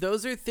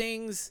are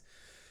things.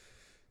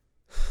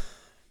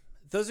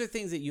 Those are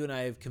things that you and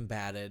I have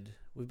combated.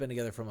 We've been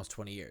together for almost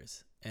 20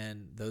 years,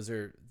 and those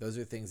are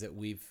things that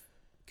we've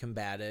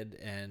combated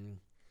and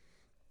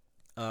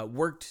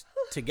worked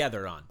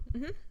together on.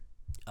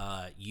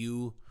 Mm-hmm.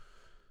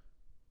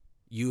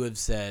 You have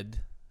said,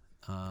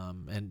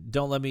 and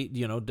don't let me,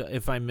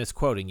 if I'm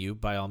misquoting you,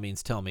 by all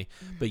means tell me.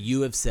 Mm-hmm. But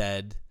you have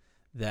said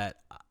that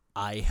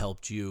I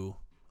helped you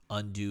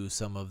undo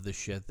some of the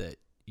shit that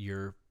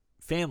your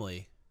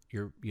family,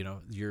 your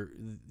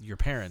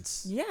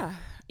parents. Yeah.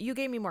 You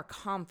gave me more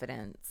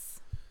confidence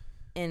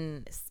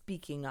in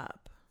speaking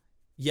up.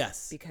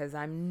 Yes. Because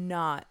I'm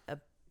not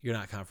You're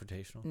not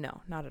confrontational?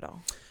 No, not at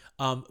all.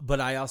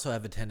 But I also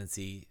have a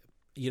tendency,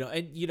 you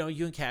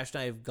and Cash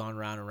and I have gone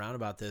round and round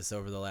about this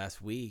over the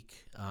last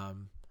week.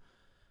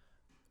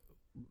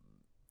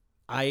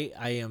 I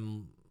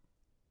am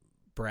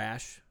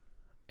brash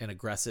and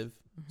aggressive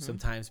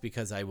sometimes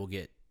because I will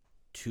get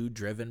too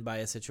driven by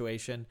a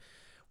situation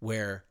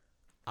where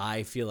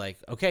I feel like,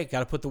 okay, got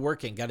to put the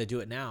work in, got to do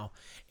it now.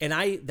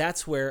 And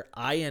that's where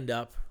I end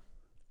up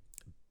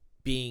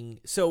being.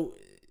 So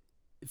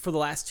for the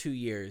last 2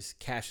 years,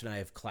 Cash and I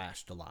have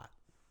clashed a lot,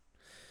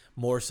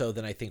 more so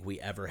than I think we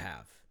ever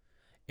have.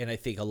 And I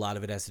think a lot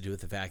of it has to do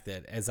with the fact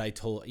that, as I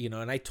told,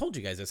 and I told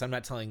you guys this, I'm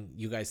not telling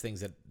you guys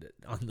things that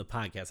on the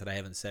podcast that I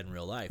haven't said in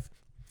real life.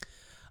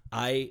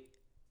 I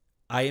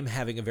am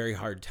having a very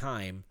hard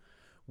time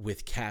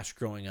with Cash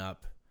growing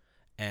up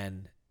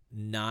and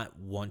not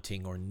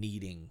wanting or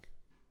needing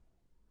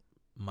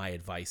my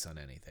advice on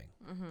anything.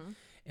 Mm-hmm.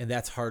 And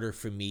that's harder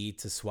for me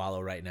to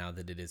swallow right now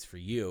than it is for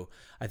you.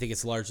 I think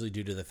it's largely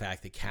due to the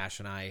fact that Cash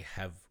and I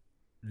have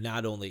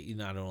not only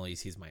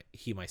is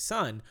he my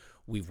son,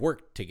 we've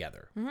worked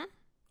together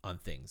on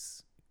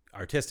things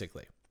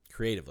artistically,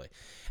 creatively.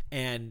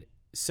 And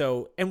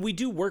and we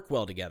do work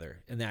well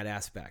together in that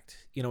aspect.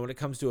 You know, when it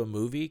comes to a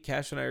movie,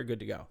 Cash and I are good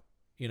to go.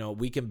 You know,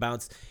 we can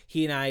bounce.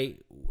 He and I,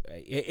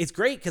 it's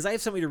great because I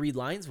have somebody to read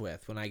lines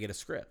with when I get a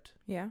script.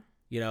 Yeah.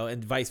 You know,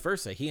 and vice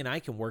versa. He and I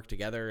can work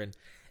together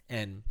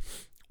and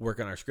work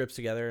on our scripts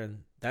together, and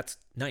that's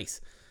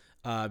nice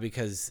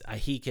because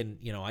he can,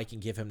 you know, I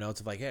can give him notes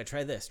of like, yeah,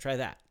 try this, try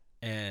that,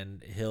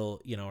 and he'll,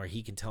 you know, or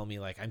he can tell me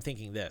like, I'm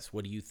thinking this.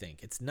 What do you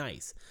think? It's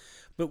nice,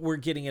 but we're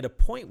getting at a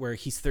point where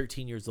he's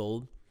 13 years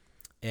old,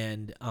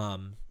 and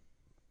I'm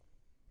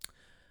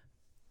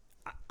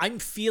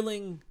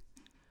feeling.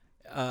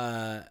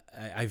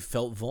 I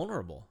felt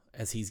vulnerable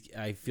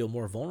I feel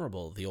more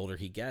vulnerable the older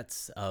he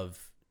gets.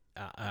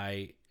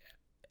 I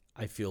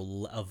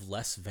feel of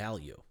less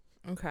value.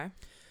 Okay.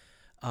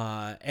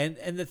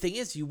 And the thing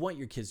is, you want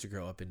your kids to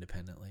grow up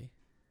independently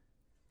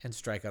and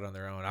strike out on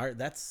their own.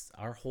 That's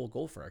our whole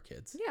goal for our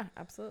kids. Yeah,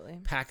 absolutely.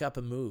 Pack up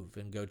and move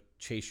and go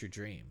chase your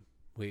dream.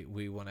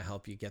 We want to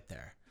help you get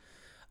there.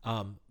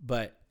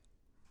 But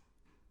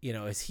you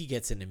know, as he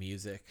gets into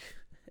music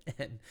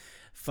and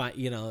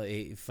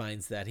he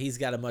finds that he's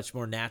got a much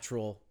more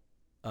natural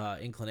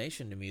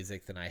inclination to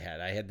music than I had.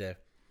 I had to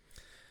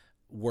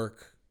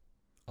work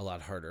a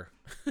lot harder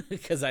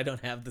because I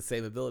don't have the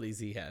same abilities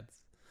he had.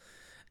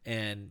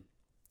 And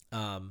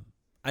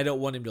I don't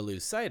want him to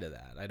lose sight of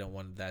that. I don't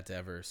want that to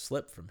ever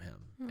slip from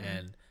him.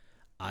 And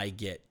I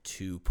get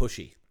too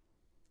pushy.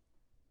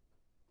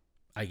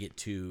 I get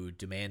too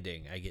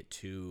demanding. I get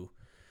too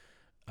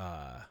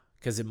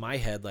because in my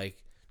head, like,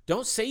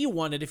 don't say you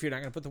want it if you're not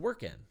going to put the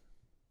work in.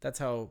 That's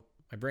how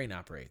my brain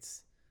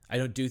operates. I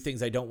don't do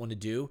things I don't want to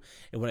do.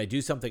 And when I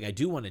do something I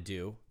do want to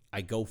do,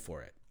 I go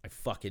for it. I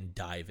fucking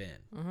dive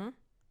in. Mm-hmm.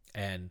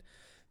 And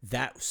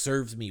that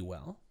serves me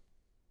well.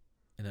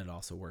 And it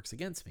also works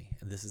against me.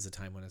 And this is a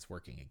time when it's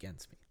working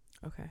against me.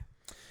 Okay.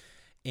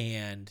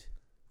 And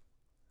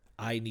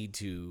I need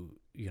to,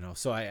 you know,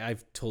 so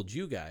I've told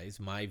you guys,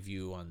 my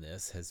view on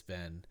this has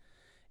been,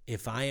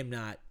 if I am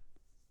not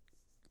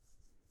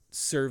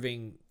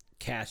serving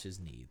Cash's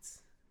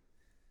needs,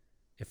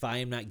 if I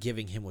am not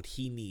giving him what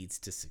he needs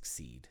to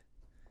succeed,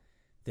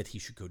 that he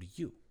should go to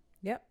you.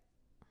 Yep.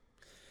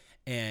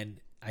 And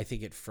I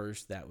think at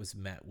first that was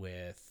met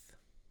with,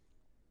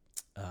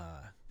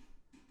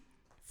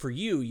 for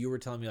you were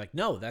telling me like,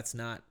 no, that's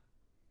not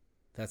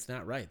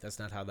right. That's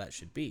not how that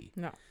should be.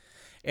 No.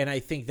 And I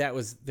think there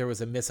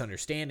was a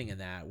misunderstanding in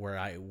that where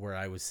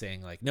I was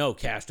saying like, no,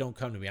 Cash, don't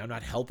come to me. I'm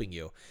not helping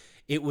you.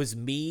 It was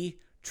me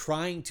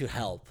trying to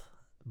help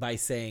by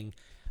saying,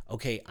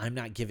 okay, I'm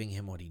not giving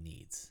him what he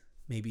needs.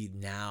 Maybe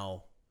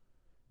now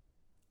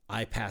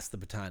I pass the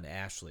baton to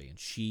Ashley and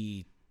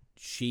she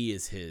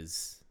is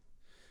his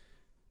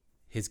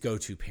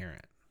go-to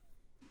parent.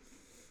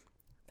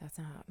 That's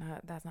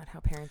not how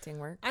parenting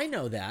works. I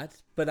know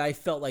that, but I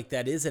felt like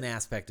that is an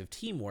aspect of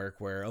teamwork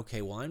where,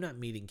 okay, well, I'm not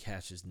meeting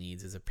Cash's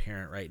needs as a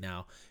parent right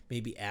now.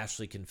 Maybe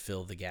Ashley can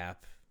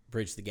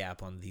bridge the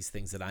gap on these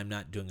things that I'm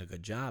not doing a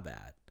good job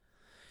at.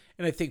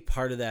 And I think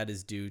part of that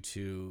is due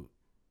to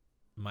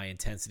my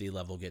intensity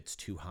level gets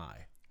too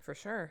high. For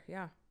sure,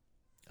 yeah.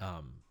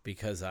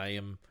 Because I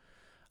am.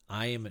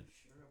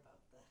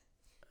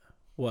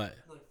 What?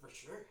 Like, for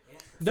sure, yeah.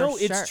 No,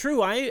 For it's sure.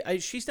 true. I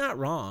she's not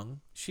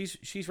wrong.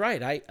 She's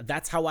right.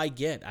 That's how I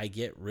get. I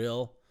get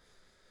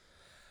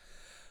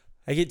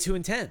too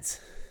intense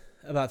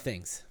about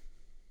things.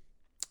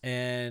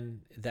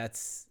 And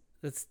that's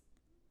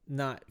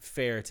not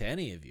fair to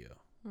any of you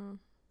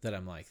that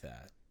I'm like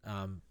that.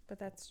 But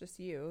that's just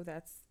you.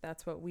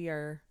 That's what we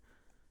are.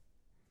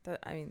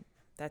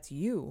 That's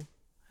you.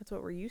 That's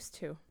what we're used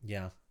to.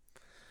 Yeah.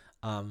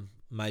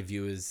 My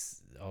view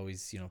is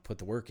always, put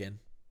the work in.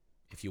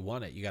 If you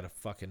want it, you got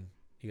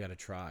to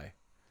try.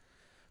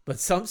 But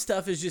some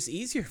stuff is just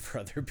easier for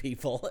other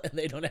people and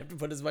they don't have to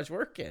put as much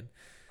work in.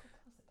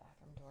 Close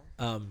the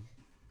bathroom door.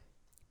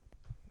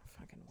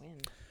 Fucking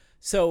wind.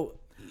 So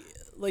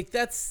like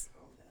that's,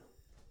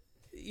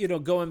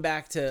 going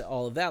back to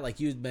all of that, like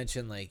you had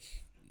mentioned, like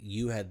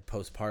you had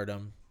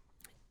postpartum.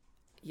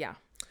 Yeah.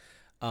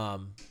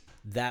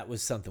 That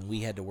was something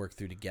we had to work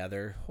through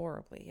together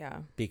Horribly,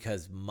 yeah.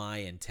 because my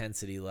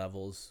intensity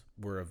levels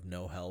were of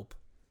no help.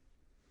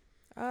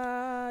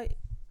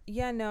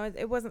 Yeah, no,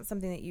 it wasn't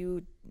something that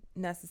you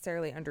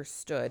necessarily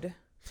understood.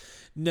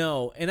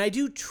 No, and I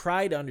do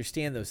try to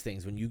understand those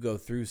things when you go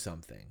through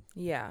something.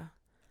 Yeah.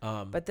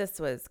 But this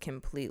was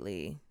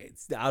completely.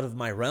 It's out of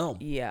my realm.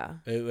 Yeah.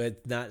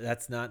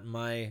 That's not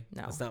my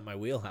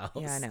wheelhouse.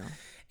 Yeah, I know.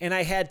 And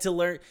I had to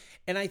learn,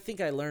 and I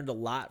think I learned a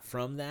lot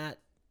from that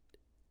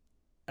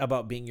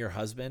about being your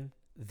husband,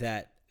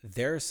 that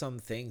there are some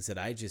things that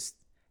I just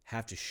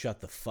have to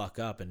shut the fuck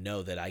up and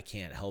know that I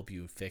can't help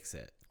you fix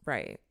it.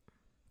 Right.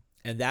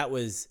 And that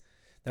was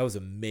a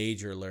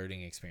major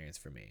learning experience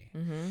for me.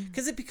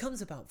 Because it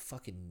becomes about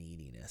fucking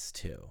neediness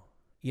too.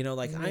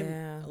 Like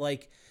Yeah. I'm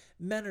like,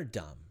 men are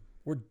dumb.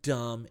 We're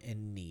dumb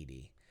and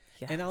needy.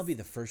 Yes. And I'll be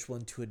the first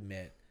one to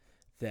admit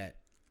that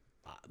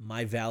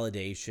my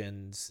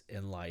validations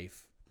in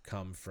life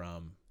come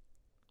from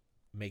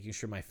making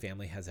sure my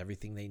family has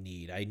everything they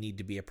need. I need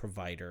to be a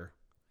provider.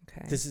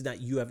 Okay. This is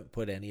not, you haven't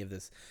put any of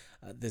this.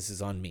 This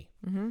is on me.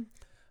 Mm-hmm.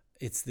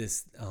 It's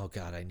this, oh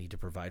God, I need to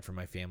provide for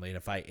my family.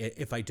 And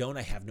if I don't,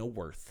 I have no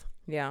worth.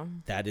 Yeah.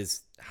 That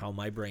is how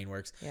my brain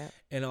works. Yeah.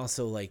 And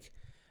also like,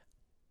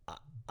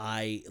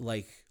 I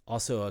like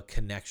also a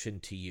connection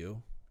to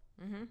you.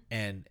 Mm-hmm.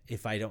 And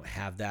if I don't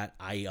have that,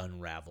 I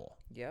unravel.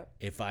 Yep.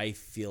 If I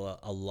feel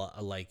a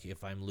lot like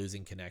if I'm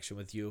losing connection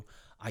with you,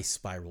 I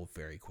spiral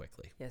very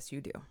quickly. Yes,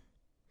 you do.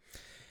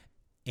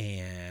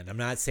 And I'm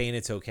not saying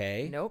it's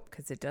okay. Nope,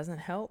 because it doesn't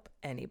help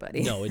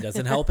anybody. No, it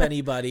doesn't help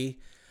anybody.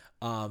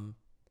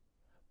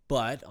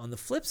 But on the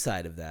flip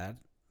side of that,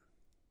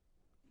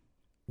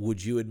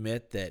 would you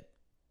admit that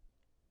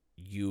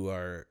you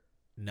are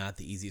not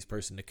the easiest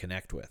person to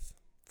connect with?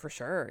 For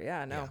sure.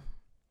 Yeah, no.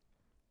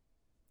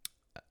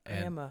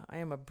 Yeah. I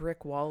am a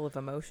brick wall of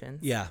emotions.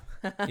 Yeah.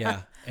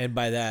 Yeah. And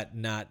by that,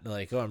 not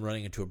like, oh, I'm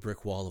running into a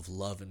brick wall of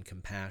love and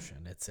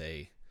compassion. It's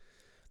the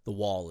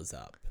wall is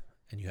up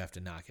and you have to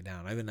knock it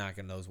down. I've been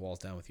knocking those walls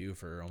down with you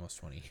for almost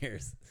 20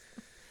 years.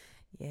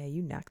 Yeah,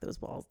 you knock those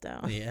walls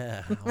down.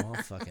 Yeah. I'll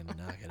fucking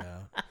knock it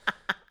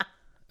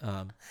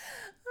out.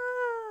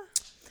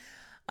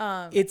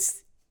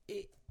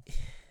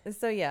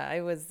 So yeah,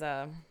 I was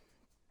not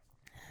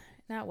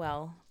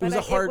well. That was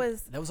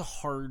But a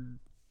hard.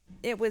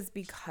 It was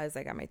because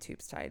I got my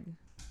tubes tied.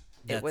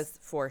 It was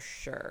for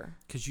sure.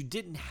 Because you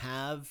didn't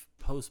have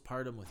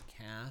postpartum with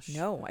Cash.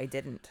 No, I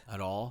didn't. At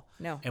all.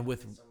 No. And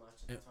with So much.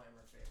 That's why I'm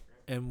her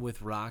favorite. and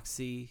with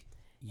Roxy,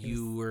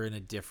 you were in a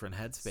different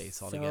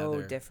headspace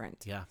altogether. So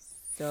different. Yeah.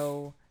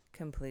 So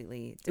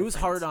completely different.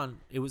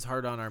 It was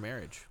hard on our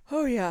marriage.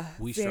 Oh yeah.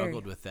 We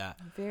struggled with that.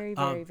 Very,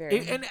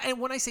 very. And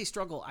when I say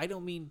struggle, I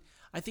don't mean,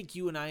 I think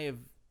you and I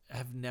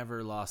have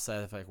never lost sight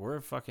of the fact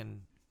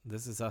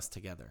this is us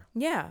together.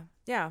 Yeah.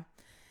 Yeah.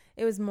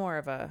 It was more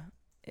of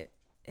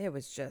it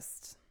was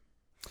just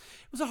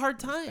It was a hard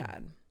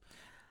time.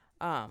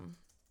 bad.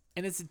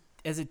 And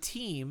as a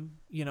team,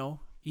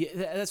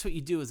 that's what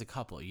you do as a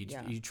couple.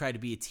 You try to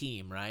be a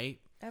team, right?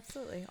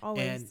 Absolutely.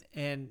 Always.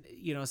 And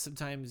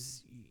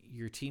sometimes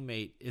your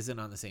teammate isn't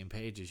on the same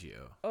page as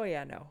you. Oh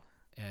yeah, no.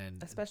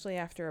 And Especially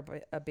after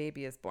a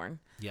baby is born.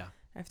 yeah.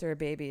 After a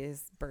baby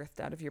is birthed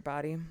out of your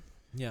body.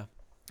 Yeah.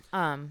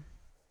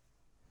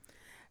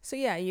 So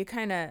yeah, you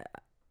kind of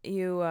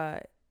you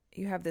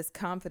have this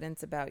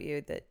confidence about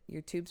you that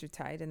your tubes are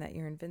tied and that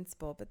you're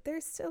invincible, but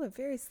there's still a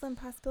very slim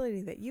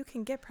possibility that you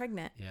can get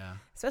pregnant. Yeah.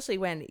 Especially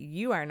when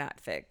you are not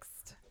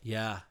fixed.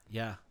 Yeah.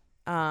 Yeah.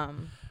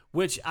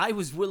 Which I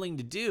was willing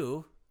to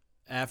do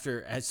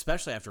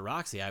especially after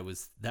Roxy. That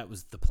was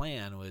the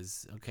plan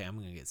was, okay, I'm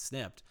going to get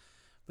snipped.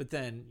 But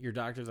then your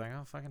doctor's like,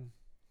 oh, fucking,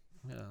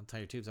 I'll tie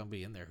your tubes. I'll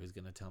be in there. Who's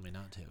going to tell me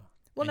not to?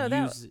 Well, and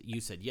no, you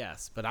said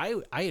yes, but I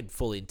had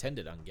fully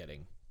intended on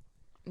getting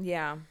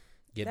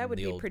that would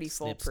the be old pretty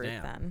snip foolproof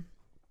snap.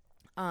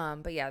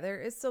 then. But yeah,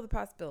 there is still the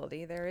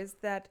possibility. There is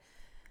that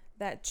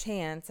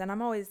chance, and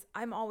I'm always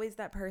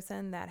that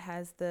person that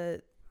has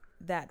that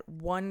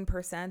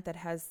 1% that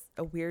has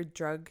a weird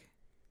drug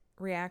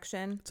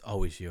reaction. It's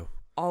always you.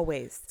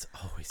 Always. It's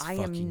always I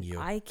fucking am- you.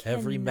 I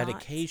Every cannot-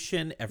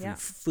 medication, every Yep.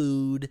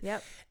 food,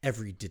 Yep.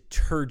 every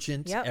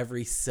detergent, Yep.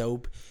 every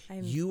soap.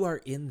 You are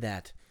in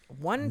that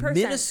 1%.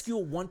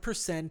 minuscule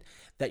 1%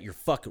 that your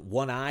fucking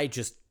one eye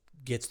just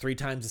gets 3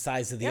 times the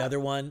size of the Yep. other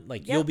one.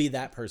 Like Yep. you'll be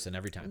that person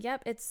every time.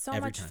 Yep, it's so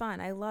Every much time.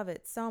 fun. I love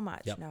it so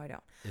much. Yep. No, I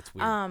don't. It's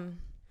weird.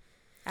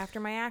 After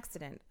my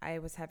accident, I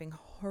was having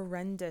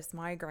horrendous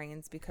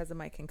migraines because of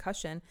my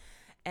concussion,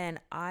 and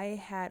I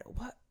had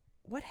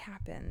what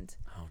happened?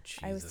 Oh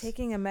Jesus. I was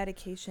taking a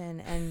medication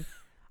and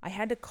I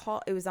had to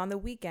call, it was on the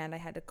weekend, I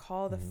had to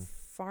call the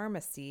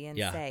pharmacy and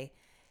say,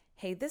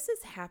 hey, this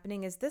is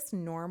happening. Is this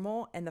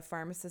normal? And the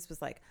pharmacist was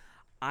like,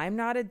 I'm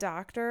not a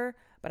doctor,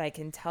 but I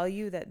can tell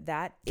you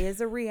that is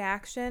a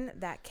reaction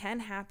that can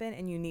happen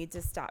and you need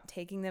to stop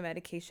taking the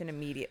medication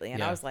immediately.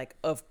 And I Yeah. was like,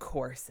 of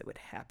course it would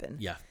happen.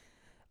 Yeah.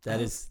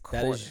 Of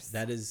course.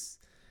 That is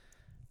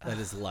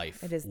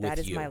life. It is- with that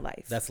is you. my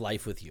life. That's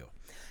life with you.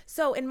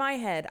 So in my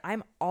head,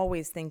 I'm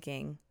always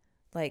thinking,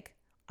 like,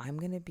 I'm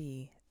going to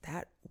be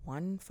that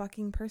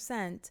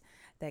 1%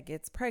 that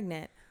gets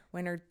pregnant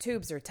when her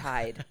tubes are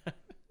tied.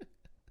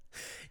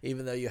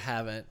 Even though you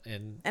haven't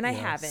And I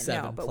haven't,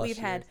 no. But we've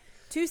had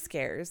 2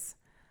 scares.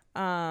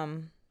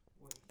 The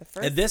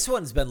first, And this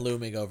one's been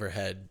looming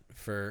overhead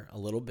for a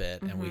little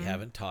bit, and we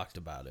haven't talked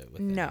about it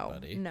with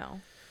anybody. No.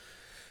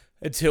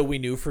 Until we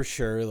knew for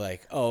sure,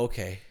 like, oh,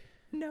 okay.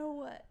 No,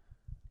 what?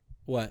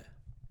 What?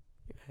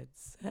 You had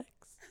sex.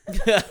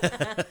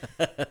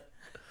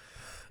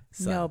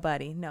 No,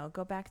 buddy. No,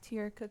 go back to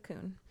your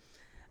cocoon.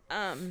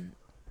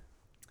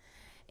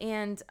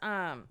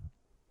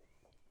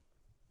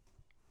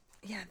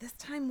 Yeah, this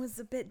time was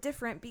a bit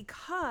different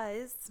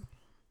because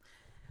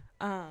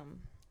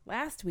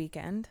last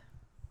weekend,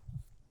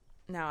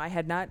 now I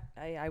had not,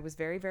 I was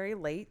very, very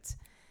late,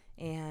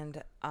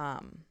 and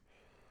I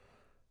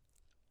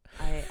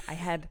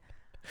had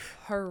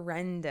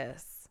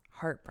horrendous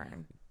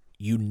heartburn.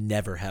 you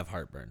never have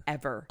heartburn.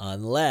 Ever.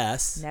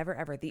 Unless Never,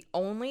 ever. The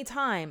only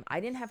time I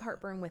didn't have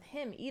heartburn with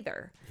him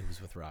either, it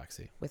was with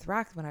Roxy. with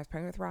Roxy, when I was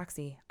pregnant with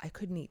Roxy, I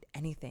couldn't eat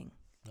anything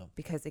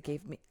because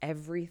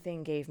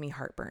everything gave me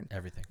heartburn.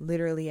 Everything.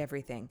 Literally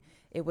everything.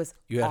 It was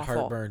You had awful.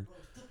 heartburn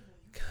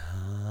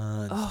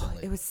Oh,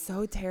 constantly. it was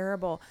so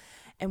terrible.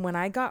 And when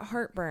I got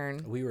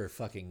heartburn, We were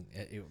fucking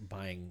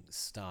buying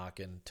stock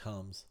in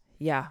Tums.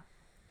 yeah.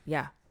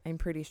 I'm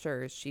pretty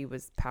sure she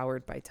was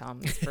powered by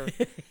Tums for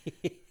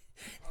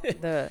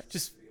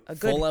Just a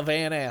good full of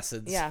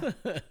antacids.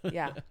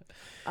 Yeah.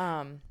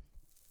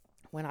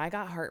 When I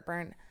got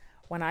heartburn,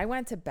 when I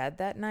went to bed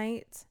that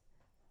night,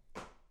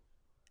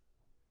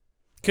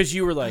 Because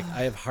you were like,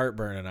 I have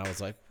heartburn. And I was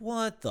like,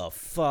 what the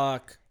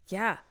fuck?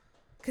 yeah,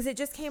 because it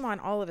just came on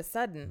all of a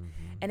sudden.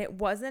 And it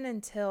wasn't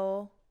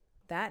until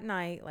that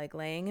night, like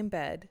laying in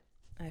bed,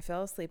 I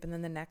fell asleep. And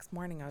then the next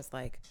morning I was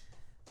like,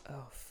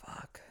 oh,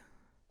 fuck.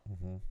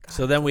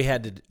 So then we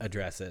had to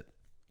address it.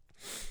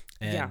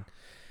 And Yeah.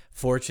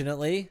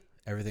 fortunately,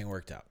 everything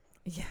worked out.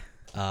 Yeah.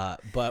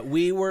 But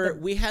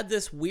we had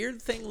this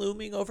weird thing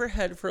looming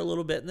overhead for a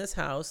little bit in this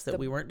house that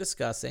we weren't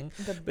discussing.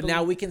 But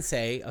now we can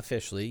say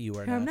officially you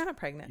are I'm not not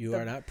pregnant. You The-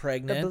 are not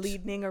pregnant. The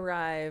bleeding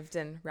arrived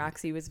and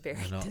Roxy was very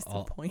No,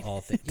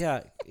 disappointed.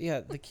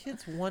 yeah. The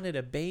kids wanted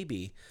a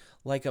baby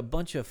like a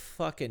bunch of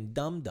fucking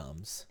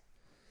dum-dums.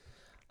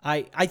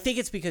 I think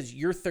it's because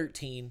you're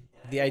 13.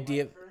 The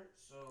idea of,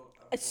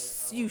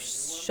 You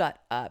shut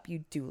up.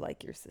 You do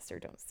like your sister.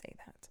 Don't say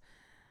that.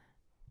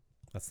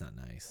 that's not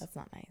nice. That's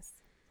not nice.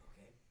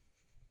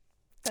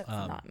 That's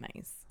not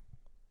nice.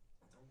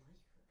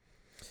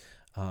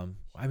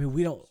 I mean,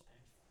 we don't.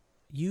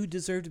 You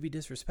deserve to be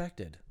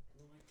disrespected.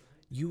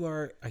 You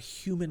are a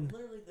human.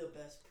 Literally the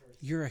best person.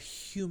 You're a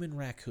human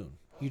raccoon.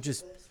 You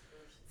just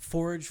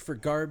forage for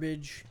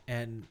garbage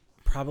and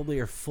probably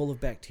are full of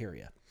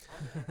bacteria.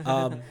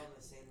 On the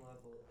same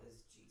level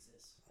as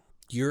Jesus.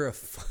 You're a.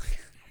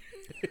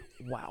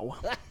 Wow.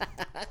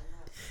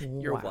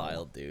 You're Wow.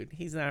 wild, dude.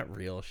 He's not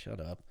real. Shut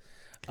up.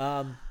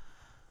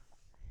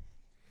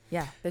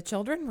 Yeah, the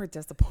children were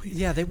disappointed.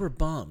 Yeah, they were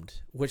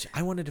bummed, which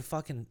I wanted to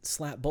fucking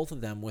slap both of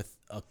them with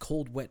a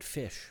cold, wet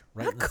fish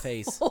right in the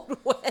face. Cold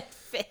wet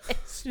fish.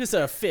 It's just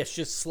a fish.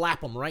 Just slap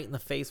them right in the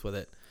face with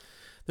it.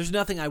 There's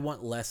nothing I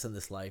want less in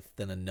this life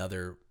than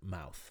another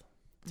mouth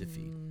to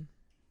feed.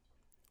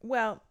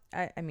 Well,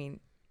 I mean,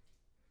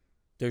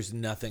 There's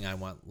nothing I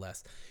want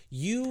less.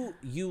 You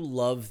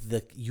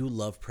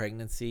love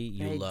pregnancy.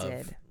 You I love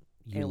did.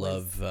 you It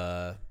was-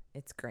 love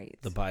it's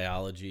great. the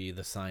biology,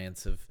 the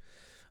science of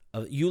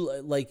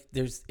you like.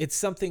 It's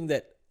something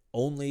that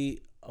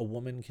only a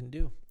woman can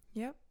do.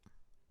 Yep.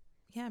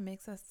 Yeah, it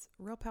makes us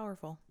real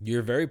powerful.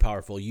 You're very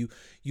powerful. You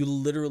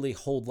literally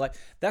hold life.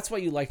 That's why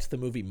you liked the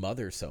movie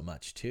Mother so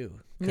much too,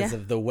 because Yeah.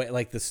 of the way,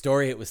 like the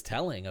story it was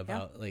telling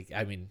about. Like,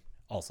 I mean,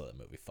 also that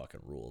movie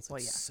fucking rules. It's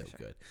Well, yeah, so for sure.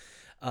 good.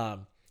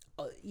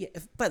 Yeah.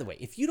 By the way,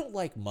 if you don't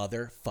like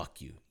Mother, fuck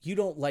you. You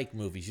don't like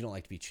movies. You don't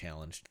like to be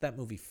challenged. That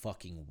movie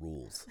fucking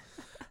rules.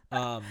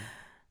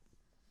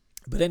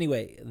 But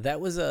anyway, that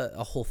was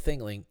a whole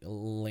thing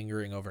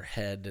lingering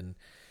overhead, and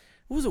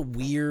it was a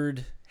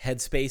weird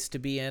headspace to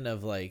be in.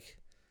 Of like,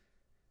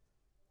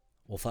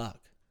 well, fuck.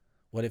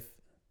 What if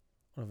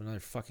another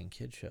fucking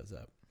kid shows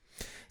up?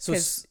 So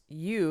Because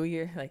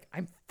you're like,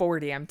 I'm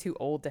 40. I'm too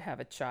old to have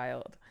a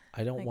child.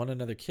 I don't want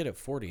another kid at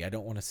 40. I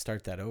don't want to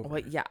start that over.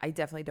 Well, yeah, I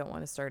definitely don't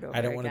want to start over. I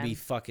don't want to be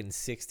again. fucking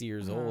 60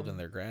 years old and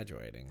they're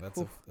graduating.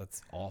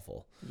 That's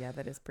awful. Yeah,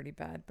 that is pretty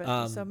bad.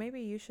 But so maybe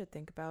you should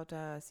think about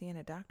seeing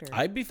a doctor.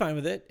 I'd be fine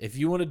with it. If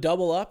you want to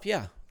double up,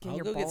 yeah. Get I'll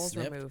your go get balls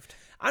snipped. removed.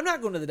 I'm not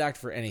going to the doctor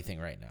for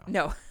anything right now.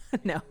 No,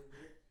 no.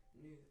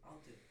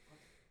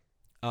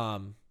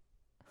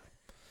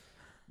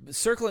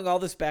 Circling all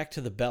this back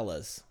to the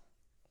Bellas,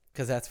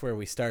 because that's where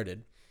we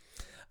started.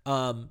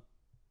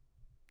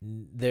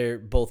 They're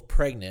both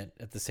pregnant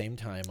at the same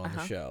time on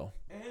the show.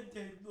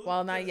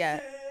 Well, not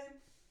yet.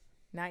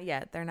 Not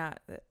yet. They're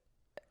not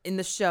in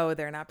the show.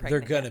 They're not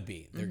pregnant. They're gonna yet.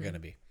 be. They're gonna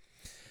be.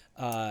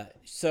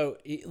 So,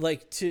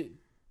 like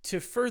to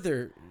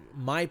further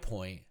my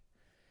point,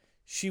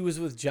 she was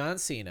with John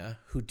Cena,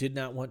 who did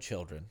not want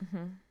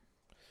children,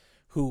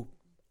 who,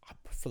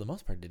 for the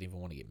most part, didn't even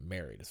want to get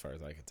married, as far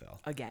as I could tell.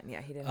 Again,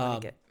 yeah, he didn't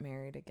want to get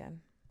married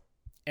again.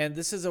 And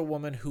this is a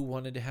woman who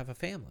wanted to have a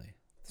family.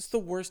 This is the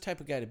worst type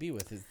of guy to be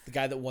with. Is the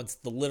guy that wants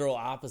the literal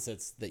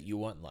opposites that you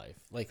want in life.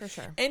 Like, For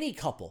sure. any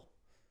couple.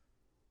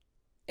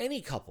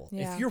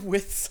 Yeah. If you're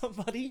with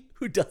somebody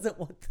who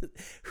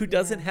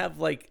doesn't have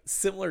like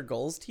similar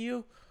goals to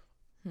you,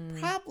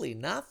 probably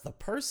not the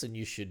person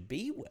you should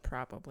be with.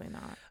 Probably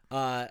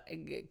not.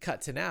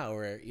 Cut to now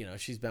where,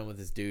 she's been with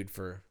this dude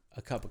for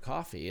a cup of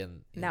coffee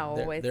and No,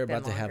 they're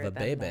about to have a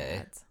baby.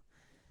 That.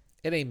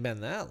 It ain't been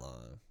that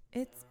long.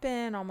 It's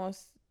been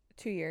almost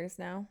 2 years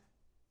now.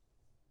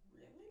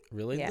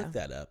 Really? Yeah. Look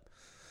that up.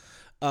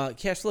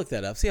 Cash, look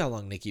that up. See how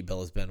long Nikki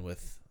Bell has been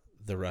with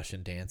the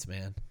Russian dance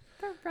man.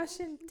 The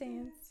Russian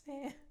dance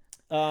man.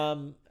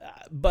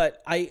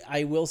 But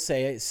I will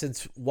say,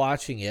 since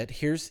watching it,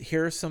 here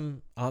are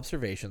some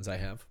observations I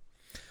have.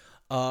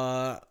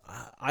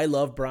 I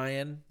love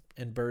Brian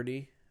and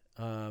Birdie.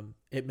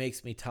 It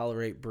makes me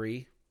tolerate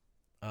Bree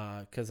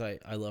because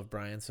I love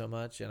Brian so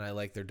much and I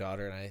like their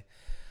daughter, and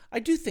I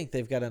do think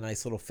they've got a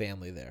nice little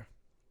family there.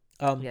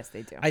 Yes,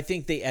 they do. I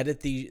think they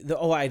edit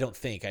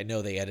I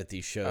know they edit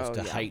these shows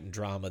to heighten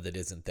drama that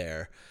isn't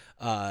there.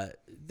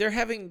 They're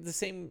having the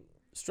same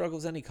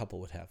struggles any couple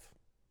would have.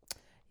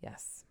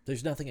 Yes.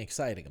 There's nothing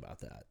exciting about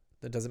that.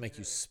 That doesn't make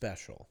you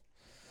special.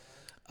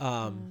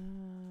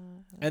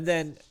 And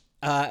then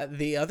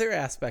the other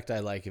aspect I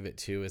like of it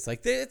too is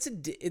like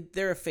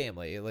they're a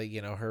family. Like,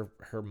 you know,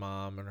 her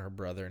mom and her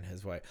brother and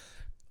his wife.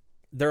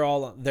 They're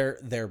all on,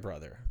 their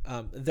brother.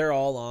 They're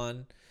all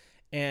on,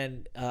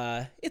 and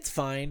it's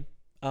fine.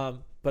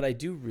 But I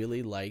do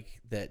really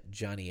like that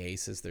Johnny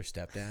Ace is their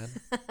stepdad.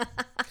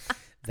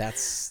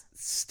 That's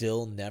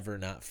still never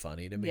not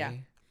funny to me. Yeah.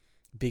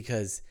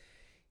 Because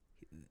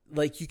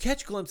like you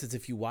catch glimpses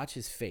if you watch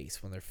his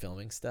face when they're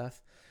filming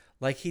stuff.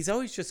 Like he's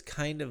always just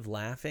kind of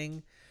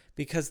laughing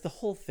because the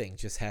whole thing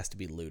just has to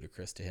be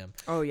ludicrous to him.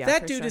 Oh yeah.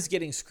 That for dude sure. is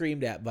getting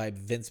screamed at by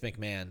Vince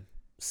McMahon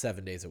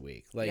 7 days a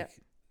week.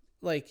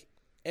 Like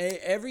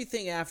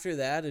everything after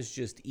that is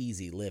just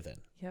easy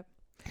living. Yep.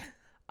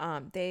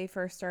 They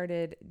first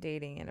started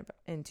dating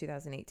in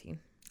 2018.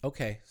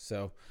 Okay,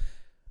 so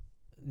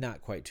not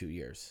quite 2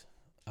 years,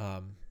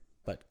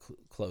 but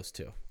close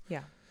to.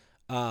 Yeah.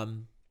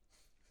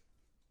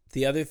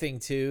 The other thing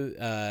too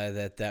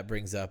that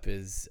brings up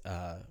is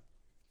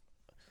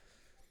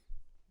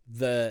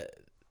the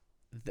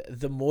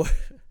more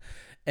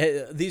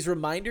these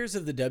reminders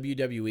of the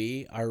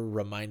WWE are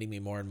reminding me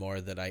more and more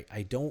that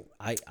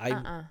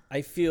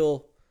I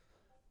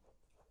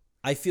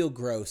feel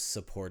gross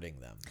supporting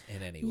them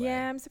in any way.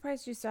 Yeah, I'm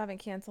surprised you still haven't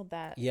canceled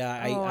that. Yeah,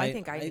 I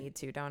think I need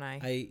to, don't I?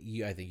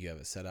 I think you have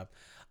it set up.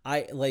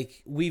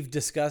 We've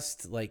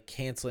discussed like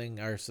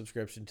canceling our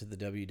subscription to the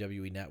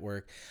WWE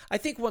Network. I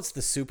think once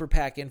the Super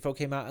PAC info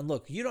came out, and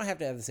look, you don't have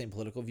to have the same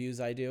political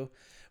views I do,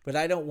 but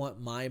I don't want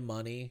my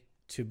money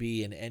to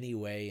be in any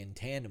way in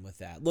tandem with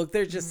that. Look,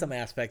 there's just some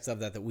aspects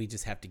of that we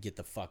just have to get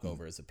the fuck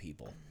over as a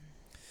people.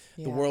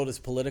 Yeah. The world is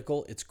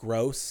political. It's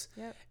gross.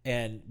 Yep.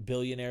 And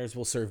billionaires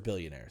will serve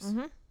billionaires.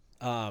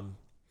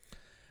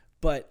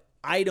 But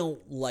I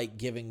don't like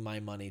giving my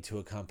money to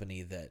a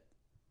company that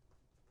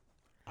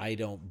I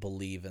don't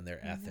believe in their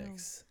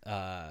ethics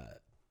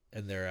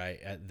and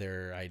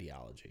their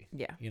ideology.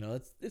 Yeah. You know,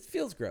 it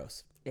feels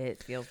gross.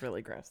 It feels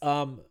really gross.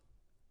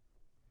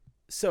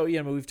 So,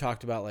 you know, we've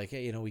talked about like,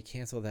 hey, you know, we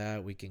cancel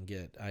that. We can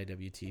get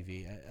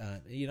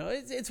IWTV. You know,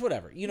 it's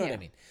whatever. You know what I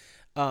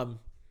mean?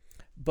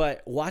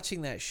 But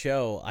watching that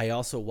show, I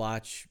also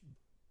watch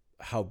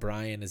how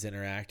Brian is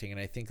interacting,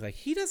 and I think like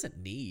he doesn't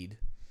need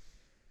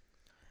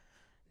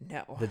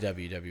no. the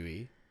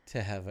WWE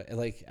to have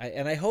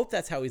and I hope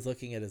that's how he's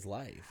looking at his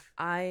life.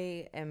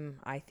 I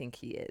think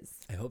he is.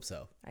 I hope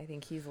so. I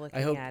think he's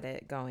looking at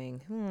it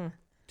going,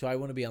 Do I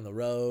want to be on the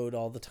road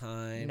all the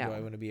time? No. Do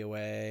I want to be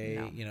away?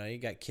 No. You know, you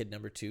got kid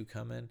number 2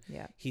 coming.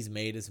 Yeah. He's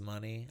made his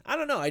money. I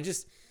don't know. I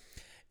just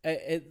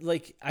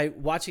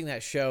watching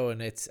that show,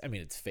 and it's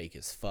fake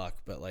as fuck,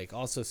 but like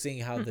also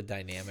seeing how the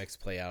dynamics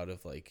play out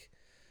of like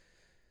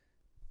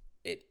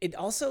it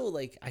also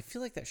like I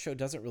feel like that show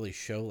doesn't really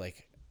show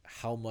like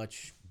how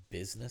much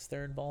business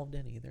they're involved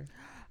in either.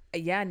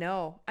 Yeah,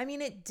 no. I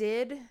mean, it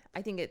did.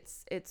 I think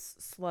it's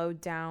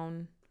slowed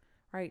down,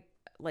 right?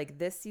 Like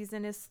this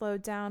season is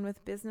slowed down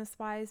with business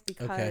wise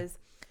because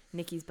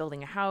Nikki's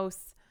building a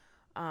house.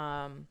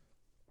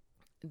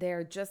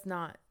 They're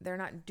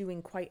not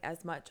doing quite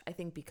as much. I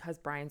think because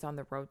Brian's on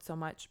the road so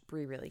much,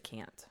 Brie really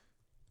can't.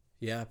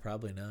 Yeah,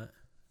 probably not.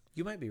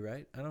 You might be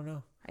right. I don't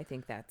know. I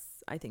think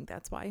that's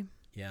why.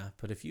 Yeah,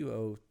 but if you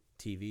owe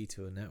TV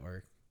to a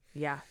network.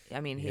 Yeah,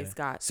 I mean, he's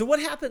got. So what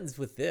happens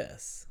with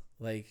this?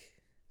 Like,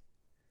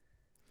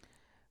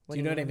 What do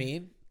you know what I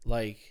mean?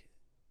 Like,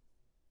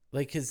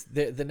 because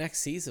the next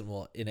season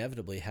will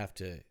inevitably have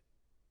to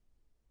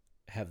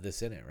have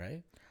this in it,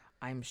 right?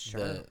 I'm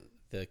sure.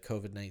 The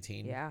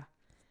COVID-19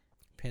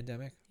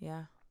 pandemic.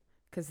 Yeah,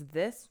 because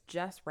this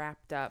just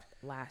wrapped up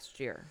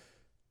last year.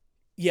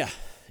 Yeah.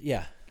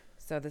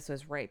 So this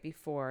was right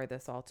before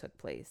this all took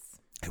place.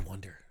 I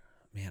wonder.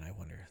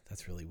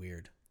 That's really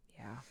weird.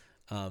 Yeah.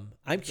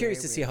 I'm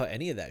curious to see how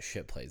any of that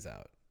shit plays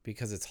out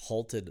because it's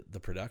halted the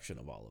production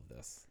of all of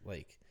this,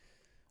 like,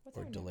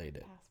 or delayed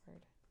it.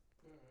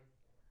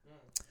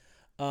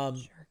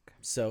 Jerk.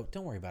 So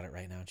don't worry about it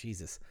right now,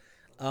 Jesus.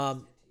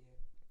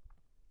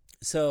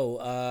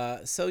 So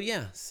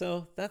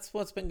that's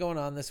what's been going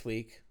on this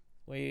week.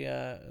 We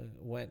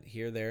went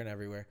here, there, and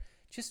everywhere.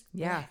 Just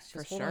relax, for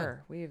just hold on.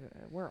 sure.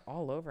 We're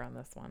all over on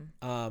this one.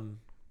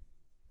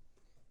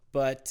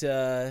 But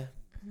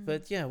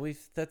yeah,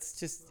 that's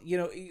just, you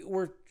know,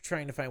 we're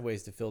trying to find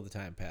ways to fill the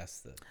time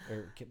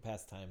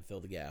fill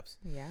the gaps.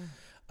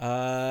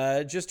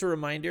 Yeah. Just a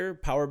reminder,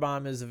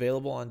 Powerbomb is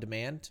available on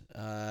demand.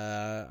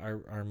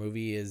 Our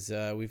movie is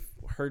we've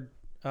heard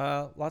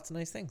lots of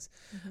nice things.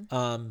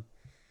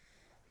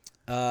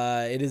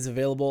 It is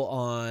available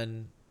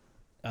on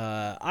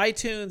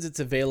iTunes. It's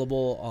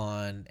available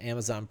on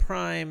Amazon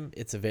Prime.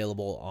 It's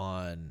available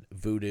on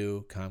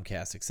Vudu,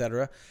 Comcast,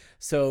 etc.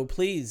 So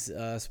please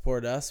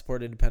support us,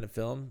 support independent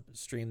film,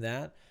 stream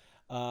that.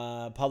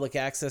 Public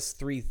Access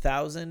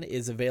 3000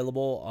 is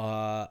available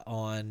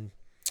on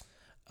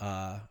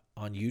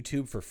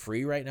YouTube for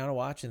free right now to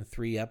watch in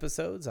 3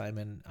 episodes. I'm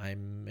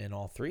in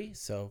all 3,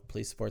 so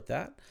please support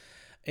that.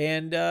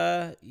 And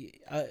other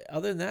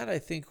than that, I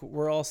think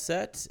we're all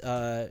set.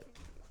 The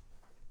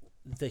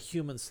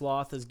human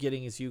sloth is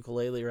getting his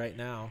ukulele right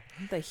now.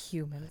 The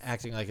human.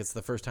 Acting like it's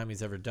the first time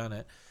he's ever done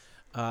it.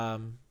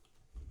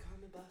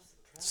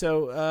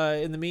 So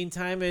in the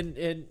meantime,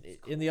 in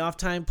the off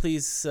time,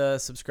 please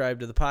subscribe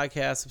to the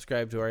podcast,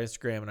 subscribe to our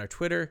Instagram and our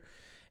Twitter.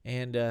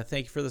 And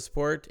thank you for the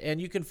support.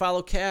 And you can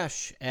follow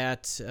Cash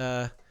at,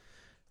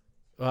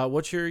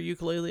 what's your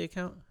ukulele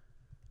account?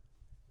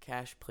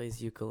 Cash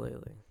Plays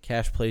Ukulele.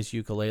 Cash Plays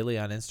Ukulele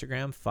on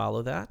Instagram.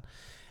 Follow that.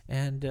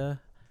 And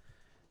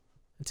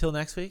until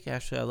next week,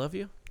 Ashley, I love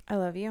you. I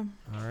love you.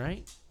 All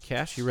right.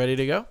 Cash, you ready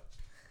to go?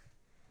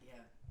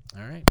 Yeah.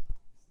 All right.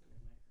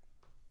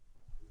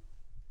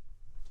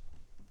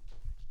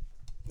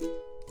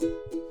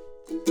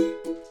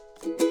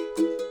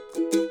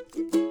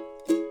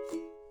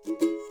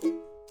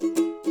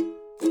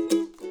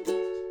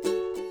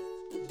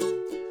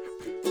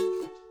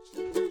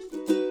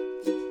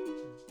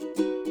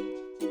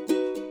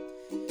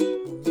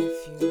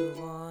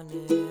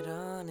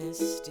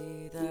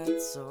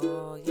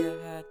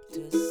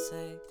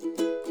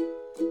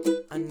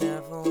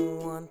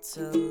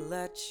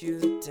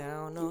 You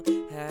down or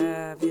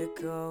have you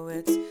go.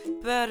 It's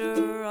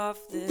better off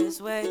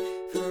this way.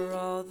 For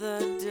all the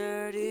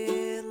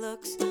dirty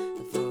looks,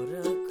 the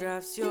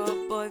photographs your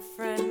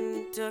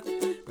boyfriend took.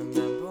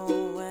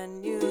 Remember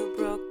when you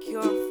broke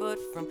your foot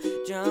from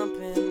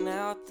jumping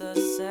out the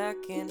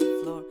 2nd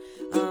floor?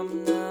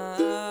 I'm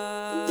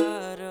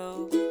not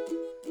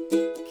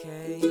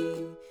okay.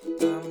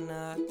 I'm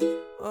not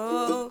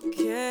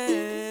okay.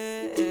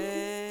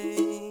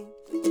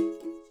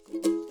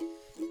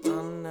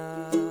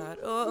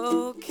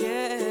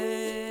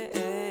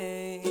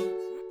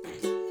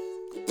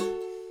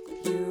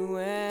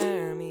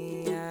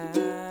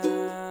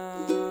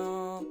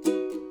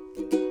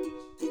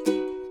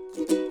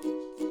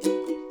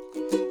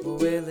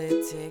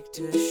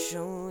 To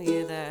show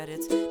you that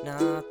it's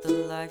not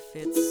the life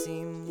it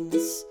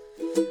seems.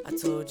 I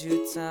told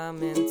you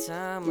time and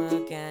time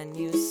again,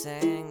 you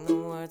sang the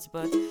words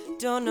but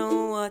don't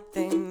know what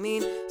they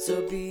mean.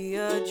 So be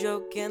a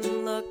joke and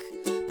look,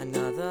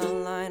 another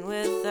line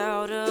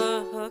without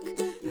a hook.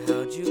 I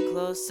held you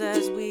close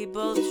as we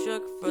both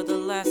shook for the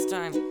last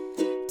time.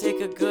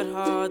 Take a good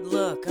hard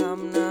look.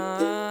 I'm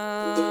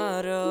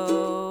not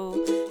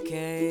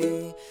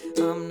okay.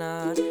 I'm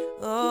not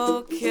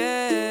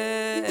okay.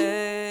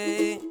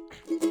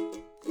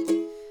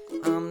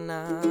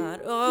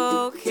 Not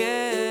okay.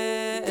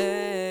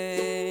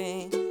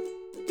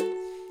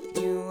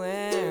 You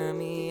wear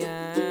me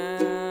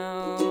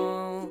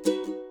out.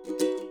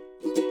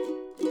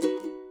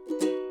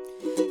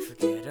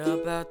 Forget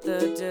about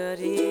the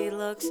dirty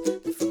looks,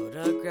 the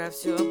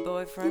photographs your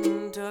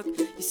boyfriend took.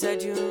 You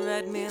said you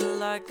read me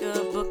like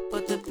a book,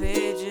 but the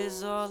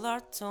pages all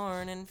are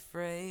torn and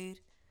frayed.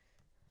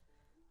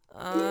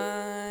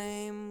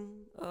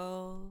 I'm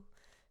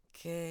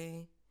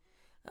okay.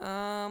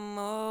 I'm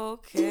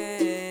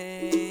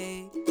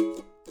okay.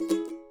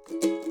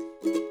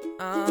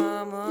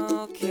 I'm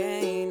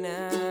okay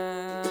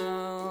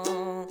now.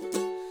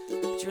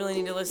 But you really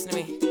need to listen to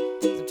me,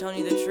 'cause I'm telling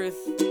you the truth.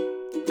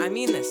 I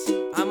mean this.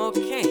 I'm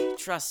okay.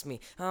 Trust me.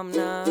 I'm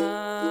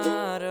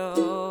not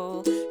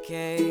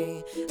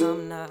okay.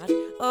 I'm not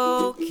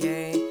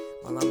okay.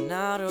 Well, I'm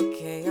not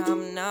okay.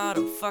 I'm not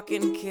a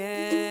fucking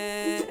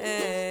okay.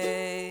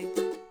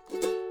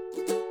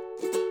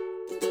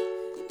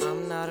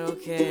 I'm not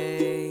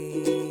okay.